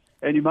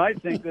 And you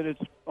might think that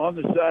it's on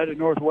the side of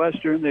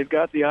Northwestern. They've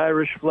got the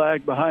Irish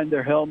flag behind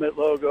their helmet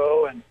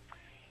logo, and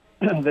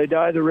they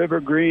dye the river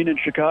green in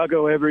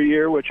Chicago every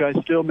year, which I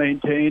still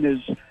maintain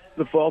is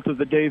the fault of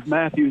the Dave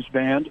Matthews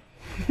Band.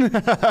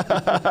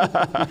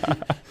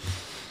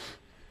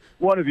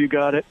 One of you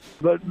got it.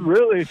 But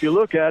really, if you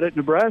look at it,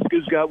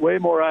 Nebraska's got way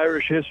more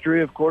Irish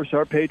history. Of course,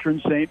 our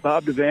patron saint,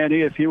 Bob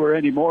Devaney, if he were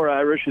any more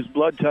Irish, his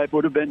blood type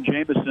would have been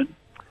Jameson.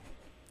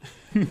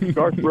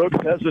 Garth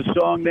Brooks has a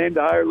song named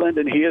Ireland,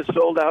 and he has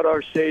sold out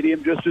our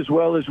stadium just as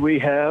well as we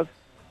have.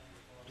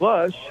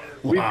 Plus,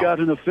 we've got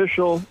an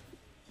official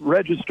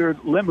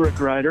registered limerick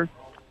writer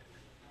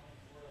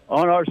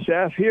on our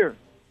staff here.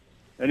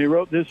 And he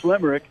wrote this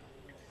limerick.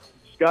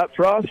 Scott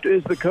Frost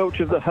is the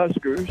coach of the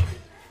Huskers.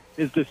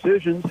 His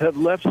decisions have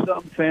left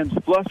some fans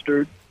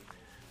flustered,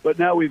 but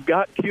now we've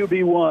got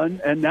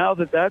QB1, and now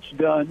that that's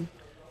done,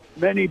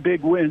 many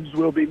big wins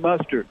will be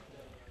mustered.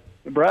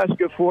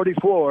 Nebraska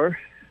 44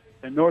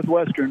 and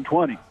Northwestern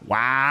 20.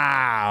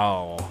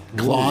 Wow.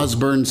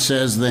 Clausburn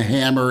says the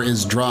hammer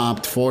is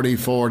dropped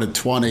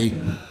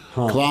 44-20.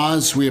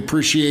 Claus, we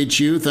appreciate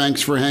you.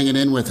 Thanks for hanging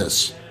in with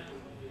us.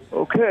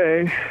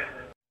 Okay.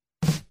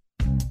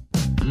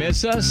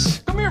 Miss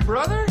us? Come here,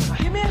 brother.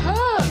 Give me a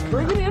hug.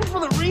 Bring it in for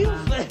the real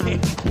thing.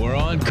 We're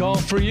on call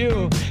for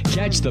you.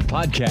 Catch the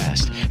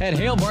podcast at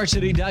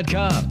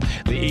HailVarsity.com,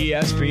 the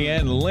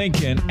ESPN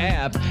Lincoln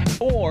app,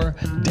 or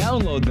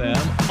download them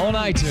on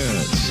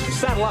iTunes.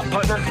 Saddle up,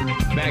 partner.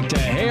 Back to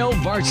Hail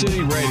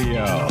Varsity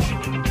Radio.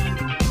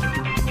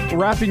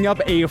 Wrapping up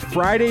a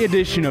Friday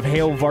edition of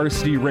Hail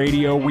Varsity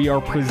Radio, we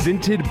are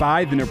presented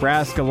by the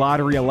Nebraska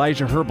Lottery.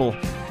 Elijah Herbal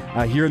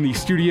here in the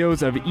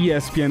studios of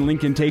ESPN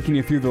Lincoln, taking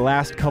you through the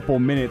last couple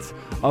minutes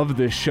of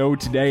the show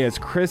today as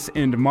Chris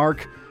and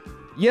Mark.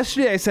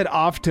 Yesterday I said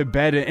off to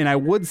bed, and I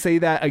would say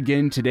that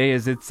again today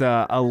as it's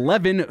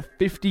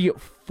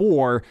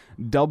 11:54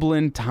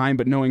 Dublin time,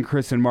 but knowing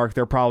Chris and Mark,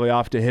 they're probably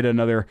off to hit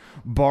another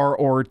bar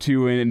or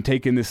two and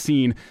taking the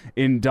scene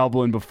in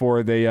Dublin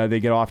before they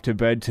get off to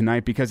bed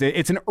tonight, because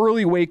it's an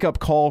early wake-up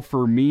call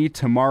for me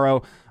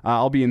tomorrow.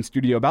 I'll be in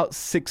studio about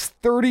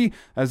 6:30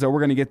 as we're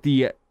going to get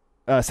the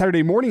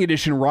Saturday morning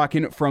edition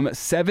rocking from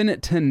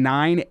 7 to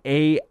 9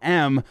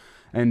 a.m.,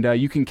 and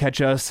you can catch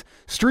us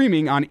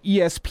streaming on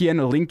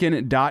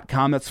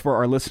ESPNLincoln.com. That's for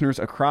our listeners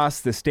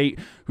across the state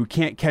who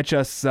can't catch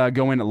us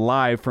going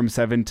live from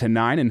 7 to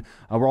 9. And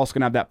we're also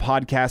going to have that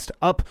podcast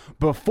up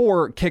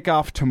before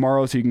kickoff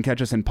tomorrow, so you can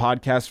catch us in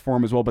podcast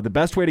form as well. But the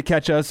best way to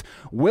catch us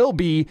will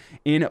be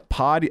in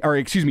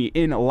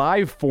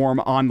live form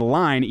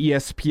online,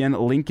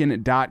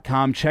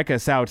 ESPNLincoln.com. Check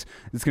us out.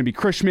 It's going to be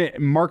Chris Schmidt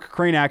and Mark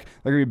Kranak.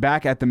 They're going to be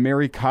back at the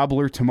Mary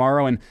Cobbler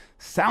tomorrow, and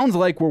sounds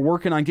like we're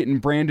working on getting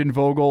Brandon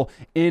Vogel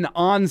in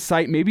on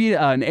site, maybe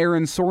an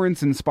Aaron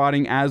Sorensen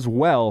spotting as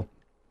well,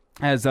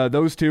 as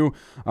those two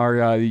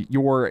are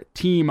your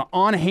team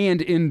on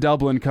hand in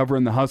Dublin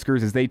covering the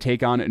Huskers as they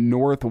take on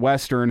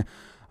Northwestern.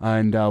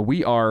 And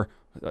we are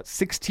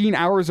 16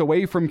 hours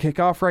away from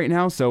kickoff right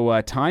now, so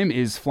time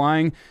is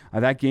flying.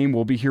 That game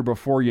will be here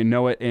before you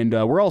know it, and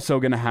we're also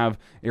going to have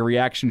a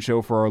reaction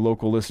show for our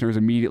local listeners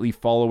immediately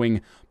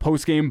following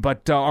postgame,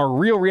 but our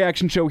real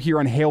reaction show here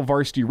on Hail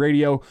Varsity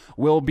Radio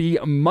will be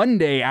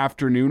Monday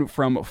afternoon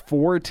from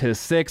 4 to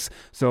 6,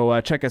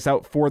 so check us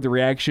out for the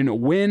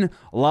reaction. Win,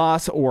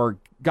 loss, or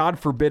God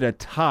forbid a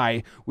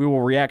tie, we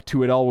will react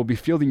to it all. We'll be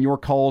fielding your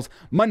calls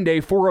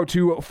Monday,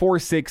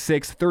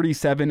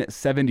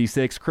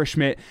 402-466-3776. Chris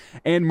Schmidt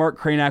and Mark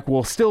Kranak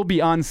will still be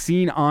on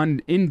scene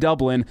in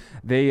Dublin.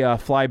 They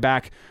fly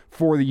back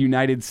for the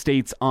United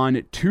States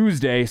on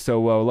Tuesday, so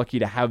lucky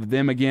to have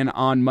them again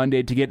on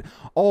Monday to get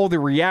all the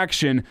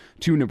reaction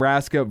to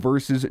Nebraska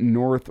versus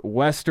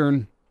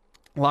Northwestern.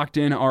 Locked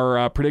in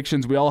our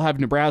predictions. We all have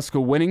Nebraska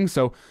winning,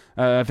 so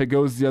if it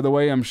goes the other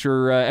way, I'm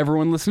sure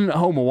everyone listening at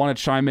home will want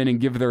to chime in and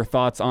give their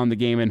thoughts on the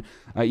game, and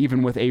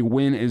even with a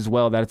win as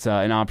well, that's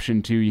an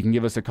option too. You can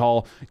give us a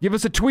call, give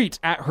us a tweet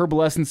at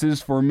Herbal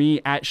Essences for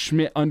me, at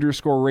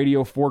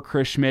Schmidt_radio for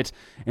Chris Schmidt,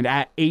 and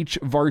at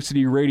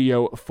HVarsity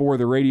Radio for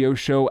the radio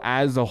show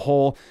as a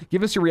whole.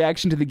 Give us your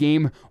reaction to the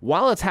game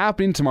while it's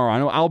happening tomorrow. I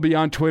know I'll be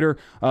on Twitter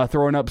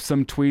throwing up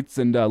some tweets,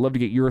 and love to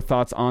get your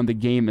thoughts on the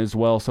game as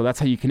well. So that's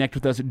how you connect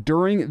with us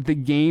during the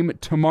game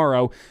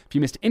tomorrow. If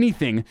you missed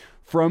anything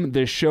from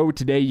the show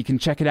today, you can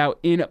check it out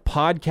in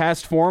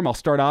podcast form. I'll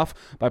start off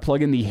by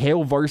plugging the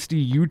Hail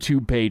Varsity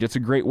YouTube page. It's a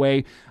great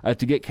way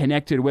to get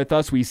connected with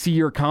us. We see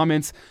your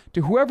comments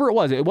to whoever it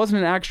was. It wasn't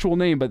an actual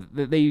name, but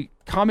they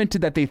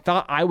commented that they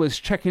thought I was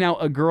checking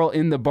out a girl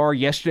in the bar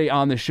yesterday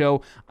on the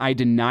show. I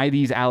deny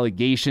these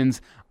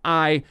allegations.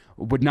 I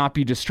would not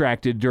be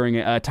distracted during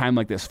a time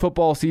like this.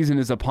 Football season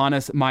is upon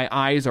us. My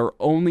eyes are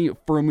only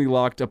firmly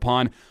locked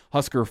upon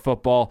Husker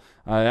football.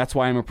 That's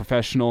why I'm a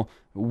professional.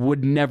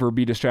 Would never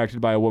be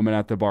distracted by a woman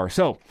at the bar.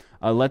 So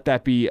let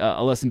that be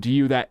a lesson to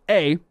you that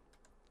A,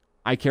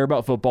 I care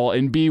about football,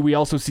 and B, we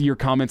also see your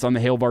comments on the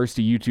Hail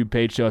Varsity YouTube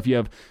page. So if you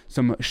have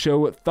some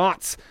show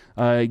thoughts,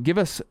 give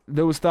us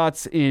those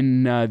thoughts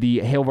in the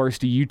Hail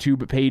Varsity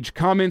YouTube page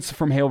comments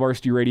from Hail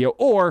Varsity Radio,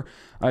 or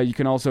you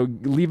can also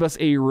leave us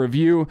a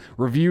review.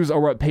 Reviews are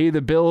what pay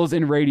the bills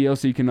in radio,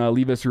 so you can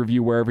leave us a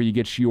review wherever you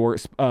get your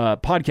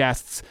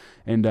podcasts,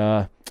 and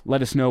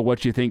let us know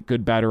what you think,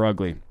 good, bad, or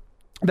ugly.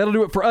 That'll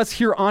do it for us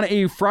here on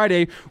a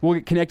Friday. We'll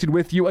get connected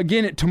with you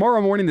again tomorrow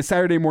morning, the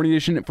Saturday morning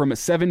edition from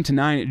 7 to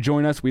 9.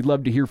 Join us. We'd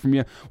love to hear from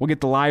you. We'll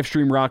get the live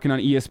stream rocking on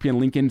ESPN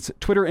Lincoln's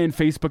Twitter and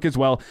Facebook as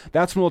well.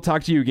 That's when we'll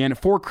talk to you again.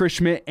 For Chris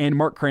Schmidt and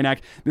Mark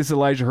Kranak, this is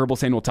Elijah Herbal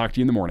saying we'll talk to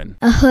you in the morning.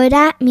 A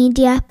Huda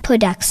Media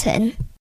Production.